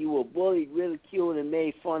 when you were bullied, ridiculed, and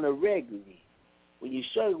made fun of regularly, when you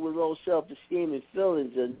struggled with low self-esteem and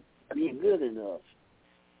feelings of not being good enough,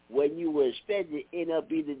 when you were expected to end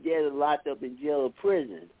up either dead or locked up in jail or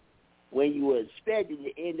prison, when you were expected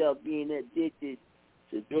to end up being addicted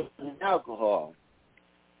to drugs and alcohol,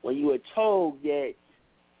 when you were told that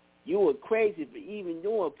you were crazy for even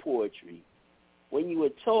doing poetry, when you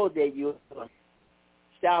were told that your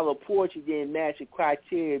style of poetry didn't match the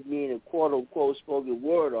criteria of being a quote-unquote spoken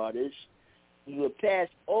word artist, you were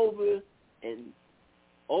passed over and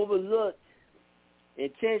overlooked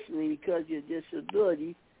intentionally because of your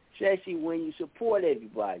disability, especially when you support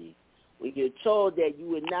everybody. When you're told that you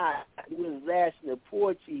wouldn't last in the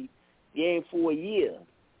poetry game for a year.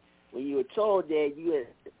 When you were told that you had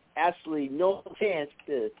absolutely no chance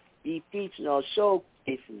to be featured on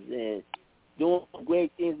showcases and doing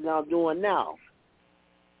great things that I'm doing now.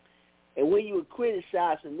 And when you were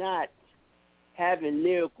criticized for not having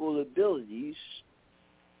lyrical abilities,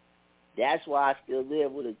 that's why I still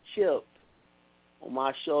live with a chip on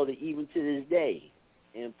my shoulder even to this day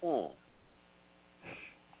in poem.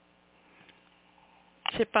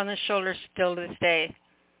 Chip on the shoulder still to this day.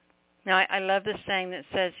 Now, I love this saying that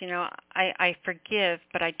says, I forgive,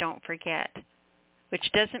 but I don't forget,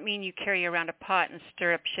 which doesn't mean you carry around a pot and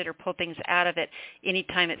stir up shit or pull things out of it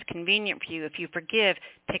anytime it's convenient for you. If you forgive,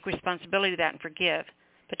 take responsibility of that and forgive.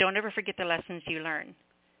 But don't ever forget the lessons you learn.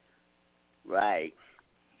 Right.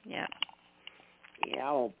 Yeah.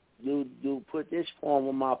 Yeah, I do put this poem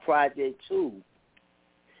on my project, too.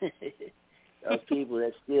 Those people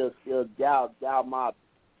that still doubt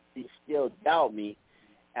me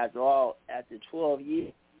after 12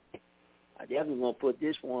 years. I definitely gonna put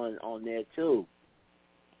this one on there too.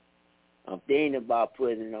 I'm thinking about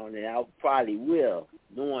putting it on there. I probably will,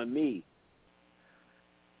 knowing me.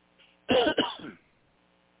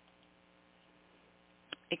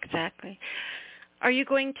 Exactly. Are you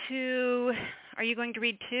going to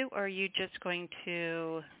read too, or are you just going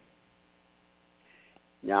to?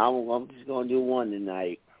 No, I'm just going to do one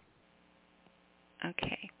tonight.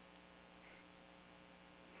 Okay.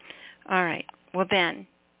 All right. Well, then,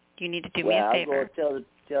 you need to do me a favor. I'll go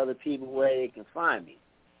tell the people where they can find me.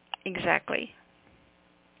 Exactly.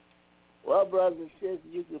 Well, brothers and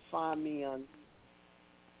sisters, you can find me on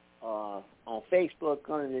Facebook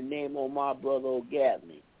under the name of my brother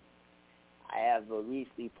O'Gatlin. I have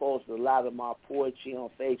recently posted a lot of my poetry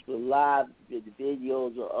on Facebook Live. The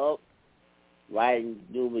videos are up. Writing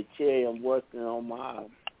new material. I'm working on my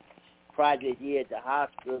project here at the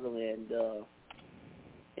hospital and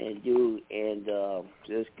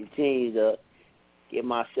just continue to get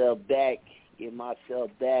myself back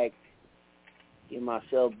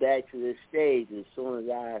to this stage as soon as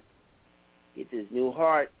I get this new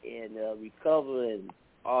heart and recover and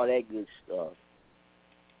all that good stuff.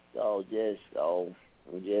 So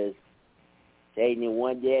I'm just taking it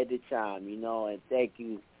one day at a time, and thank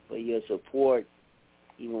you for your support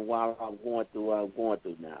even while I'm going through what I'm going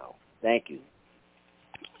through now. Thank you.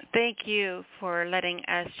 Thank you for letting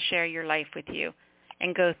us share your life with you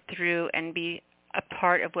and go through and be a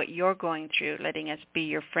part of what you're going through, letting us be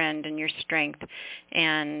your friend and your strength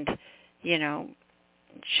and, you know,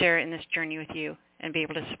 share in this journey with you and be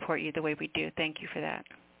able to support you the way we do. Thank you for that.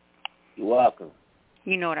 You're welcome.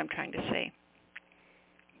 You know what I'm trying to say.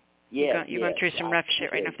 Yeah, you're going through some rough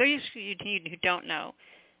shit right now. For those of you who don't know,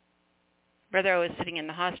 Brother O is sitting in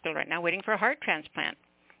the hospital right now waiting for a heart transplant,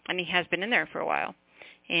 and he has been in there for a while.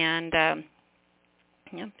 And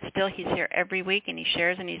still he's here every week, and he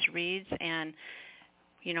shares and he reads, and,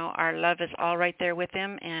 you know, our love is all right there with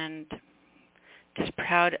him, and just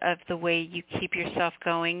proud of the way you keep yourself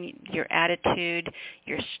going, your attitude,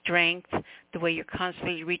 your strength, the way you're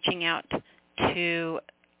constantly reaching out to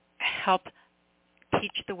help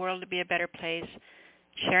teach the world to be a better place,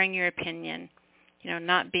 sharing your opinion, you know,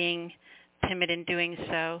 not being timid in doing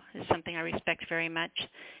so is something I respect very much,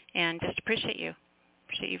 and just appreciate you.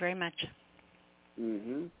 Appreciate you very much.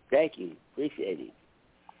 Thank you. Appreciate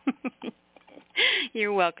it.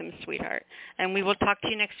 You're welcome, sweetheart. And we will talk to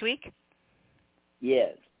you next week?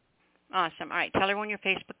 Yes. Awesome. All right. Tell everyone your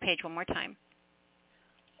Facebook page one more time.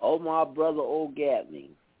 Oh, my brother, old Gabney.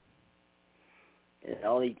 And the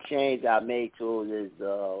only change I made to it is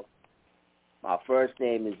my first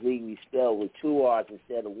name is legally spelled with 2 R's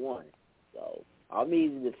instead of 1. So I'm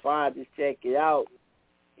easy to find. Just check it out,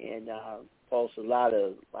 and post a lot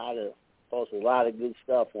of good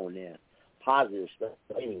stuff on there, positive stuff.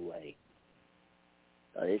 Anyway,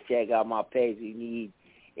 just check out my page. If you need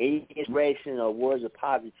any inspiration or words of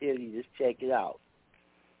positivity, just check it out.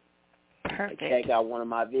 Perfect. Check out one of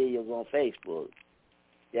my videos on Facebook,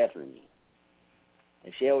 definitely,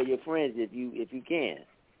 and share with your friends if you can.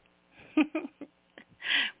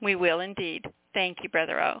 We will indeed. Thank you,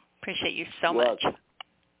 Brother O. Appreciate you so much.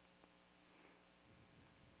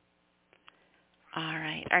 All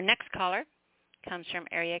right. Our next caller comes from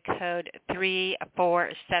area code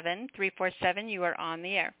 347. 347, you are on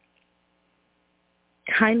the air.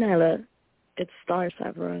 Hi, Nyla. It's Star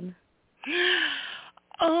Severin.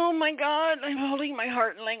 Oh, my God. I'm holding my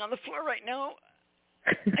heart and laying on the floor right now.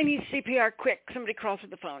 I need CPR quick. Somebody crawl through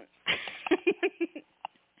the phone.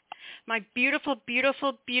 My beautiful,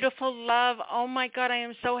 beautiful, beautiful love. Oh, my God. I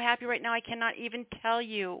am so happy right now. I cannot even tell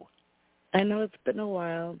you. I know it's been a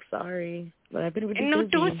while. I'm sorry. But I've been really busy. No,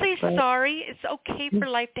 don't say sorry. It's okay for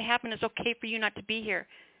life to happen. It's okay for you not to be here.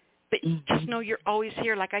 But just know you're always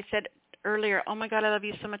here. Like I said earlier, oh, my God, I love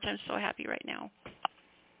you so much. I'm so happy right now.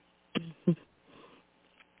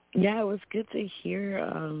 Yeah, it was good to hear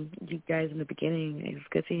you guys in the beginning. It was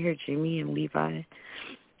good to hear Jimmy and Levi.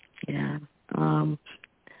 Yeah.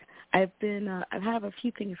 I have a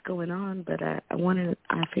few things going on, but I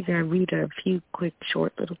figure I'd read a few quick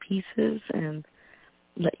short little pieces and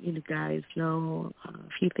let you guys know a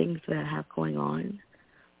few things that I have going on.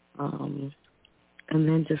 And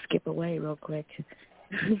then just skip away real quick.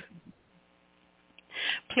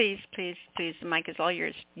 Please, please, please. The mic is all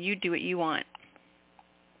yours. You do what you want.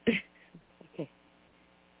 Okay.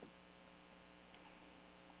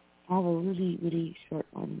 I have a really, really short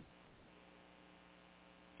one.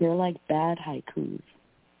 They're like bad haikus.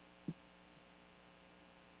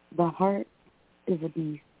 The heart is a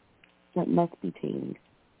beast that must be tamed.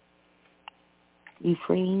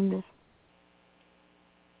 Refrained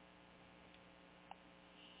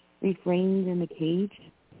in the cage,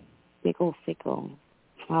 fickle, fickle,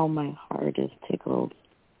 how my heart is tickled.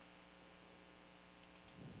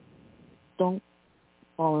 Don't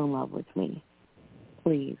fall in love with me.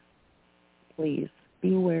 Please, please,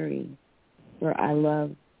 be wary, for I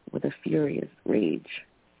love with a furious rage.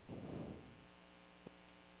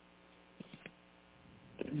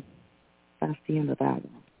 That's the end of that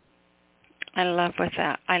one. I love with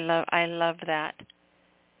that. I love that.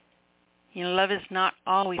 You know, love is not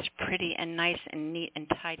always pretty and nice and neat and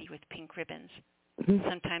tidy with pink ribbons.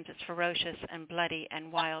 Sometimes it's ferocious and bloody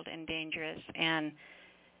and wild and dangerous. And,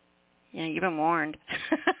 you know, you've been warned.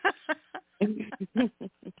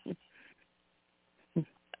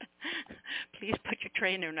 Please put your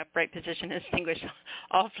tray in an upright position and extinguish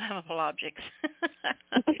all flammable objects.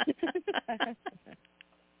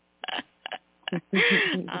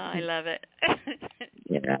 I love it.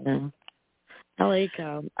 Yeah.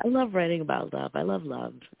 I love writing about love. I love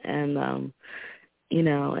love. And, you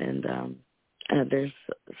know, and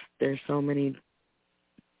there's so many,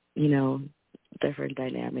 you know, different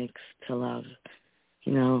dynamics to love,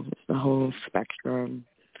 you know, the whole spectrum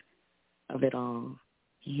of it all,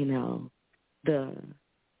 you know, the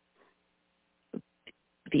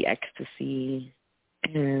ecstasy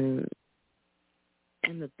and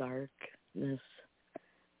and the darkness.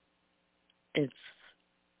 It's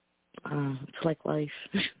like life.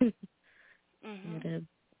 Mm-hmm.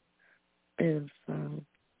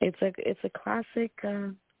 It's a classic,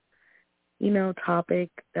 topic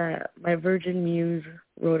that my Virgin Muse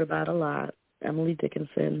wrote about a lot. Emily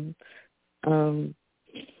Dickinson.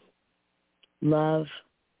 Love,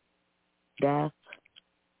 death,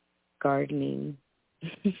 gardening.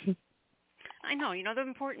 I know, the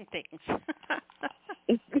important things.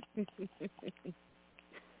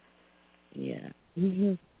 Yeah.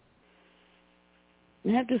 Mm-hmm.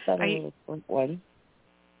 I have to set a little quick one.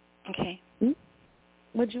 Okay.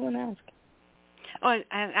 What do you want to ask? Oh, I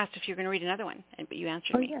asked if you were going to read another one, but you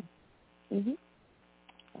answered me. Yeah.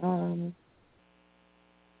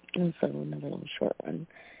 And so another little short one.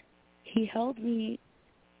 He held me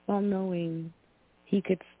while knowing he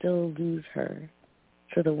could still lose her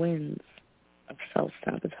to the winds of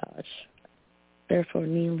self-sabotage, therefore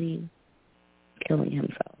nearly killing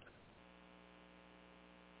himself.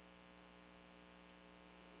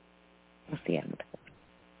 That's the end.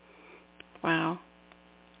 Wow.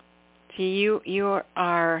 See, you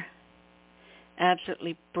are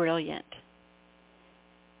absolutely brilliant.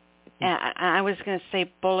 I was going to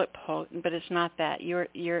say bullet potent, but it's not that. Your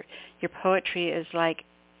poetry is like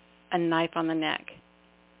a knife on the neck.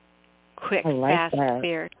 Quick, fast,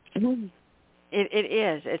 fierce. Mm-hmm. It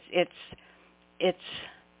is.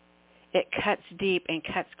 It cuts deep and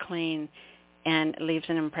cuts clean, and leaves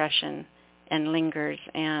an impression, and lingers,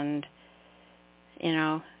 and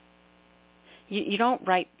you don't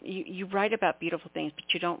write. You write about beautiful things,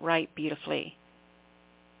 but you don't write beautifully.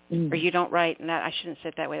 Or you don't write, and I shouldn't say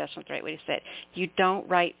it that way. That's not the right way to say it. You don't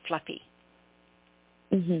write fluffy.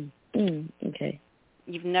 Okay.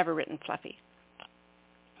 You've never written fluffy.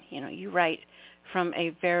 You write from a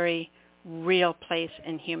very real place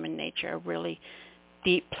in human nature, a really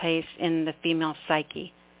deep place in the female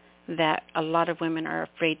psyche that a lot of women are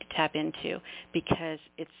afraid to tap into because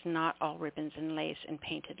it's not all ribbons and lace and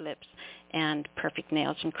painted lips and perfect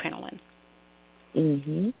nails and crinoline.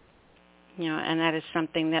 And that is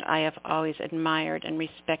something that I have always admired and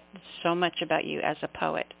respected so much about you as a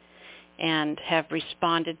poet, and have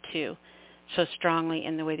responded to so strongly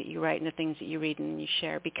in the way that you write and the things that you read and you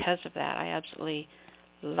share. Because of that, I absolutely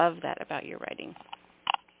love that about your writing.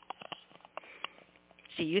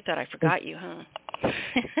 See, you thought I forgot you, huh?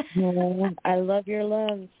 I love your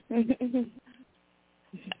love.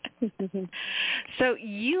 So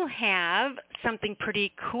you have something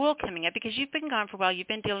pretty cool coming up because you've been gone for a while. You've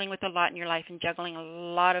been dealing with a lot in your life and juggling a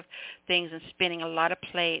lot of things and spinning a lot of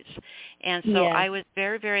plates. And so I was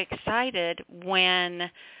very, very excited when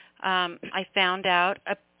I found out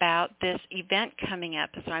about this event coming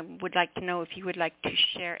up. So I would like to know if you would like to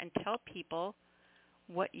share and tell people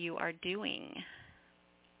what you are doing.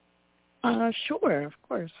 Sure, of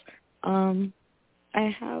course. I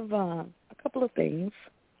have a couple of things.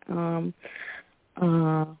 Well,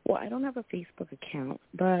 I don't have a Facebook account,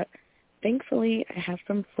 but thankfully I have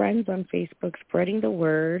some friends on Facebook spreading the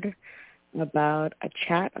word about a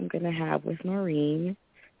chat I'm going to have with Noreen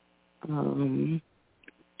on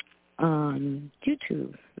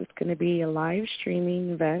YouTube. It's going to be a live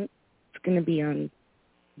streaming event. It's going to be on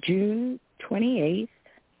June 28th,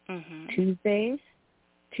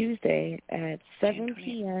 Tuesday at 7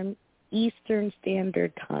 p.m. Eastern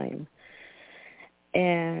Standard Time.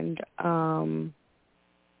 And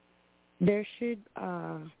there should,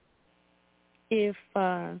 if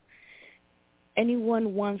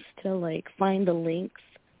anyone wants to find the links,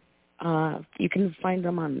 you can find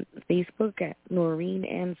them on Facebook at Noreen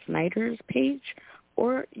Ann Snyder's page,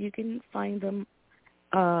 or you can find them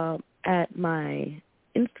at my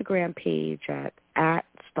Instagram page at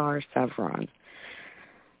Star Sevron,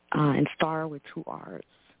 and Star with 2 R's.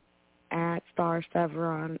 At Star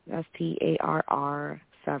Sevron, STARR,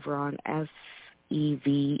 Sevron,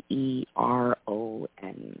 SEVERON.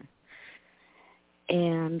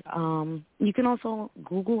 And you can also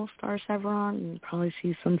Google Star Sevron and probably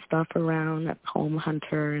see some stuff around at Poem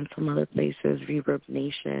Hunter and some other places, Reverb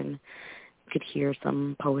Nation. You could hear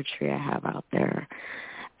some poetry I have out there.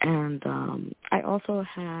 And I also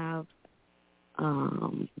have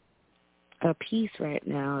a piece right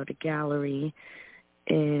now at a gallery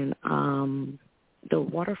in the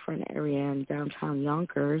waterfront area in downtown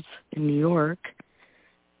Yonkers in New York.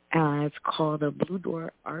 It's called the Blue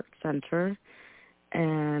Door Art Center.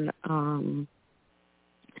 And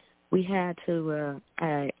we had to,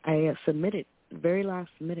 I submitted very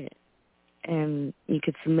last minute, and you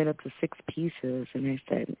could submit up to 6 pieces. And I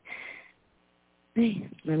said, hey,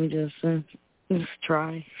 let me just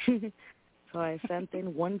try. So I sent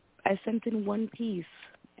in one piece,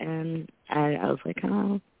 and I was like,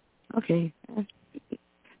 oh, okay,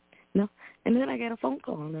 no. And then I get a phone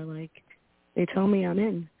call, and they tell me I'm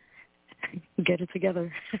in. Get it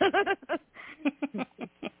together. Get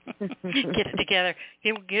it together.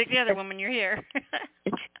 Get it together, woman. You're here.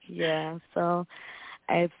 Yeah. So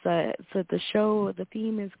it's the show. The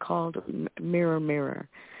theme is called Mirror Mirror,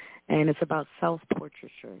 and it's about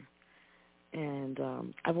self-portraiture. And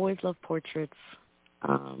I've always loved portraits.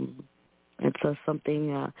 It's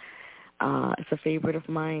something. It's a favorite of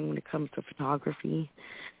mine when it comes to photography,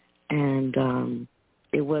 and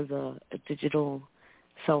it was a digital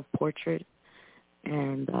self-portrait,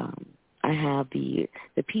 and I have the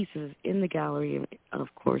pieces in the gallery,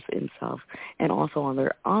 of course, in Self, and also on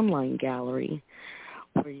their online gallery,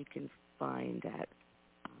 where you can find at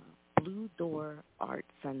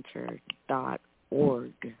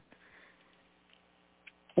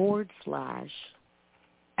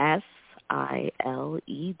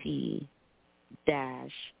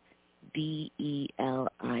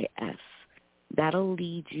That'll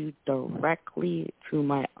lead you directly to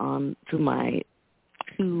my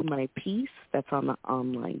piece that's on the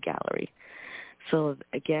online gallery. So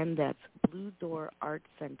again, that's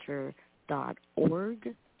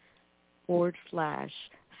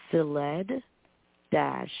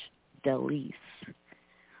bluedoorartcenter.org/SILED-DELIS.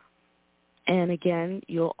 And again,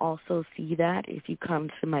 you'll also see that if you come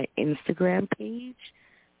to my Instagram page,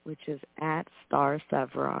 which is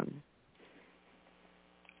 @StarSevron.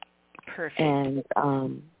 Perfect. And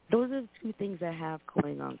those are the two things I have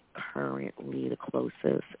going on currently, the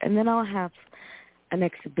closest. And then I'll have an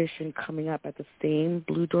exhibition coming up at the same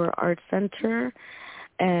Blue Door Art Center,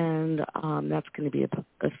 and that's going to be a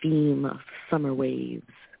theme of summer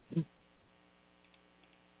waves.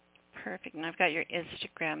 Perfect. And I've got your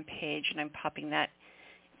Instagram page, and I'm popping that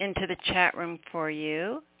into the chat room for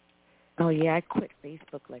you. Oh, yeah, I quit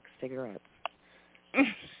Facebook like cigarettes.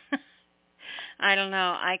 I don't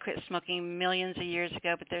know. I quit smoking millions of years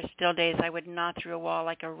ago, but there's still days I would gnaw through a wall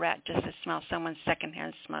like a rat just to smell someone's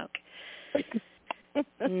secondhand smoke.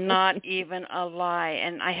 Not even a lie.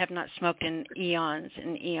 And I have not smoked in eons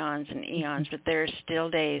and eons and eons, but there's still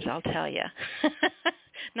days, I'll tell you.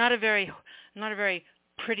 Not a very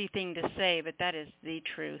pretty thing to say, but that is the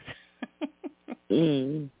truth.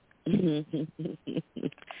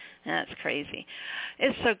 That's crazy.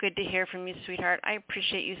 It's so good to hear from you, sweetheart. I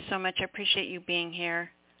appreciate you so much. I appreciate you being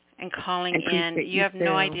here and calling in. You have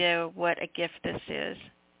no idea what a gift this is.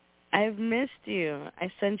 I've missed you.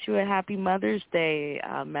 I sent you a Happy Mother's Day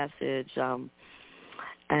message, and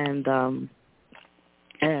I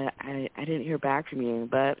didn't hear back from you,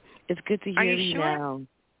 but it's good to hear you now.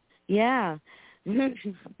 Yeah.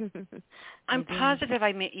 I'm positive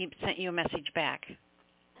I sent you a message back.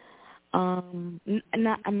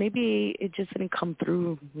 Maybe it just didn't come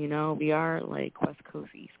through. You know, we are like West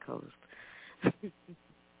Coast, East Coast.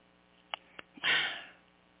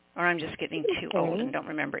 Or I'm just getting too old and don't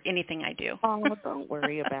remember anything I do. Oh, don't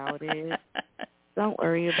worry about it. Don't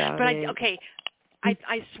worry about it. But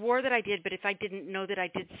I swore that I did, but if I didn't know that I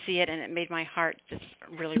did see it, and it made my heart just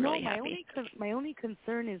really happy. My only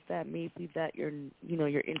concern is that maybe that your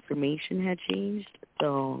information had changed.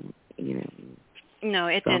 So No,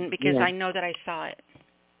 it didn't, because I know that I saw it.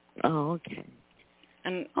 Oh, okay.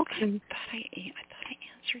 And okay. I thought I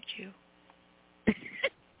answered you.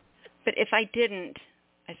 But if I didn't,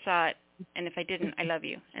 I saw it, and if I didn't, I love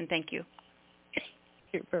you and thank you.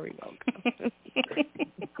 You're very welcome.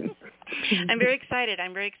 I'm very excited.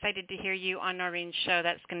 I'm very excited to hear you on Noreen's show.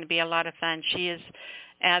 That's going to be a lot of fun. She is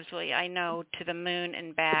absolutely, I know, to the moon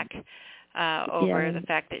and back over the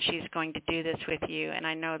fact that she's going to do this with you. And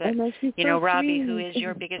I know that, Robbie, who is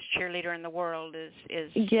your biggest cheerleader in the world,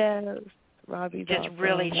 is yes, Robbie, just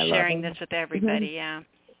really sharing this with everybody.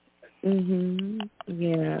 Mhm.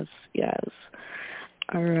 Yes.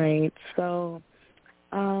 All right. So,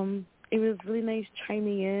 it was really nice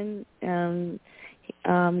chiming in.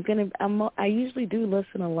 I usually do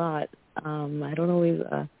listen a lot. I don't always,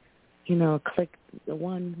 click the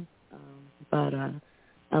one, but I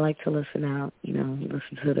like to listen out.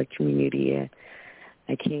 Listen to the community.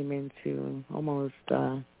 I came into almost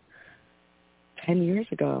 10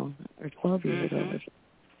 years ago or 12 years ago,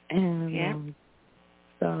 and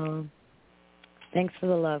so. Thanks for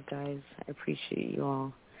the love, guys. I appreciate you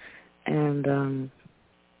all. And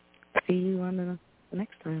see you on the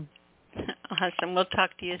next time. Awesome. We'll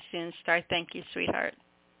talk to you soon, Star. Thank you, sweetheart.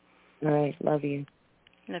 All right. Love you.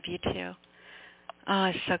 Love you, too. Oh,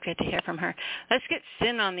 it's so good to hear from her. Let's get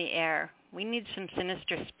Sin on the air. We need some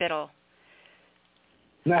sinister spittle.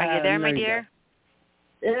 Are you there, my dear?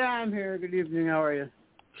 Yeah, I'm here. Good evening. How are you?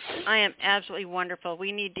 I am absolutely wonderful.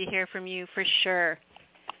 We need to hear from you for sure.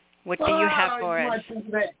 What do you have for us?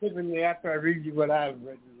 After I read you what I've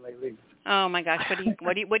written lately. Oh my gosh, what are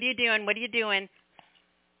you doing? What are you doing?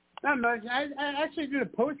 Not much. I actually did a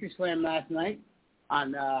poetry slam last night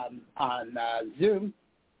on Zoom.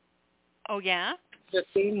 Oh yeah? The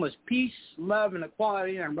theme was peace, love, and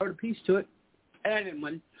equality, and I wrote a piece to it. And I didn't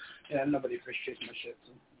win. Yeah, nobody appreciates my shit.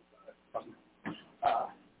 So,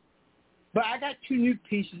 but I got 2 new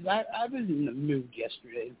pieces. I was in the mood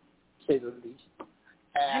yesterday, to say the least.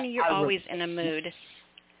 Honey, you're always in a mood.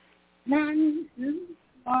 No,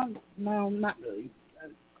 not really.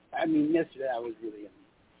 I mean, yesterday I was really in.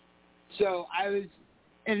 So I was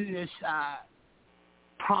in this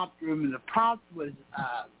prompt room, and the prompt was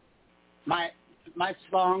my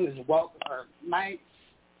song is a welcome, or my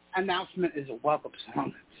announcement is a welcome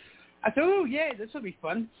song. I thought, oh, yay, this will be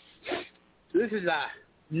fun. So this is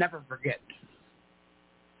Never Forget.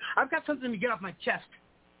 I've got something to get off my chest.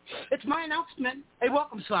 It's my announcement, a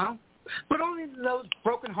welcome song, but only to those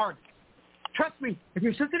broken-hearted. Trust me, if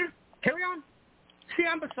you're sensitive, carry on. See,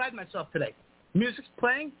 I'm beside myself today. Music's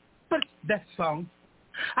playing, but it's death song.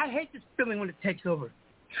 I hate this feeling when it takes over.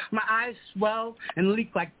 My eyes swell and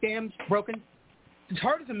leak like dams broken. It's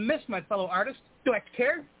hard to miss my fellow artists. Do I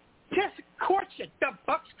care? Yes, of course, you dumb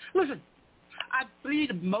fucks. Listen, I bleed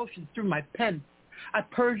emotion through my pen. I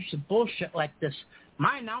purge the bullshit like this.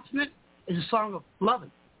 My announcement is a song of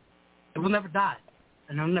loving. It will never die,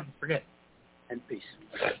 and I'll never forget. And peace.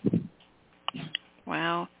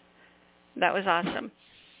 Wow. That was awesome.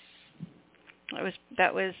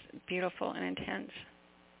 That was beautiful and intense.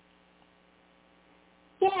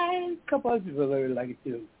 Yeah, a couple other people really like it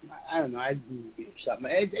too. I don't know. I do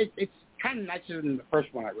something. It's kind of nicer than the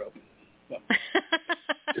first one I wrote. So.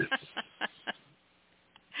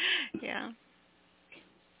 Yeah.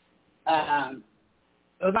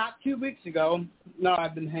 About 2 weeks ago,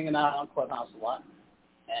 I've been hanging out on Clubhouse a lot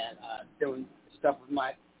and doing stuff with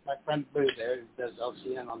my friend Boo there, who does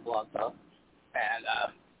LCN on Blog Talk, and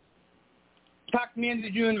talked me into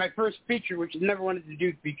doing my first feature, which I never wanted to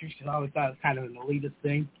do features because I always thought it was kind of an elitist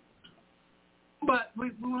thing. But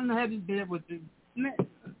we went ahead and did it with a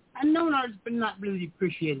known artist, but not really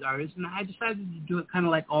appreciated artist, and I decided to do it kind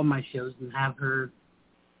of like all my shows and have her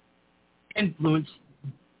influence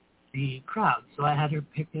the crowd. So I had her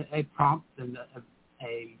pick a prompt and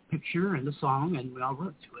a picture and a song, and we all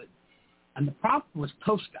wrote to it. And the prompt was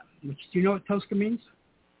Tosca, which, do you know what Tosca means?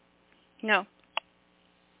 No.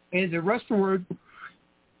 It is a Russian word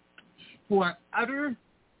for utter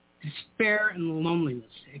despair and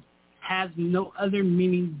loneliness. It has no other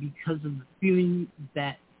meaning because of the feeling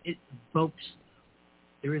that it evokes.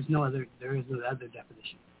 There is no other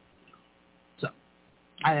definition. So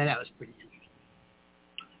I thought that was pretty interesting.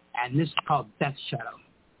 And this is called Death Shadow.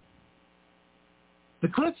 The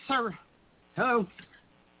clips are... Hello?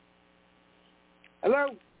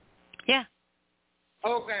 Hello? Yeah.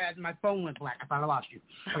 Okay, my phone went black. I thought I lost you.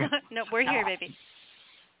 Okay. No, we're here, baby.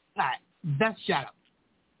 All right, Death Shadow.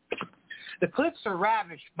 The cliffs are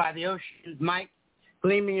ravished by the ocean's might,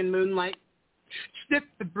 gleaming in moonlight. Sniff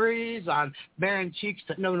the breeze on barren cheeks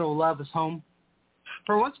that know no love is home.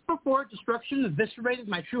 For once before destruction eviscerated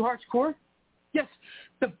my true heart's core, yes,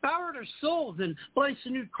 devoured our souls and placed a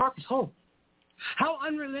new carcass whole. How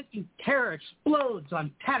unrelenting terror explodes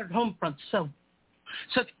on tattered home fronts so.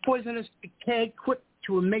 Such poisonous decay quick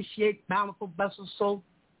to emaciate bountiful vessels soul.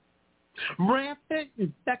 Rampant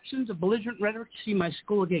infections of belligerent rhetoric see my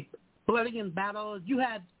school agape. Bloody in battle, you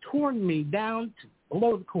had torn me down to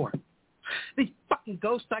below the core. These fucking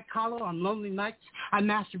ghosts I collar on lonely nights, I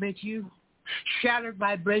masturbate to you. Shattered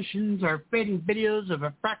vibrations are fading videos of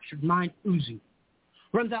a fractured mind oozing.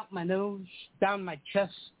 Runs out my nose, down my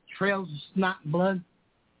chest, trails of snot and blood.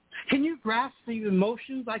 Can you grasp the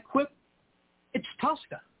emotions I quip? It's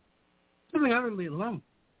Tosca, feeling utterly alone.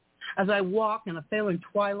 As I walk in a failing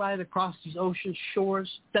twilight across these ocean shores,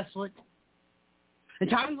 desolate. In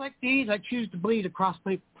times like these, I choose to bleed across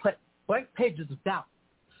blank pages of doubt,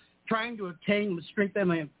 trying to obtain the strength I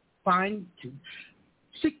may find to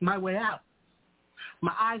seek my way out.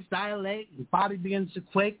 My eyes dilate and body begins to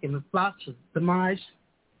quake in the thoughts of demise.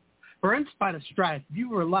 For in spite of strife, you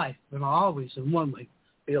were life, and I'll always, in one way,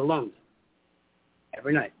 be alone.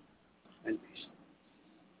 Every night. And peace.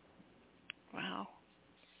 Wow.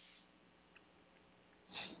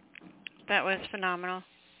 That was phenomenal.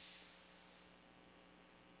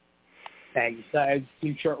 Thank you. So I had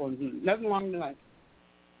 2 short ones. Nothing long tonight.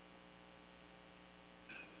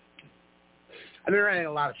 I've been writing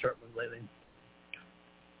a lot of short ones lately.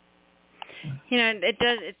 You know, it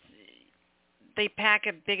does. It's they pack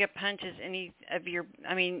a big a punch as any of your.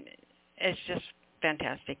 I mean, it's just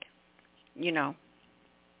fantastic. You know.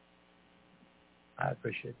 I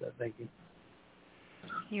appreciate that. Thank you.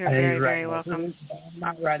 You're very, very welcome. I'm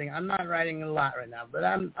not writing a lot right now, but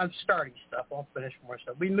I'm starting stuff. I'll finish more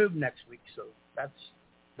stuff. We move next week, so that's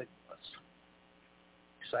big plus.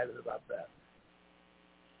 Excited about that.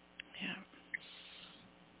 Yeah.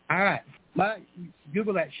 All right.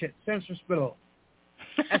 Google that shit. Sensor Spittle.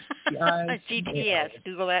 GTS.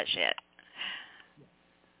 Google that shit.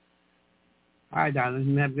 All right,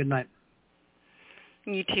 darling. Have a good night.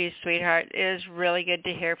 You too, sweetheart. It is really good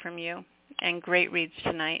to hear from you. And great reads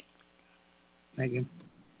tonight. Thank you.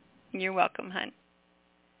 You're welcome, hon.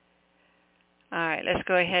 All right, let's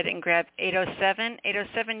go ahead and grab 807.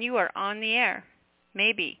 807, you are on the air.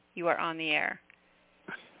 Maybe you are on the air.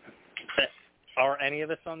 Are any of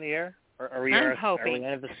us on the air? Are we? I'm hoping. Are we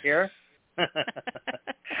any of us here?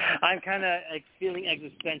 I'm kind of feeling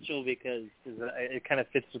existential because it kind of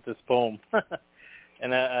fits with this poem,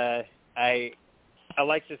 and I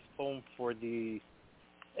like this poem for the.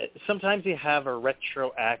 Sometimes you have a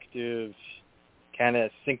retroactive kind of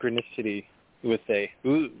synchronicity with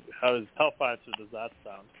how fancy does that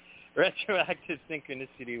sound? Retroactive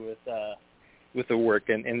synchronicity with the work,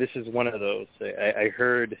 and this is one of those. I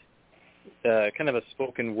heard kind of a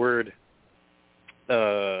spoken word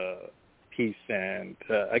piece, and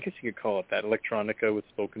I guess you could call it that, electronica with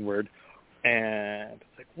spoken word, and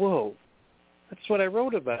it's like, whoa, that's what I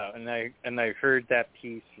wrote about, and I heard that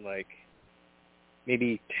piece like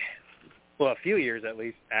maybe, a few years at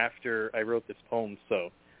least after I wrote this poem,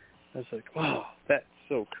 so I was like, wow, that's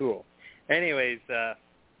so cool. Anyways,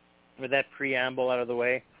 with that preamble out of the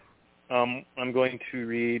way, I'm going to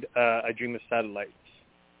read I Dream of Satellites.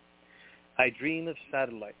 I dream of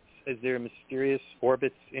satellites as their mysterious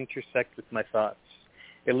orbits intersect with my thoughts,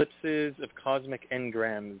 ellipses of cosmic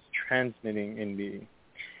engrams transmitting in me,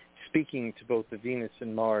 speaking to both the Venus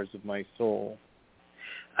and Mars of my soul.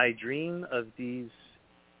 I dream of these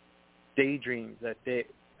daydreams at day.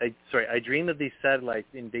 I dream of these satellites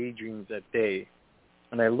in daydreams at day,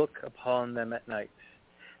 and I look upon them at night,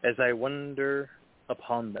 as I wonder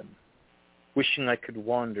upon them, wishing I could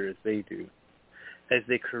wander as they do, as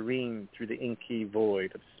they careen through the inky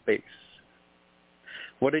void of space.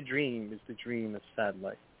 What a dream is the dream of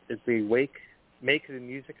satellites, as they make the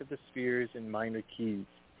music of the spheres in minor keys,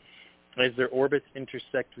 as their orbits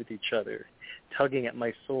intersect with each other, tugging at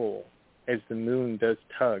my soul as the moon does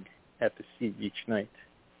tug at the sea each night.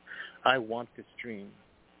 I want this dream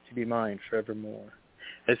to be mine forevermore,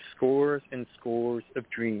 as scores and scores of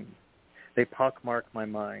dreams, they pockmark my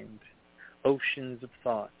mind, oceans of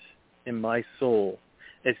thought in my soul,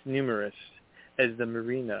 as numerous as the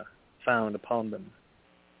marina found upon them.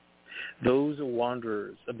 Those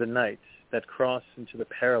wanderers of the night that cross into the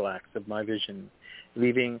parallax of my vision,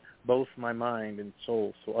 leaving both my mind and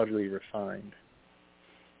soul so utterly refined.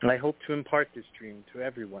 And I hope to impart this dream to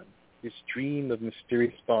everyone, this dream of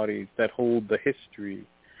mysterious bodies that hold the history,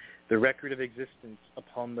 the record of existence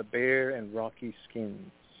upon the bare and rocky skins.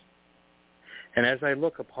 And as I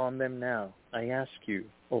look upon them now, I ask you,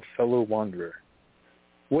 O fellow wanderer,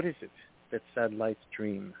 what is it that satellites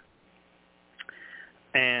dream?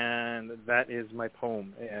 And that is my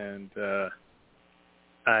poem. And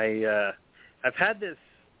I've had this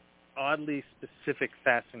oddly specific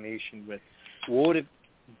fascination with what would it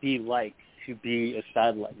be like to be a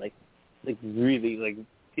satellite, like really, like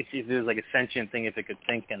if there's like a sentient thing, if it could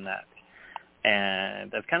think in that.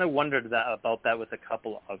 And I've kind of wondered about that with a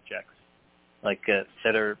couple of objects, like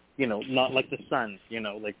that are, not like the sun,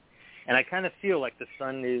 like, and I kind of feel like the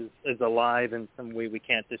sun is alive in some way we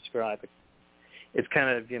can't describe. It's kind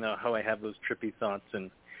of, how I have those trippy thoughts.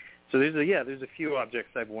 And so there's a few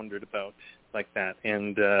objects I've wondered about like that.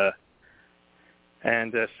 And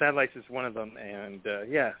satellites is one of them. And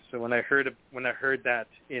so when I heard that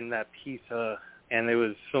in that piece, and it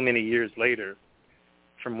was so many years later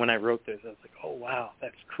from when I wrote this, I was like, oh wow,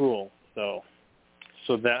 that's cool. So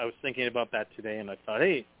that I was thinking about that today, and I thought,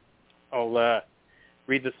 hey, I'll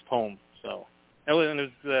read this poem. So it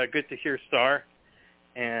was good to hear Star,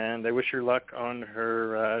 and I wish her luck on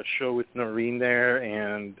her show with Noreen there,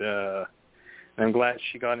 and I'm glad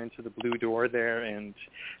she got into the blue door there. And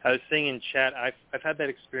I was saying in chat, I've had that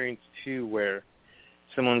experience too, where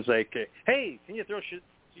someone's like, hey, can you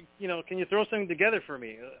throw something together for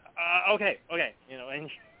me? Okay,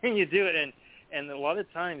 and you do it, and a lot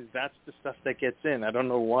of times that's the stuff that gets in. I don't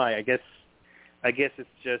know why. I guess it's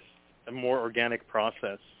just a more organic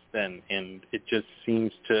process then, and it just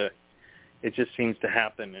seems to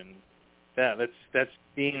happen. And that's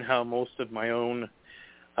being how most of my own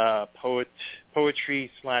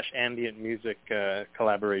poetry/ambient music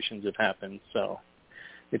collaborations have happened. So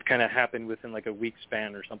it kind of happened within like a week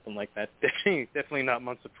span or something like that. Definitely not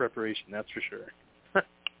months of preparation, that's for sure.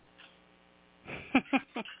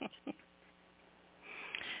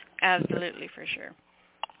 Absolutely, for sure.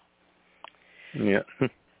 Yeah.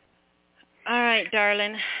 All right,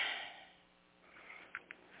 darling.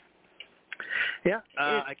 Yeah,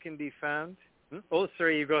 I can be found. Oh,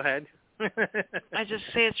 sorry, you go ahead. I just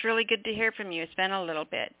say it's really good to hear from you. It's been a little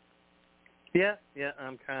bit. Yeah,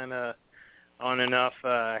 I'm kind of on and off.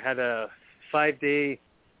 I had a 5-day.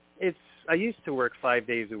 I used to work 5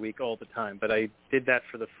 days a week all the time, but I did that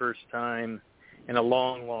for the first time in a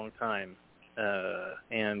long, long time. But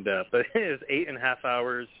it was 8.5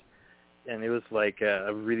 hours, and it was like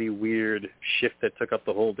a really weird shift that took up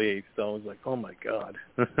the whole day. So I was like, oh my God.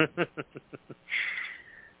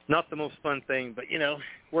 Not the most fun thing, but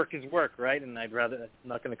work is work, right? And I'm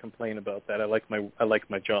not going to complain about that. I like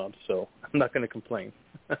my job, so I'm not going to complain.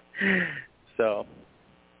 So,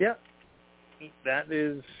 yeah, that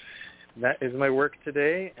is my work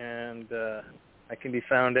today, and I can be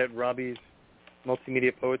found at Robbie's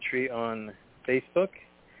Multimedia Poetry on Facebook,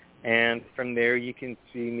 and from there you can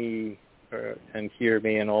see me and hear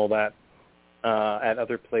me and all that at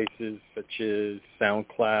other places such as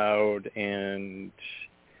SoundCloud and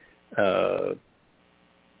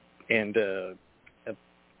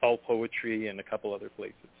All Poetry and a couple other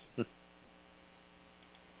places. All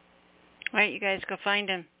right, you guys go find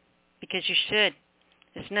him because you should.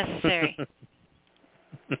 It's necessary.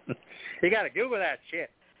 You got to Google that shit.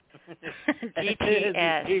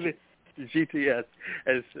 GTS. GTS.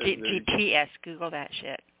 GTS. Google that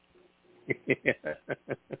shit.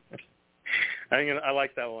 I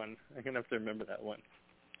like that one. I'm gonna have to remember that one.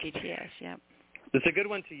 GTS. Yep. It's a good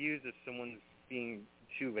one to use if someone's being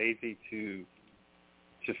too lazy to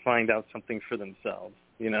find out something for themselves.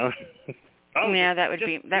 Oh, yeah, that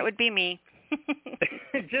would be me.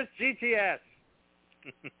 Just GTS.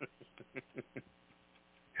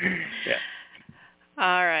 Yeah.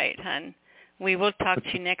 All right, hon. We will talk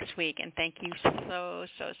to you next week, and thank you so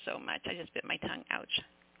much. I just bit my tongue. Ouch.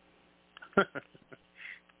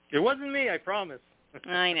 It wasn't me, I promise.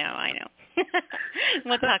 I know.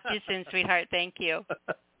 We'll talk to you soon, sweetheart. Thank you.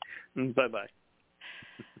 Bye-bye. Bye.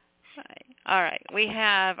 All right. We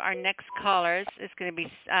have our next callers. It's going to be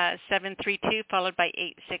 732 followed by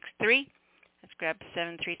 863. Let's grab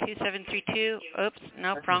 732. 732. Oops.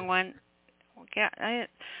 Nope. Wrong one.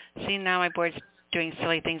 See, now my board's doing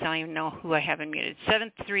silly things. I don't even know who I have unmuted.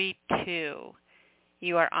 732.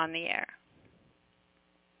 You are on the air.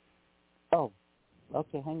 Oh,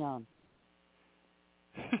 okay. Hang on.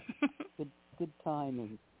 Good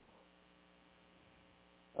timing.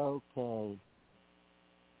 Okay.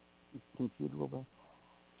 Computer will be.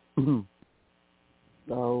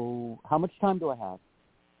 So, how much time do I have?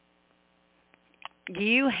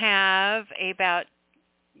 You have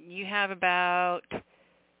about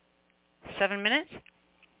 7 minutes.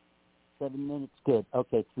 7 minutes, good.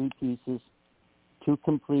 Okay, 3 pieces. 2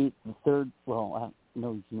 complete. The third, no,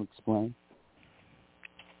 you can explain.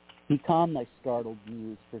 Be calm, thy startled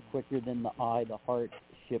muse, for quicker than the eye the heart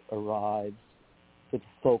ship arrives, with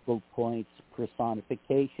focal points,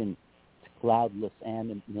 personification, to cloudless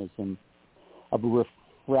animism, of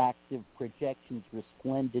refractive projections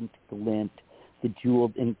resplendent glint, the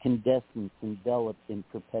jeweled incandescence enveloped in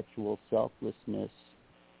perpetual selflessness.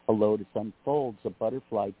 A lotus unfolds, a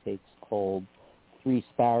butterfly takes hold, 3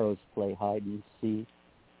 sparrows play hide and seek.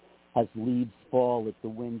 As leaves fall at the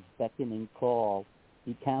wind's beckoning call,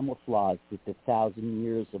 he camouflaged with 1,000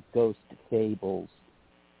 years of ghost fables.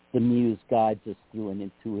 The muse guides us through an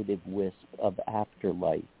intuitive wisp of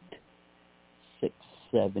afterlight. 6,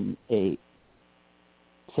 7, 8.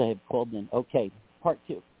 So I have called in. Okay, part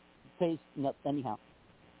 2. Anyhow.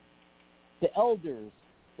 The elders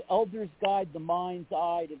guide the mind's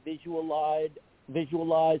eye to visualize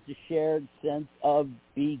a shared sense of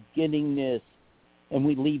beginningness. And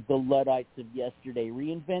we leave the Luddites of yesterday.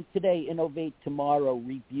 Reinvent today, innovate tomorrow,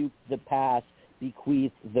 rebuke the past,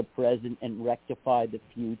 bequeath the present, and rectify the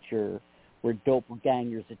future. Where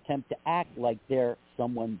doppelgangers attempt to act like they're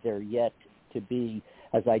someone they're yet to be,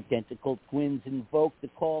 as identical twins invoke the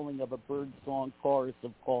calling of a birdsong chorus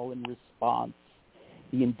of call and response.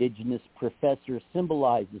 The indigenous professor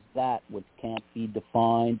symbolizes that which can't be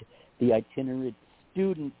defined. The itinerant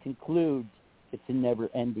student concludes it's a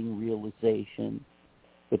never-ending realization.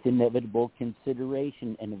 With inevitable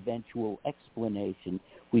consideration and eventual explanation,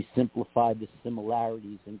 we simplify the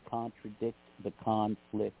similarities and contradict the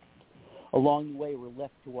conflict. Along the way, we're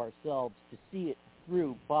left to ourselves to see it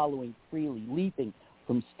through, following freely, leaping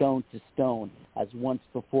from stone to stone, as once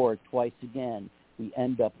before, twice again, we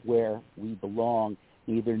end up where we belong,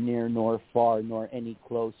 neither near nor far, nor any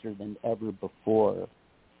closer than ever before.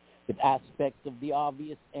 With aspects of the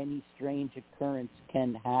obvious, any strange occurrence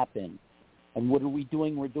can happen. And what are we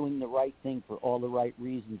doing? We're doing the right thing for all the right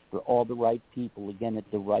reasons, for all the right people, again at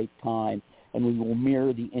the right time. And we will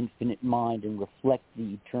mirror the infinite mind and reflect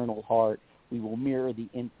the eternal heart. We will mirror the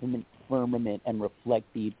infinite firmament and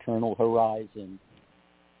reflect the eternal horizon.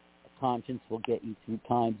 A conscience will get you through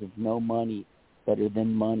times of no money. Better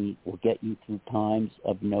than money will get you through times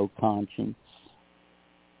of no conscience.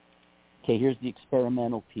 Okay, here's the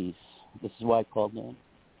experimental piece. This is why I called in.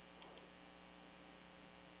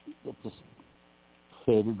 It just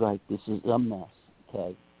faded right. This is a mess,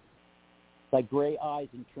 okay? Thy gray eyes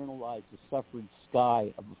internalize the suffered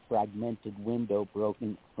sky of a fragmented window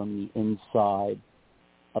broken from the inside.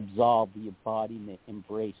 Absolve the embodiment,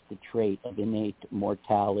 embrace the trait of innate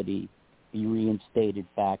mortality. Be reinstated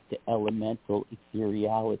back to elemental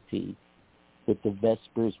ethereality. With the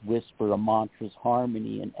vespers whisper a mantra's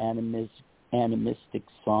harmony and animistic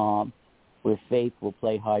psalm, where faith will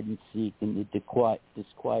play hide and seek in the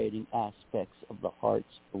disquieting aspects of the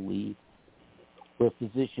heart's belief, where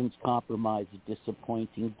physicians compromise a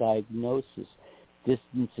disappointing diagnosis,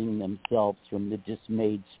 distancing themselves from the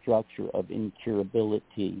dismayed structure of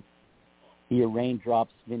incurability. Be a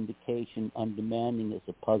raindrop's vindication undemanding as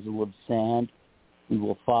a puzzle of sand. We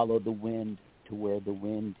will follow the wind to where the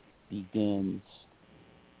wind begins,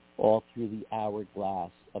 all through the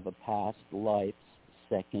hourglass of a past life's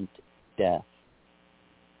second death.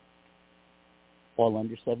 All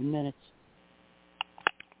under 7 minutes.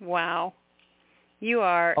 Wow. You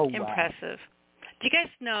are impressive. Wow. Do you guys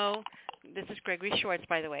know, this is Gregory Schwartz,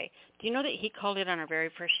 by the way, do you know that he called it on our very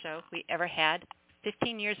first show we ever had?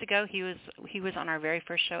 15 years ago, he was on our very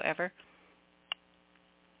first show ever.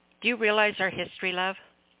 Do you realize our history, love?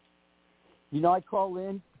 You know, I call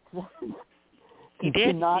in. You did?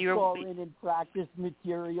 To not call in and practice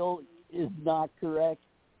material is not correct.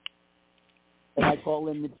 And I call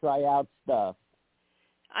in to try out stuff.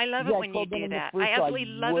 I love it when you do that. I absolutely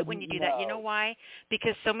love it when you do that. You know why?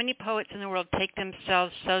 Because so many poets in the world take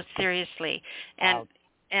themselves so seriously. And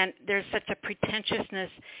there's such a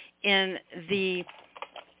pretentiousness in the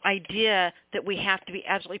idea that we have to be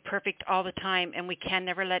absolutely perfect all the time and we can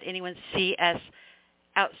never let anyone see us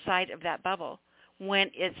outside of that bubble.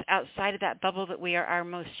 When it's outside of that bubble that we are our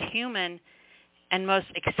most human and most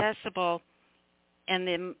accessible and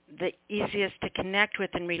the easiest to connect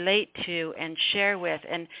with and relate to and share with.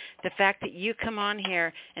 And the fact that you come on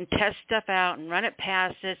here and test stuff out and run it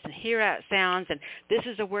past us and hear out sounds, and this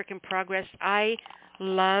is a work in progress, I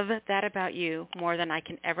love that about you more than I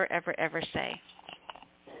can ever, ever, ever say.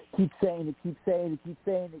 Keep saying it, keep saying it, keep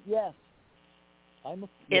saying it. Yes.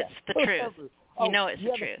 It's the truth. You know it's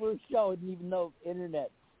the truth. The first show, I didn't even know internet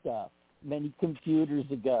stuff many computers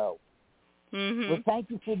ago. Mm-hmm. Well, thank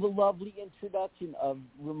you for the lovely introduction of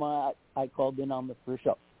I called in on the first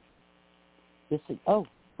show.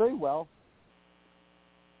 Very well.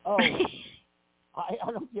 Oh,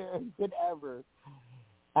 I don't care whatever.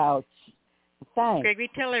 Ouch. Thanks. Gregory,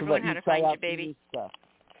 tell everyone how to find you, baby. Stuff.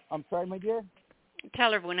 I'm sorry, my dear?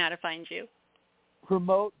 Tell everyone how to find you.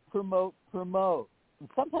 Promote. Sometimes,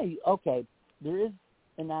 there is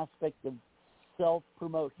an aspect of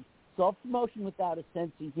self-promotion. Self-promotion without a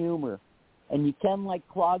sense of humor. And you can,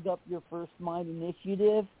 clog up your first mind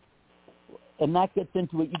initiative. And that gets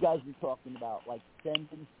into what you guys were talking about,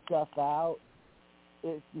 sending stuff out.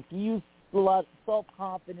 If you use a lot,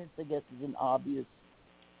 self-confidence, I guess, is an obvious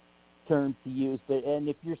term to use. And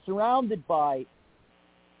if you're surrounded by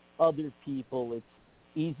other people, it's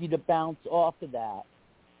easy to bounce off of that.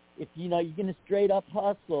 If, you're going to straight up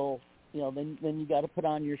hustle, then you got to put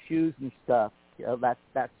on your shoes and stuff.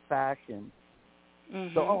 That's fashion.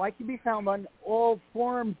 Mm-hmm. So, I can be found on all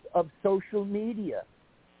forms of social media.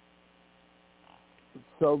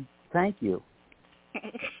 So, thank you.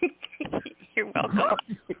 You're welcome.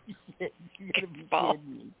 You're going to be kidding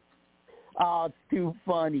me. Oh, it's too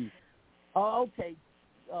funny. Oh, okay.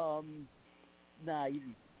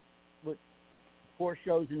 4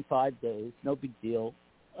 shows in 5 days. No big deal.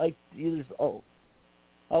 Here's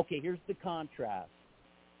the contrast.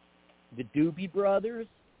 The Doobie Brothers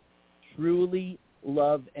truly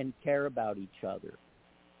love and care about each other.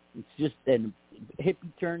 It's just a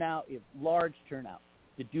hippie turnout, large turnout.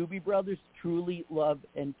 The Doobie Brothers truly love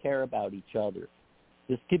and care about each other.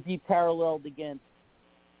 This could be paralleled against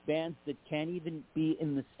bands that can't even be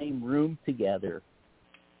in the same room together.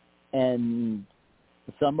 And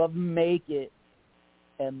some of them make it,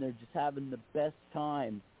 and they're just having the best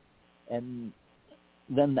time. And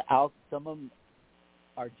then some of them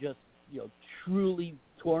are just, truly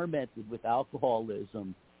tormented with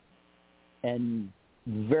alcoholism and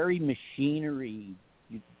very machinery.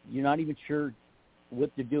 You're not even sure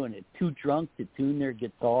what they're doing. They're too drunk to tune their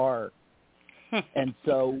guitar. And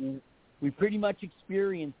so we pretty much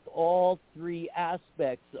experienced all three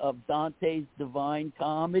aspects of Dante's Divine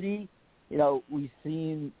Comedy. We've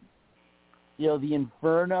seen, the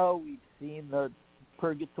Inferno, we've seen the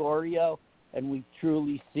Purgatorio, and we've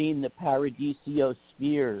truly seen the Paradiso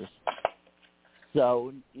Spheres.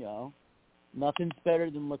 So, nothing's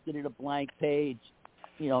better than looking at a blank page,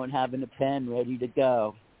 and having a pen ready to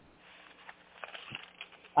go.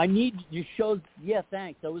 I need your shows. Yeah,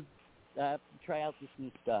 thanks. I was try out this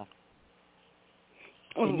new stuff.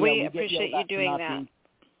 And, we appreciate you doing that.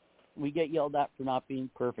 We get yelled at for not being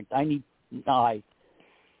perfect. Anyhow.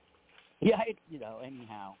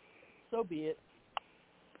 So be it.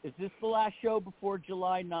 Is this the last show before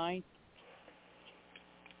July 9th?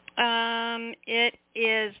 It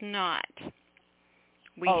is not.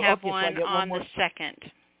 We have one on the 2nd.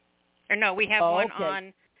 Or no, we have one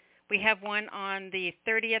on. We have one on the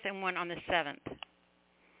 30th and one on the 7th.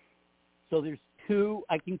 So there's two.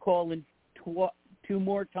 I can call in two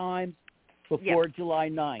more times before July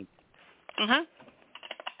 9th. Uh-huh.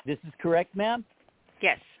 This is correct, ma'am?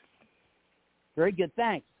 Yes. Very good.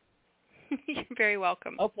 Thanks. You're very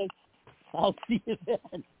welcome. Okay. I'll see you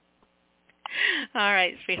then. All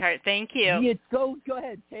right, sweetheart. Thank you. Yeah, go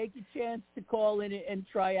ahead. Take a chance to call in and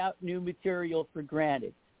try out new material for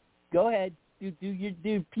Granted. Go ahead. Do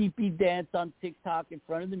your pee-pee dance on TikTok in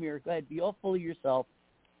front of the mirror. Go ahead. Be all full of yourself.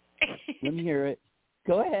 Let me hear it.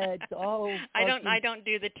 Go ahead. Oh, I don't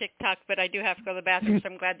do the TikTok, but I do have to go to the bathroom, so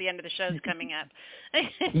I'm glad the end of the show's coming up.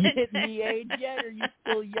 You hit the age yet, or are you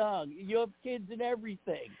still young? You have kids and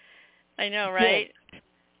everything. I know, right?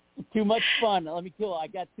 Too much fun. Let me go. I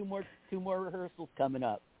got two more rehearsals coming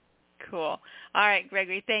up. Cool. All right,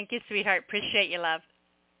 Gregory. Thank you, sweetheart. Appreciate you, love.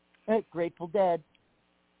 Grateful Dead.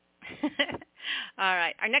 All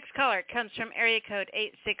right. Our next caller comes from area code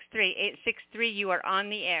 863. 863, you are on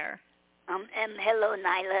the air. Hello,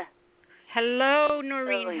 Nyla. Hello,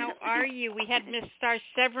 Noreen. How are you? We had Miss Star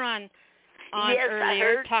Sevron on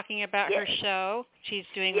earlier talking about her show. She's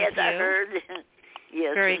doing with you. Yes, I heard.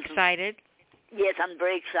 Yes. Very excited. Yes, I'm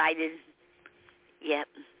very excited. Yep.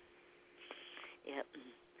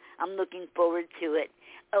 I'm looking forward to it.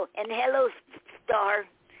 Oh, and hello, Star.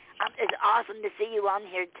 It's awesome to see you on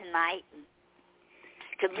here tonight.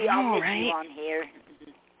 Because we all miss you on here.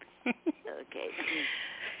 Okay.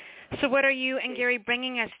 So what are you and Gary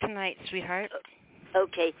bringing us tonight, sweetheart?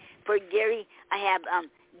 Okay. For Gary, I have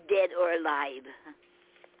Dead or Alive.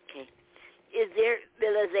 Okay. Is there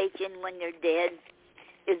realization when you're dead?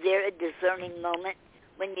 Is there a discerning moment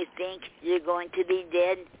when you think you're going to be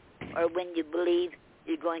dead or when you believe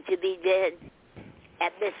you're going to be dead?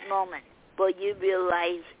 At this moment, will you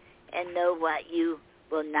realize and know what you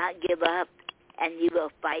will not give up and you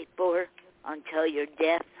will fight for until your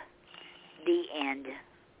death? The end.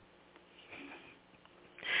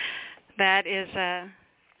 That is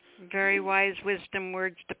very wise wisdom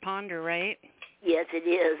words to ponder, right? Yes, it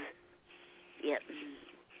is. Yep.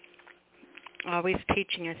 Always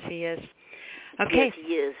teaching us, he is. Okay. Yes,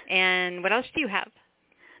 he is. And what else do you have?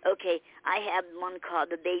 Okay, I have one called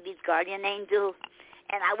The Baby's Guardian Angel,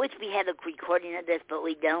 and I wish we had a recording of this, but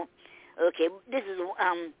we don't. Okay, this is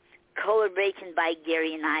collaboration by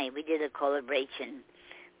Gary and I. We did a collaboration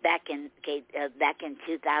back in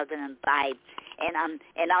 2005,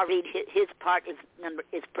 and I'll read his part.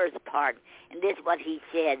 His first part, and this is what he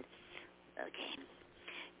said. Okay,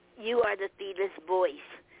 you are the fetus voice.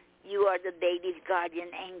 You are the baby's guardian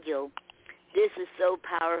angel. This is so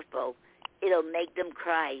powerful. It'll make them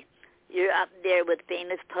cry. You're up there with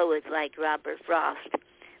famous poets like Robert Frost.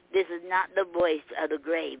 This is not the voice of the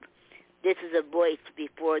grave. This is a voice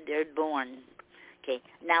before they're born. Okay,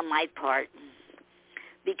 now my part.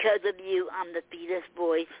 Because of you, I'm the fetus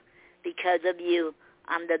voice. Because of you,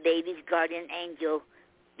 I'm the baby's guardian angel.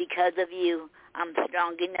 Because of you, I'm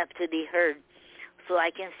strong enough to be heard, so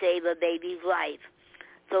I can save a baby's life.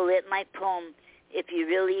 So let my poem, if you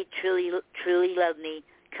really, truly love me,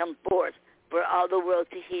 come forth for all the world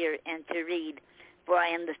to hear and to read. For I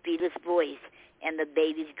am the fetus voice and the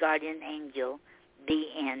baby's guardian angel. The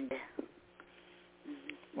end.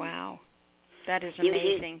 Wow. That is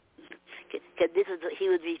amazing. Because he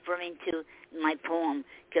was referring to my poem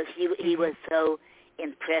because he was so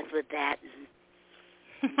impressed with that.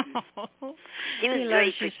 He was very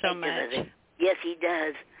loves you so much. Of it. Yes, he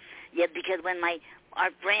does. Yeah, because when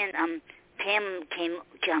our friend Pam came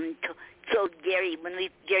told Gary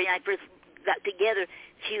Gary and I first got together,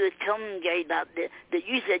 she was telling Gary about that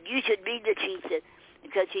you said you should read it. She said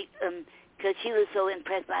because she was so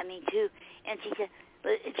impressed by me too, and she said,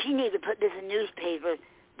 but she needed to put this in newspaper.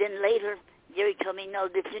 Then later, Gary told me, no,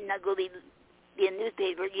 this should not go be a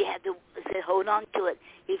newspaper. You have to hold on to it.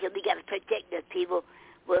 He said, we got to protect this. People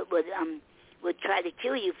would try to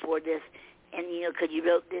kill you for this, and because you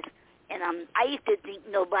wrote this. And I used to think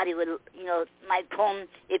nobody would, my poem,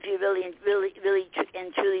 if you really and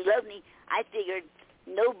truly love me, I figured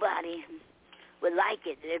nobody would like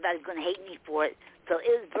it. Everybody's going to hate me for it. So it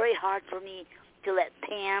was very hard for me to let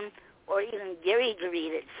Pam or even Gary to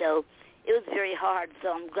read it. So it was very hard.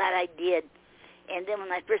 So I'm glad I did. And then when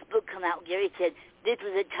my first book came out, Gary said, this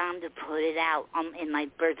was the time to put it out in my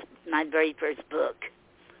very first book.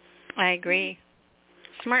 I agree.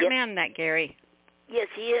 Smart man, that Gary. Yes,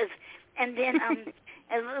 he is. And then,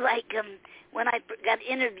 when I got an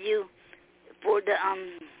interview for the,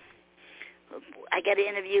 I got an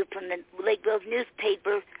interview from the Lake Grove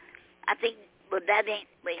newspaper. I think, that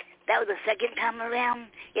was the second time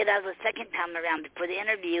around. Yeah, that was the second time around for the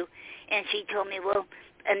interview. And she told me,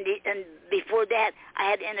 and before that, I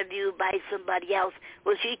had an interview by somebody else.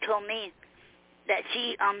 Well, she told me that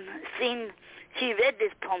she read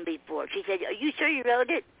this poem before. She said, are you sure you wrote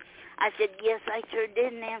it? I said, yes, I sure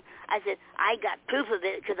did, ma'am. I said, I got proof of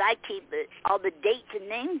it because I keep all the dates and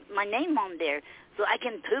my name on there, so I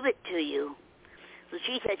can prove it to you. So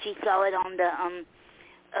she said she saw it on the,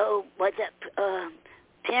 what's that,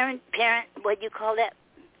 parent, what do you call that?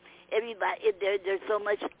 Everybody, there's so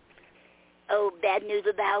much, bad news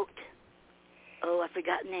about, I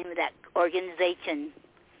forgot the name of that organization.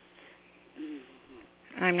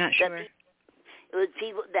 I'm not sure. It was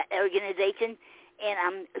people, that organization.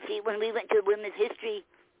 And when we went to Women's History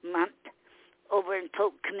Month over in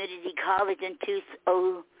Polk Community College in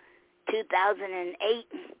 2008,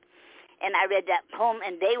 and I read that poem,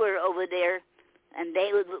 and they were over there, and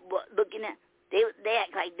they were looking at, they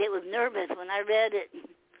act like they was nervous when I read it,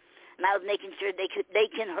 and I was making sure they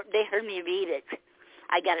heard me read it.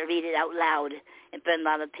 I got to read it out loud in front of a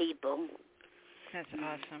lot of people. That's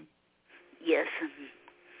awesome. Yes.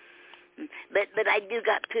 But I do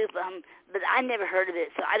got proof. But I never heard of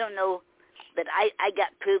it, so I don't know. But I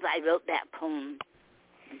got proof I wrote that poem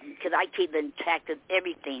because I keep in track of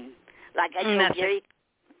everything. Like I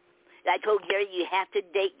told Gary, you have to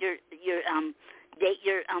date your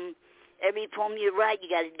every poem you write. You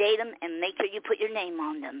got to date them and make sure you put your name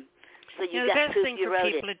on them. So you the got best proof thing you for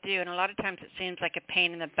wrote people it. to do, and a lot of times it seems like a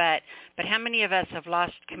pain in the butt, but how many of us have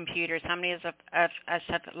lost computers? How many of us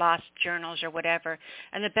have lost journals or whatever?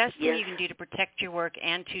 And the best thing you can do to protect your work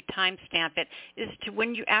and to timestamp it is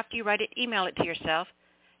to, after you write it, email it to yourself.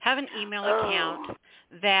 Have an email account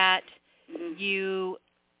that you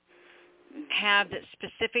have that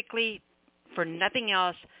specifically for nothing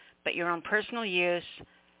else but your own personal use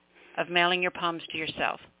of mailing your poems to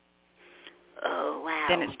yourself. Oh, wow.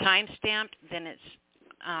 Then it's time-stamped. Then it's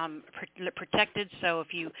protected. So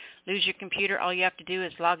if you lose your computer, all you have to do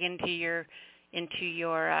is log into your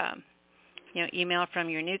email from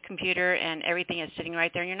your new computer, and everything is sitting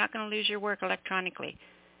right there, and you're not going to lose your work electronically.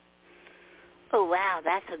 Oh, wow.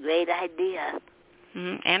 That's a great idea.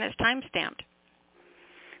 Mm-hmm. And it's time-stamped.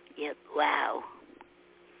 Yep. Wow.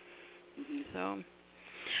 So,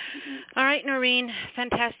 all right, Noreen.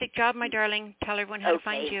 Fantastic job, my darling. Tell everyone how to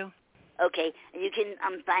find you. Okay, you can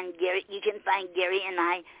find Gary. You can find Gary and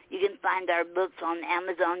I. You can find our books on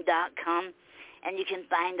Amazon.com, and you can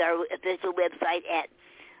find our official website at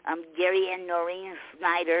Gary and Noreen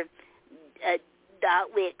Snyder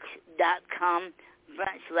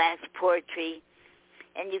 .wix.com/poetry,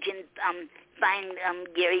 and you can find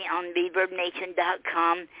Gary on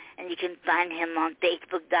ReverbNation.com, and you can find him on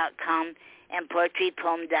Facebook.com and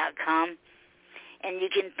PoetryPoem.com, and you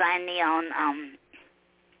can find me on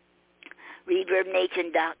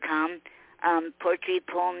ReverbNation.com,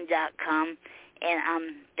 PoetryPoem.com,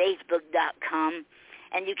 and Facebook.com,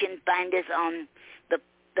 and you can find us on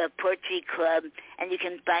the Poetry Club, and you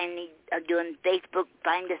can find me doing Facebook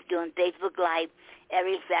Live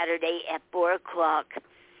every Saturday at 4:00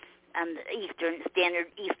 Eastern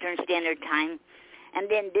Standard Time, and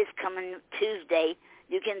then this coming Tuesday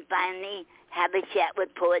you can find me have a chat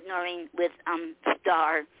with Poet Noreen with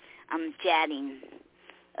Star chatting.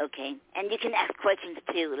 Okay, and you can ask questions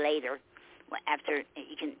too later. After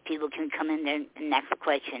people can come in there and ask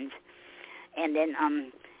questions, and then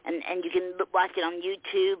and you can watch it on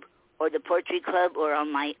YouTube or the Poetry Club or on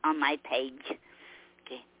my page.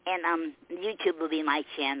 Okay, and YouTube will be my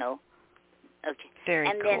channel. Okay, very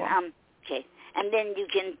and cool. Then okay, and then you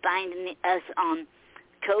can find us on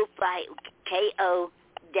Ko-Fi,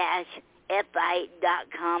 KO-FI.com/.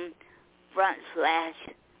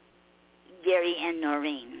 fi.com/Gary and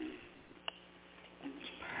Noreen.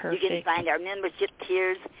 Perfect. You can find our membership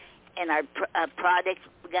tiers and our products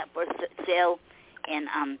we got for sale, and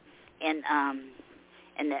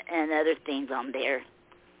other things on there.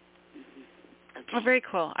 Okay. Oh, very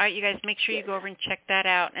cool. All right, you guys, make sure you go over and check that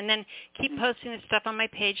out. And then keep posting the stuff on my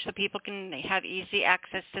page so people can have easy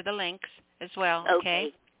access to the links as well,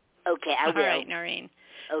 okay? Okay, I will. All right, Noreen.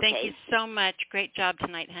 Okay. Thank you so much. Great job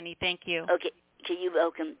tonight, honey. Thank you. Okay, you're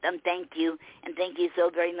welcome. Thank you. And thank you so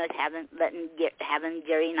very much having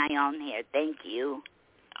Jerry and I on here. Thank you.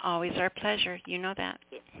 Always our pleasure. You know that.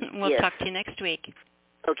 We'll talk to you next week.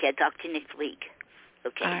 Okay, I'll talk to you next week.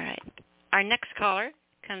 Okay. All right. Our next caller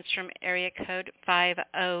comes from area code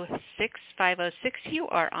 506. 506, you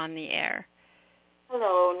are on the air.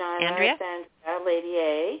 Hello, Nyla. Andrea? And Lady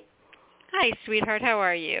A. Hi, sweetheart. How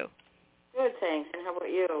are you? Good, thanks. And how about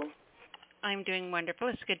you? I'm doing wonderful.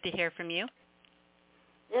 It's good to hear from you.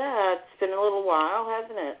 Yeah, it's been a little while,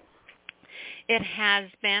 hasn't it? It has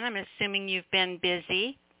been. I'm assuming you've been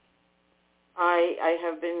busy. I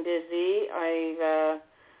have been busy.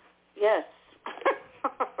 Yes.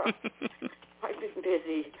 I've been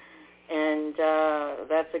busy, and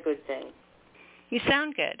that's a good thing. You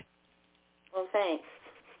sound good. Well, thanks.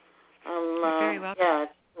 You're very welcome. Yeah,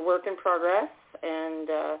 it's a work in progress, and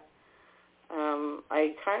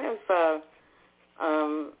I kind of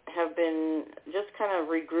have been just kind of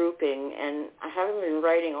regrouping, and I haven't been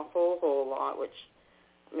writing a whole lot, which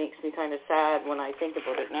makes me kind of sad when I think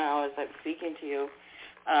about it now as I'm speaking to you.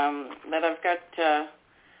 But I've got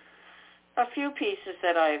a few pieces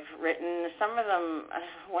that I've written. Some of them,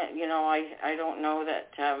 I don't know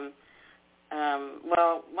that.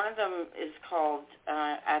 Well, one of them is called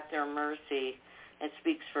At Their Mercy. It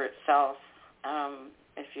speaks for itself.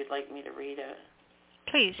 If you'd like me to read it.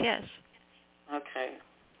 Please, yes. Okay.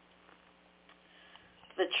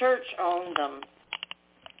 The church owned them,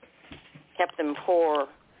 kept them poor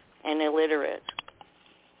and illiterate,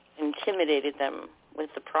 intimidated them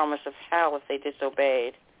with the promise of hell if they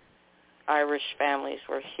disobeyed. Irish families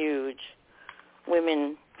were huge.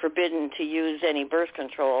 Women forbidden to use any birth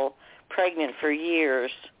control, pregnant for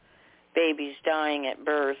years, babies dying at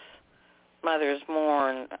birth, mothers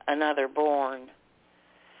mourn another born,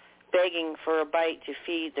 begging for a bite to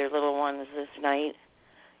feed their little ones this night.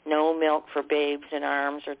 No milk for babes in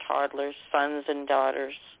arms or toddlers, sons and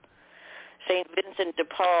daughters. St. Vincent de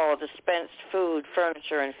Paul dispensed food,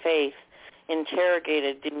 furniture, and faith,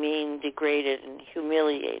 interrogated, demeaned, degraded, and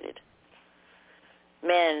humiliated.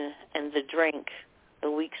 Men and the drink, the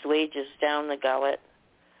week's wages down the gullet,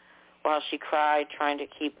 while she cried, trying to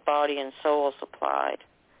keep body and soul supplied.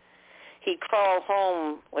 He'd crawl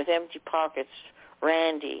home with empty pockets,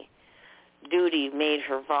 randy. Duty made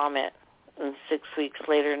her vomit, and 6 weeks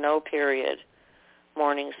later, no period,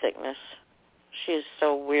 morning sickness. She is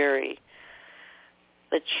so weary.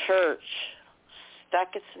 The church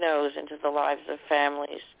stuck its nose into the lives of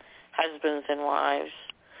families, husbands and wives.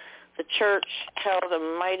 The church held a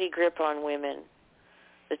mighty grip on women.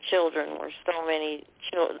 The children were so many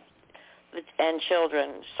children,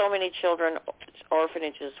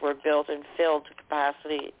 orphanages were built and filled to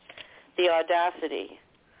capacity. The audacity.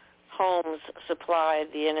 Homes supplied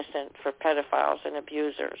the innocent for pedophiles and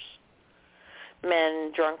abusers.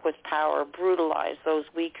 Men drunk with power brutalize those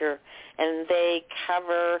weaker, and they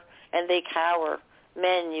cower.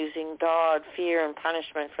 Men using God, fear, and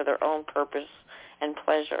punishment for their own purpose and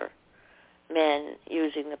pleasure. Men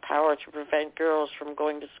using the power to prevent girls from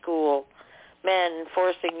going to school. Men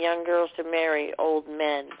forcing young girls to marry old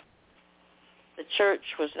men. The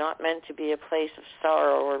church was not meant to be a place of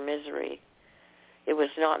sorrow or misery. It was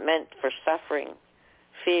not meant for suffering,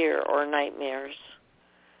 fear, or nightmares.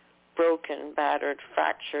 Broken, battered,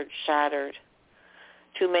 fractured, shattered.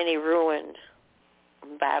 Too many ruined,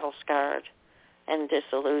 battle-scarred, and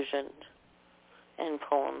disillusioned. End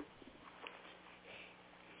poem.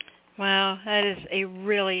 Wow, that is a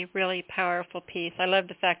really, really powerful piece. I love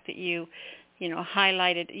the fact that you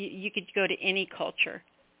highlighted. You could go to any culture.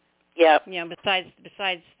 Yeah. Besides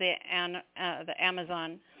the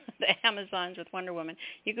Amazon. The Amazons with Wonder Woman.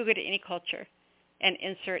 You could go to any culture and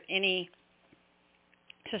insert any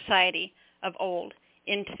society of old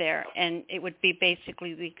into there, and it would be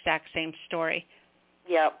basically the exact same story.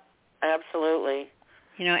 Yep, absolutely.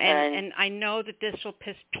 And I know that this will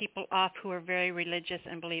piss people off who are very religious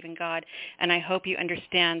and believe in God, and I hope you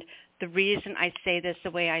understand the reason I say this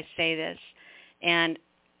the way I say this. And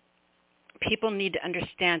people need to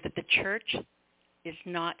understand that the church is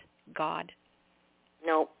not God.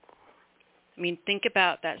 Nope. I mean, think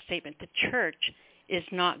about that statement. The church is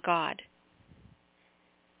not God.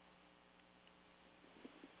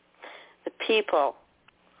 people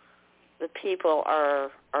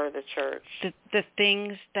are the church. The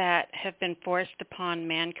things that have been forced upon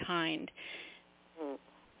mankind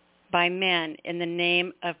by men in the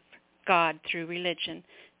name of God through religion,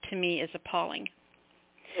 to me, is appalling.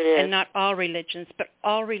 It is. And not all religions, but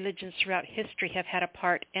all religions throughout history have had a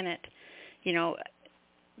part in it. You know,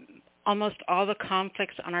 almost all the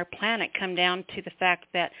conflicts on our planet come down to the fact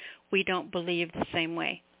that we don't believe the same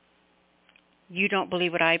way. You don't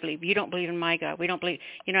believe what I believe. You don't believe in my God. We don't believe,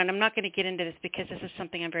 you know, and I'm not going to get into this because this is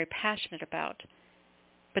something I'm very passionate about.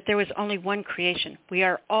 But there was only one creation. We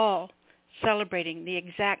are all celebrating the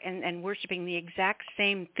exact and worshiping the exact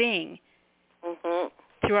same thing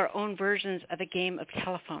through our own versions of a game of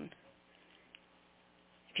telephone.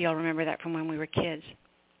 If you all remember that from when we were kids.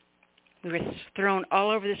 We were thrown all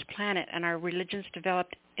over this planet, and our religions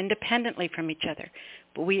developed independently from each other.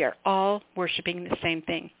 But we are all worshiping the same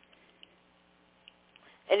thing.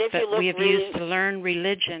 And if but you look we have really... used to learn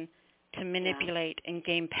religion to manipulate and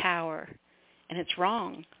gain power, and it's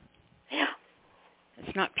wrong. Yeah.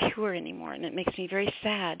 It's not pure anymore, and it makes me very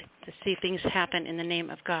sad to see things happen in the name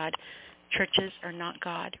of God. Churches are not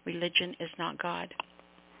God. Religion is not God.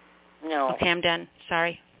 No. Okay, I'm done.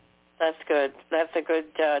 Sorry. That's good. That's a good.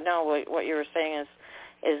 No, what you were saying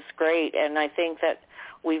is great, and I think that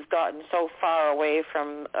we've gotten so far away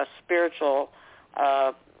from a spiritual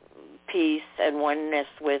peace and oneness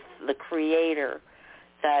with the Creator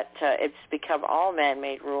that it's become all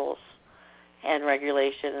man-made rules and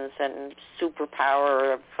regulations and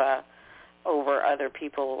superpower of over other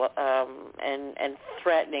people and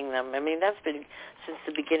threatening them. I mean, that's been since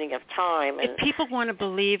the beginning of time. And if people want to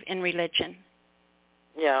believe in religion,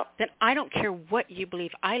 then I don't care what you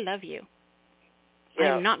believe. I love you. I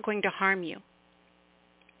am not going to harm you.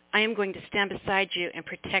 I am going to stand beside you and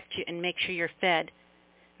protect you and make sure you're fed,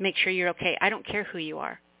 make sure you're okay. I don't care who you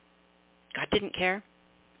are. God didn't care,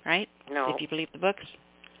 right? No. If you believe the books,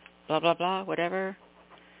 blah, blah, blah, whatever,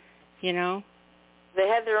 you know. They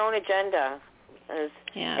had their own agenda.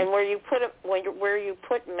 And where you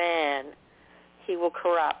put man, he will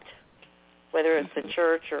corrupt, whether it's a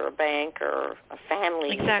church or a bank or a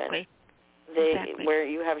family. Exactly. Exactly. Where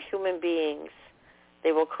you have human beings,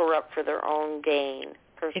 they will corrupt for their own gain.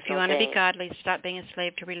 If you want to be godly, stop being a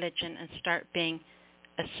slave to religion and start being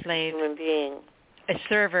a slave, human being, a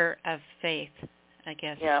server of faith, I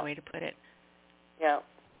guess is the way to put it. Yeah.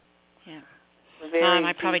 Yeah.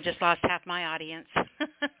 I probably just lost half my audience.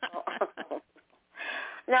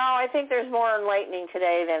 No, I think there's more enlightening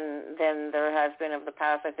today than there has been of the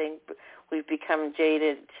past. I think we've become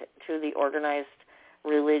jaded to the organized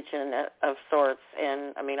religion of sorts,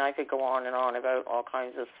 and I mean, I could go on and on about all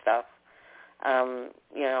kinds of stuff.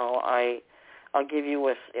 You know, I'll give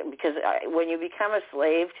you because when you become a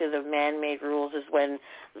slave to the man-made rules is when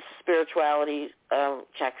spirituality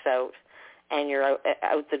checks out, and you're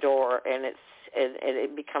out the door, and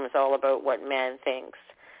it becomes all about what man thinks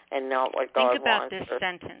and not what God wants. Think about this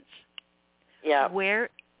sentence. Yeah. Where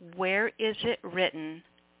is it written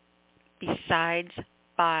besides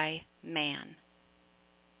by man?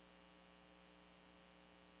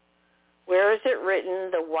 Where is it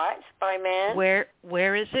written? The what by man?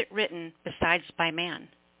 Where is it written besides by man?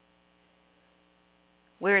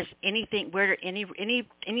 Where is anything? Where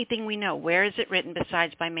anything we know? Where is it written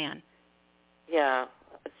besides by man? Yeah,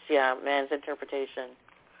 it's man's interpretation.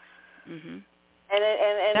 Mm-hmm.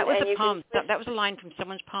 And that was a poem. That was a line from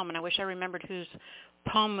someone's poem, and I wish I remembered whose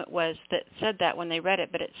poem it was that said that when they read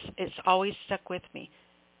it. But it's always stuck with me.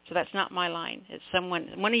 So that's not my line. It's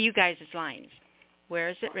one of you guys' lines. Where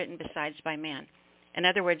is it written besides by man? In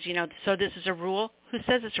other words, you know, so this is a rule. Who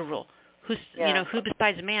says it's a rule? You know, who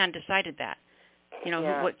besides man decided that? You know,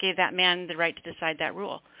 what gave that man the right to decide that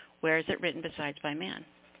rule? Where is it written besides by man?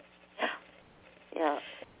 Yeah.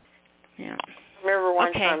 Yeah. I remember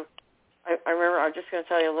one time. I remember. I'm just going to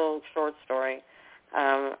tell you a little short story.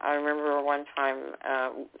 I remember one time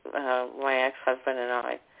my ex-husband and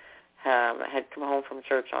I had come home from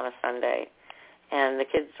church on a Sunday, and the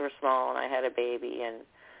kids were small, and I had a baby and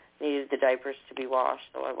needed the diapers to be washed.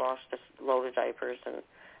 So I washed a load of diapers, and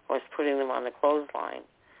I was putting them on the clothesline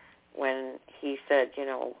when he said, you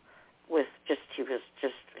know, he was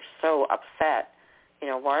just so upset. You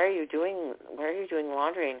know, why are you doing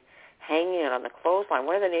laundry and hanging it on the clothesline?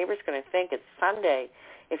 What are the neighbors going to think? It's Sunday.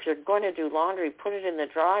 If you're going to do laundry, put it in the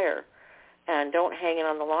dryer and don't hang it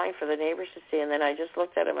on the line for the neighbors to see. And then I just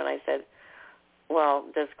looked at him and I said, well,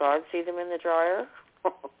 does God see them in the dryer?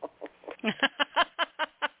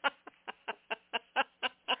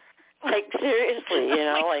 Like, seriously, you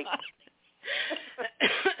know, like.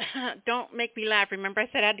 Don't make me laugh. Remember I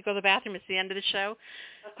said I had to go to the bathroom at the end of the show?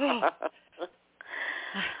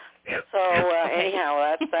 So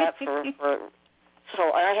anyhow, that's that for.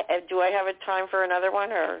 So do I have a time for another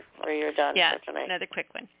one, or you're done for tonight? Another quick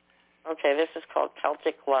one. Okay, this is called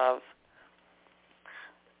Celtic Love,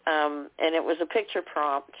 and it was a picture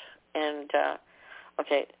prompt. And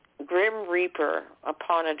Grim Reaper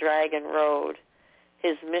upon a dragon rode,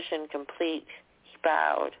 his mission complete, he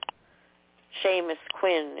bowed. Seamus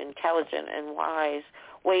Quinn, intelligent and wise,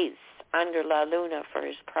 waits under La Luna for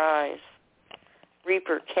his prize.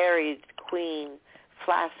 Reaper carried Queen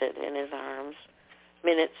flaccid in his arms,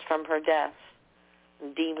 minutes from her death.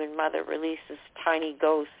 Demon Mother releases tiny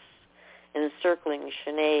ghosts, encircling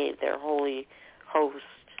Sinead, their holy host.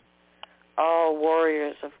 All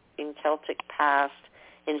warriors in Celtic past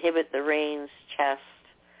inhibit the rain's chest,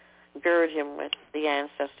 gird him with the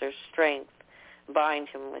ancestors' strength, bind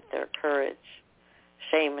him with their courage.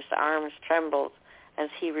 Seamus' arms trembled as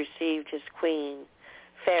he received his queen,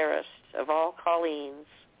 fairest of all Colleens.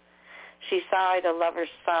 She sighed a lover's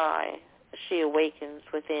sigh as she awakens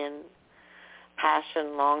within.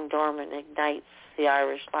 Passion long dormant ignites the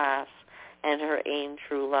Irish lass and her ain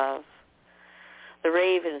true love. The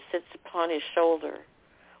raven sits upon his shoulder,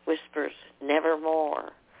 whispers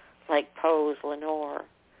nevermore, like Poe's Lenore.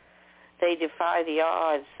 They defy the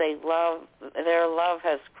odds. Their love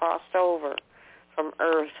has crossed over from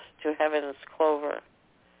earth to heaven's clover.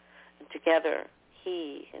 And together,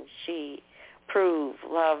 he and she prove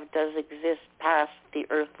love does exist past the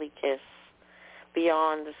earthly kiss,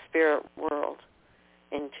 beyond the spirit world,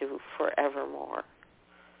 into forevermore.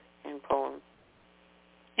 End poem.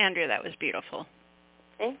 Andrea, that was beautiful.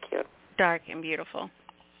 Thank you. Dark and beautiful.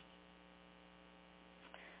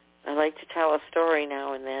 I like to tell a story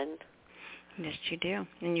now and then. Yes, you do,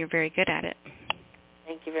 and you're very good at it.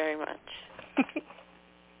 Thank you very much.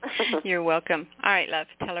 You're welcome. All right, love,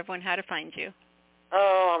 tell everyone how to find you.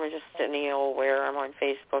 Oh, I'm just sitting aware. I'm on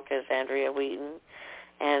Facebook as Andrea Wheaton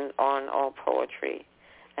and on All Poetry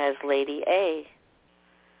as Lady A.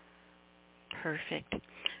 Perfect.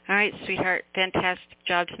 All right, sweetheart, fantastic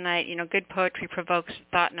job tonight. You know, good poetry provokes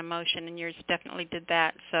thought and emotion, and yours definitely did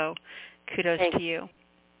that, so kudos to you.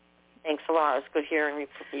 Thanks a lot. It was good hearing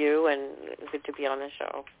from you and good to be on the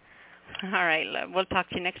show. All right, love. We'll talk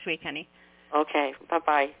to you next week, honey. Okay.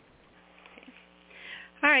 Bye-bye.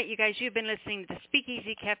 All right, you guys, you've been listening to the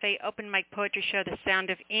SpeakEasy Cafe Open Mic Poetry Show, The Sound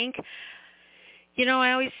of Ink. You know,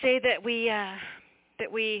 I always say that we are,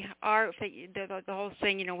 the whole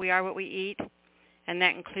saying, you know, we are what we eat, and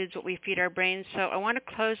that includes what we feed our brains. So I want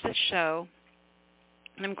to close the show,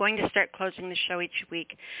 and I'm going to start closing the show each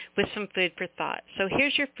week with some food for thought. So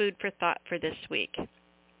here's your food for thought for this week.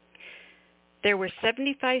 There were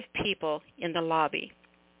 75 people in the lobby,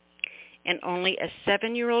 and only a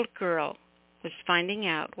 7-year-old girl was finding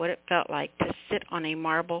out what it felt like to sit on a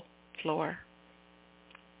marble floor.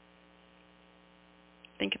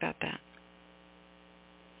 Think about that.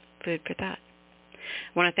 Food for thought.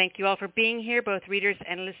 I want to thank you all for being here, both readers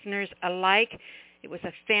and listeners alike. It was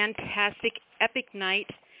a fantastic, epic night,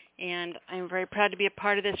 and I'm very proud to be a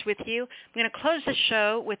part of this with you. I'm going to close the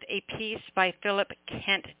show with a piece by Philip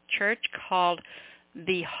Kent Church called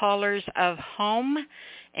The Haulers of Home,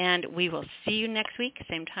 and we will see you next week,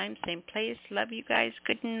 same time, same place. Love you guys.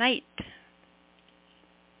 Good night.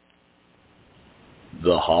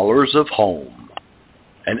 The Haulers of Home,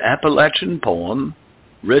 an Appalachian poem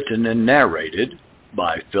written and narrated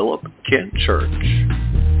by Philip Kent Church.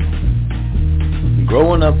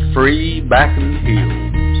 Growing up free back in the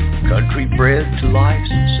hills, country bred to life's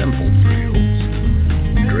simple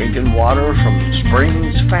thrills, drinking water from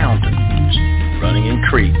springs, fountains, running in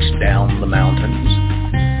creeks down the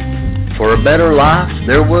mountains. For a better life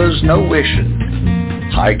there was no wishing,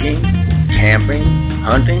 hiking, camping,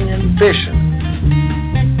 hunting, and fishing.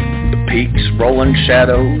 The peaks rolling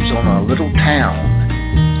shadows on a little town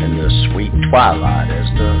in the sweet twilight as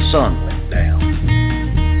the sun went down.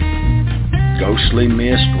 Ghostly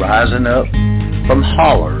mist rising up from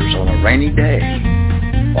hollers on a rainy day,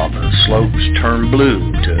 while the slopes turned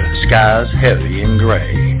blue to skies heavy and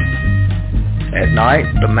gray. At night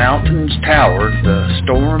the mountains towered, the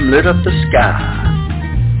storm lit up the sky.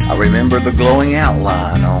 I remember the glowing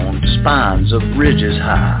outline on spines of ridges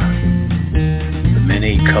high. The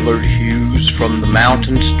many colored hues from the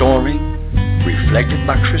mountain storming, reflected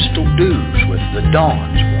by crystal dews with the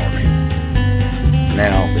dawn's warming.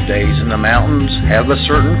 Now the days in the mountains have a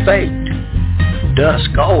certain fate.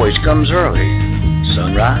 Dusk always comes early,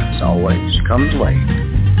 sunrise always comes late.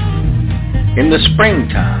 In the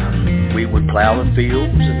springtime we would plow the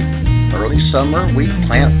fields, and early summer we'd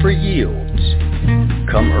plant for yields.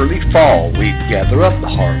 Come early fall we'd gather up the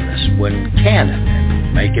harvest when cannon and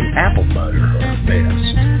making apple butter her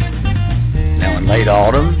best. Now in late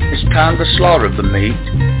autumn, it's time to slaughter the meat,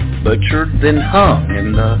 butchered then hung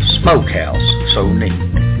in the smokehouse so neat.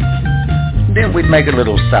 Then we'd make a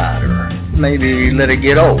little cider, maybe let it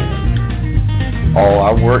get old. All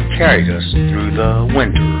our work carried us through the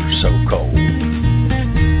winter so cold.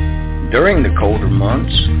 During the colder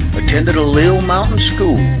months, attended a little mountain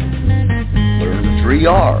school, learned the 3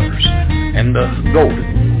 R's and the golden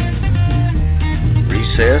rule.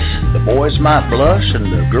 Recess, the boys might blush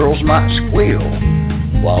and the girls might squeal,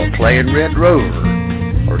 while playing Red Rover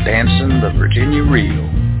or dancing the Virginia Reel.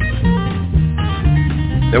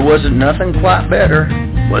 There wasn't nothing quite better,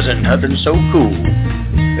 wasn't nothing so cool,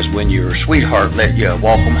 as when your sweetheart let you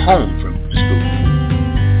walk 'em home from school.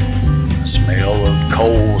 The smell of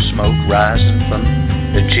coal smoke rising from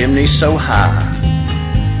the chimney so high.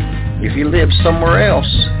 If you lived somewhere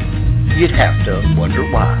else, you'd have to wonder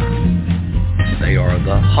why. They are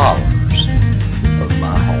the hollers of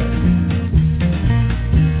my home.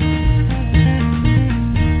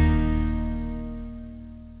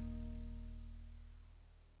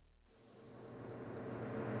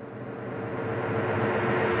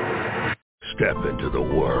 Step into the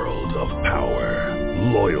world of power,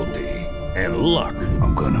 loyalty, and luck.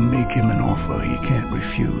 I'm gonna make him an offer he can't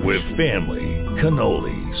refuse. With family,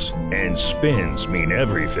 cannolis, and spins mean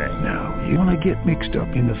everything. Now, you wanna get mixed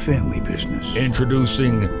up in the family business.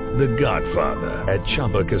 Introducing The Godfather at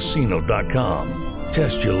ChumbaCasino.com.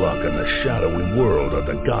 Test your luck in the shadowy world of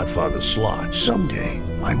The Godfather slot. Someday,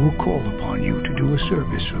 I will call upon you to do a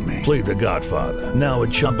service for me. Play The Godfather now at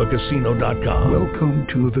ChumbaCasino.com. Welcome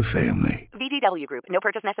to the family. VGW Group. No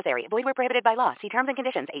purchase necessary. Void where prohibited by law. See terms and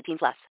conditions. 18+.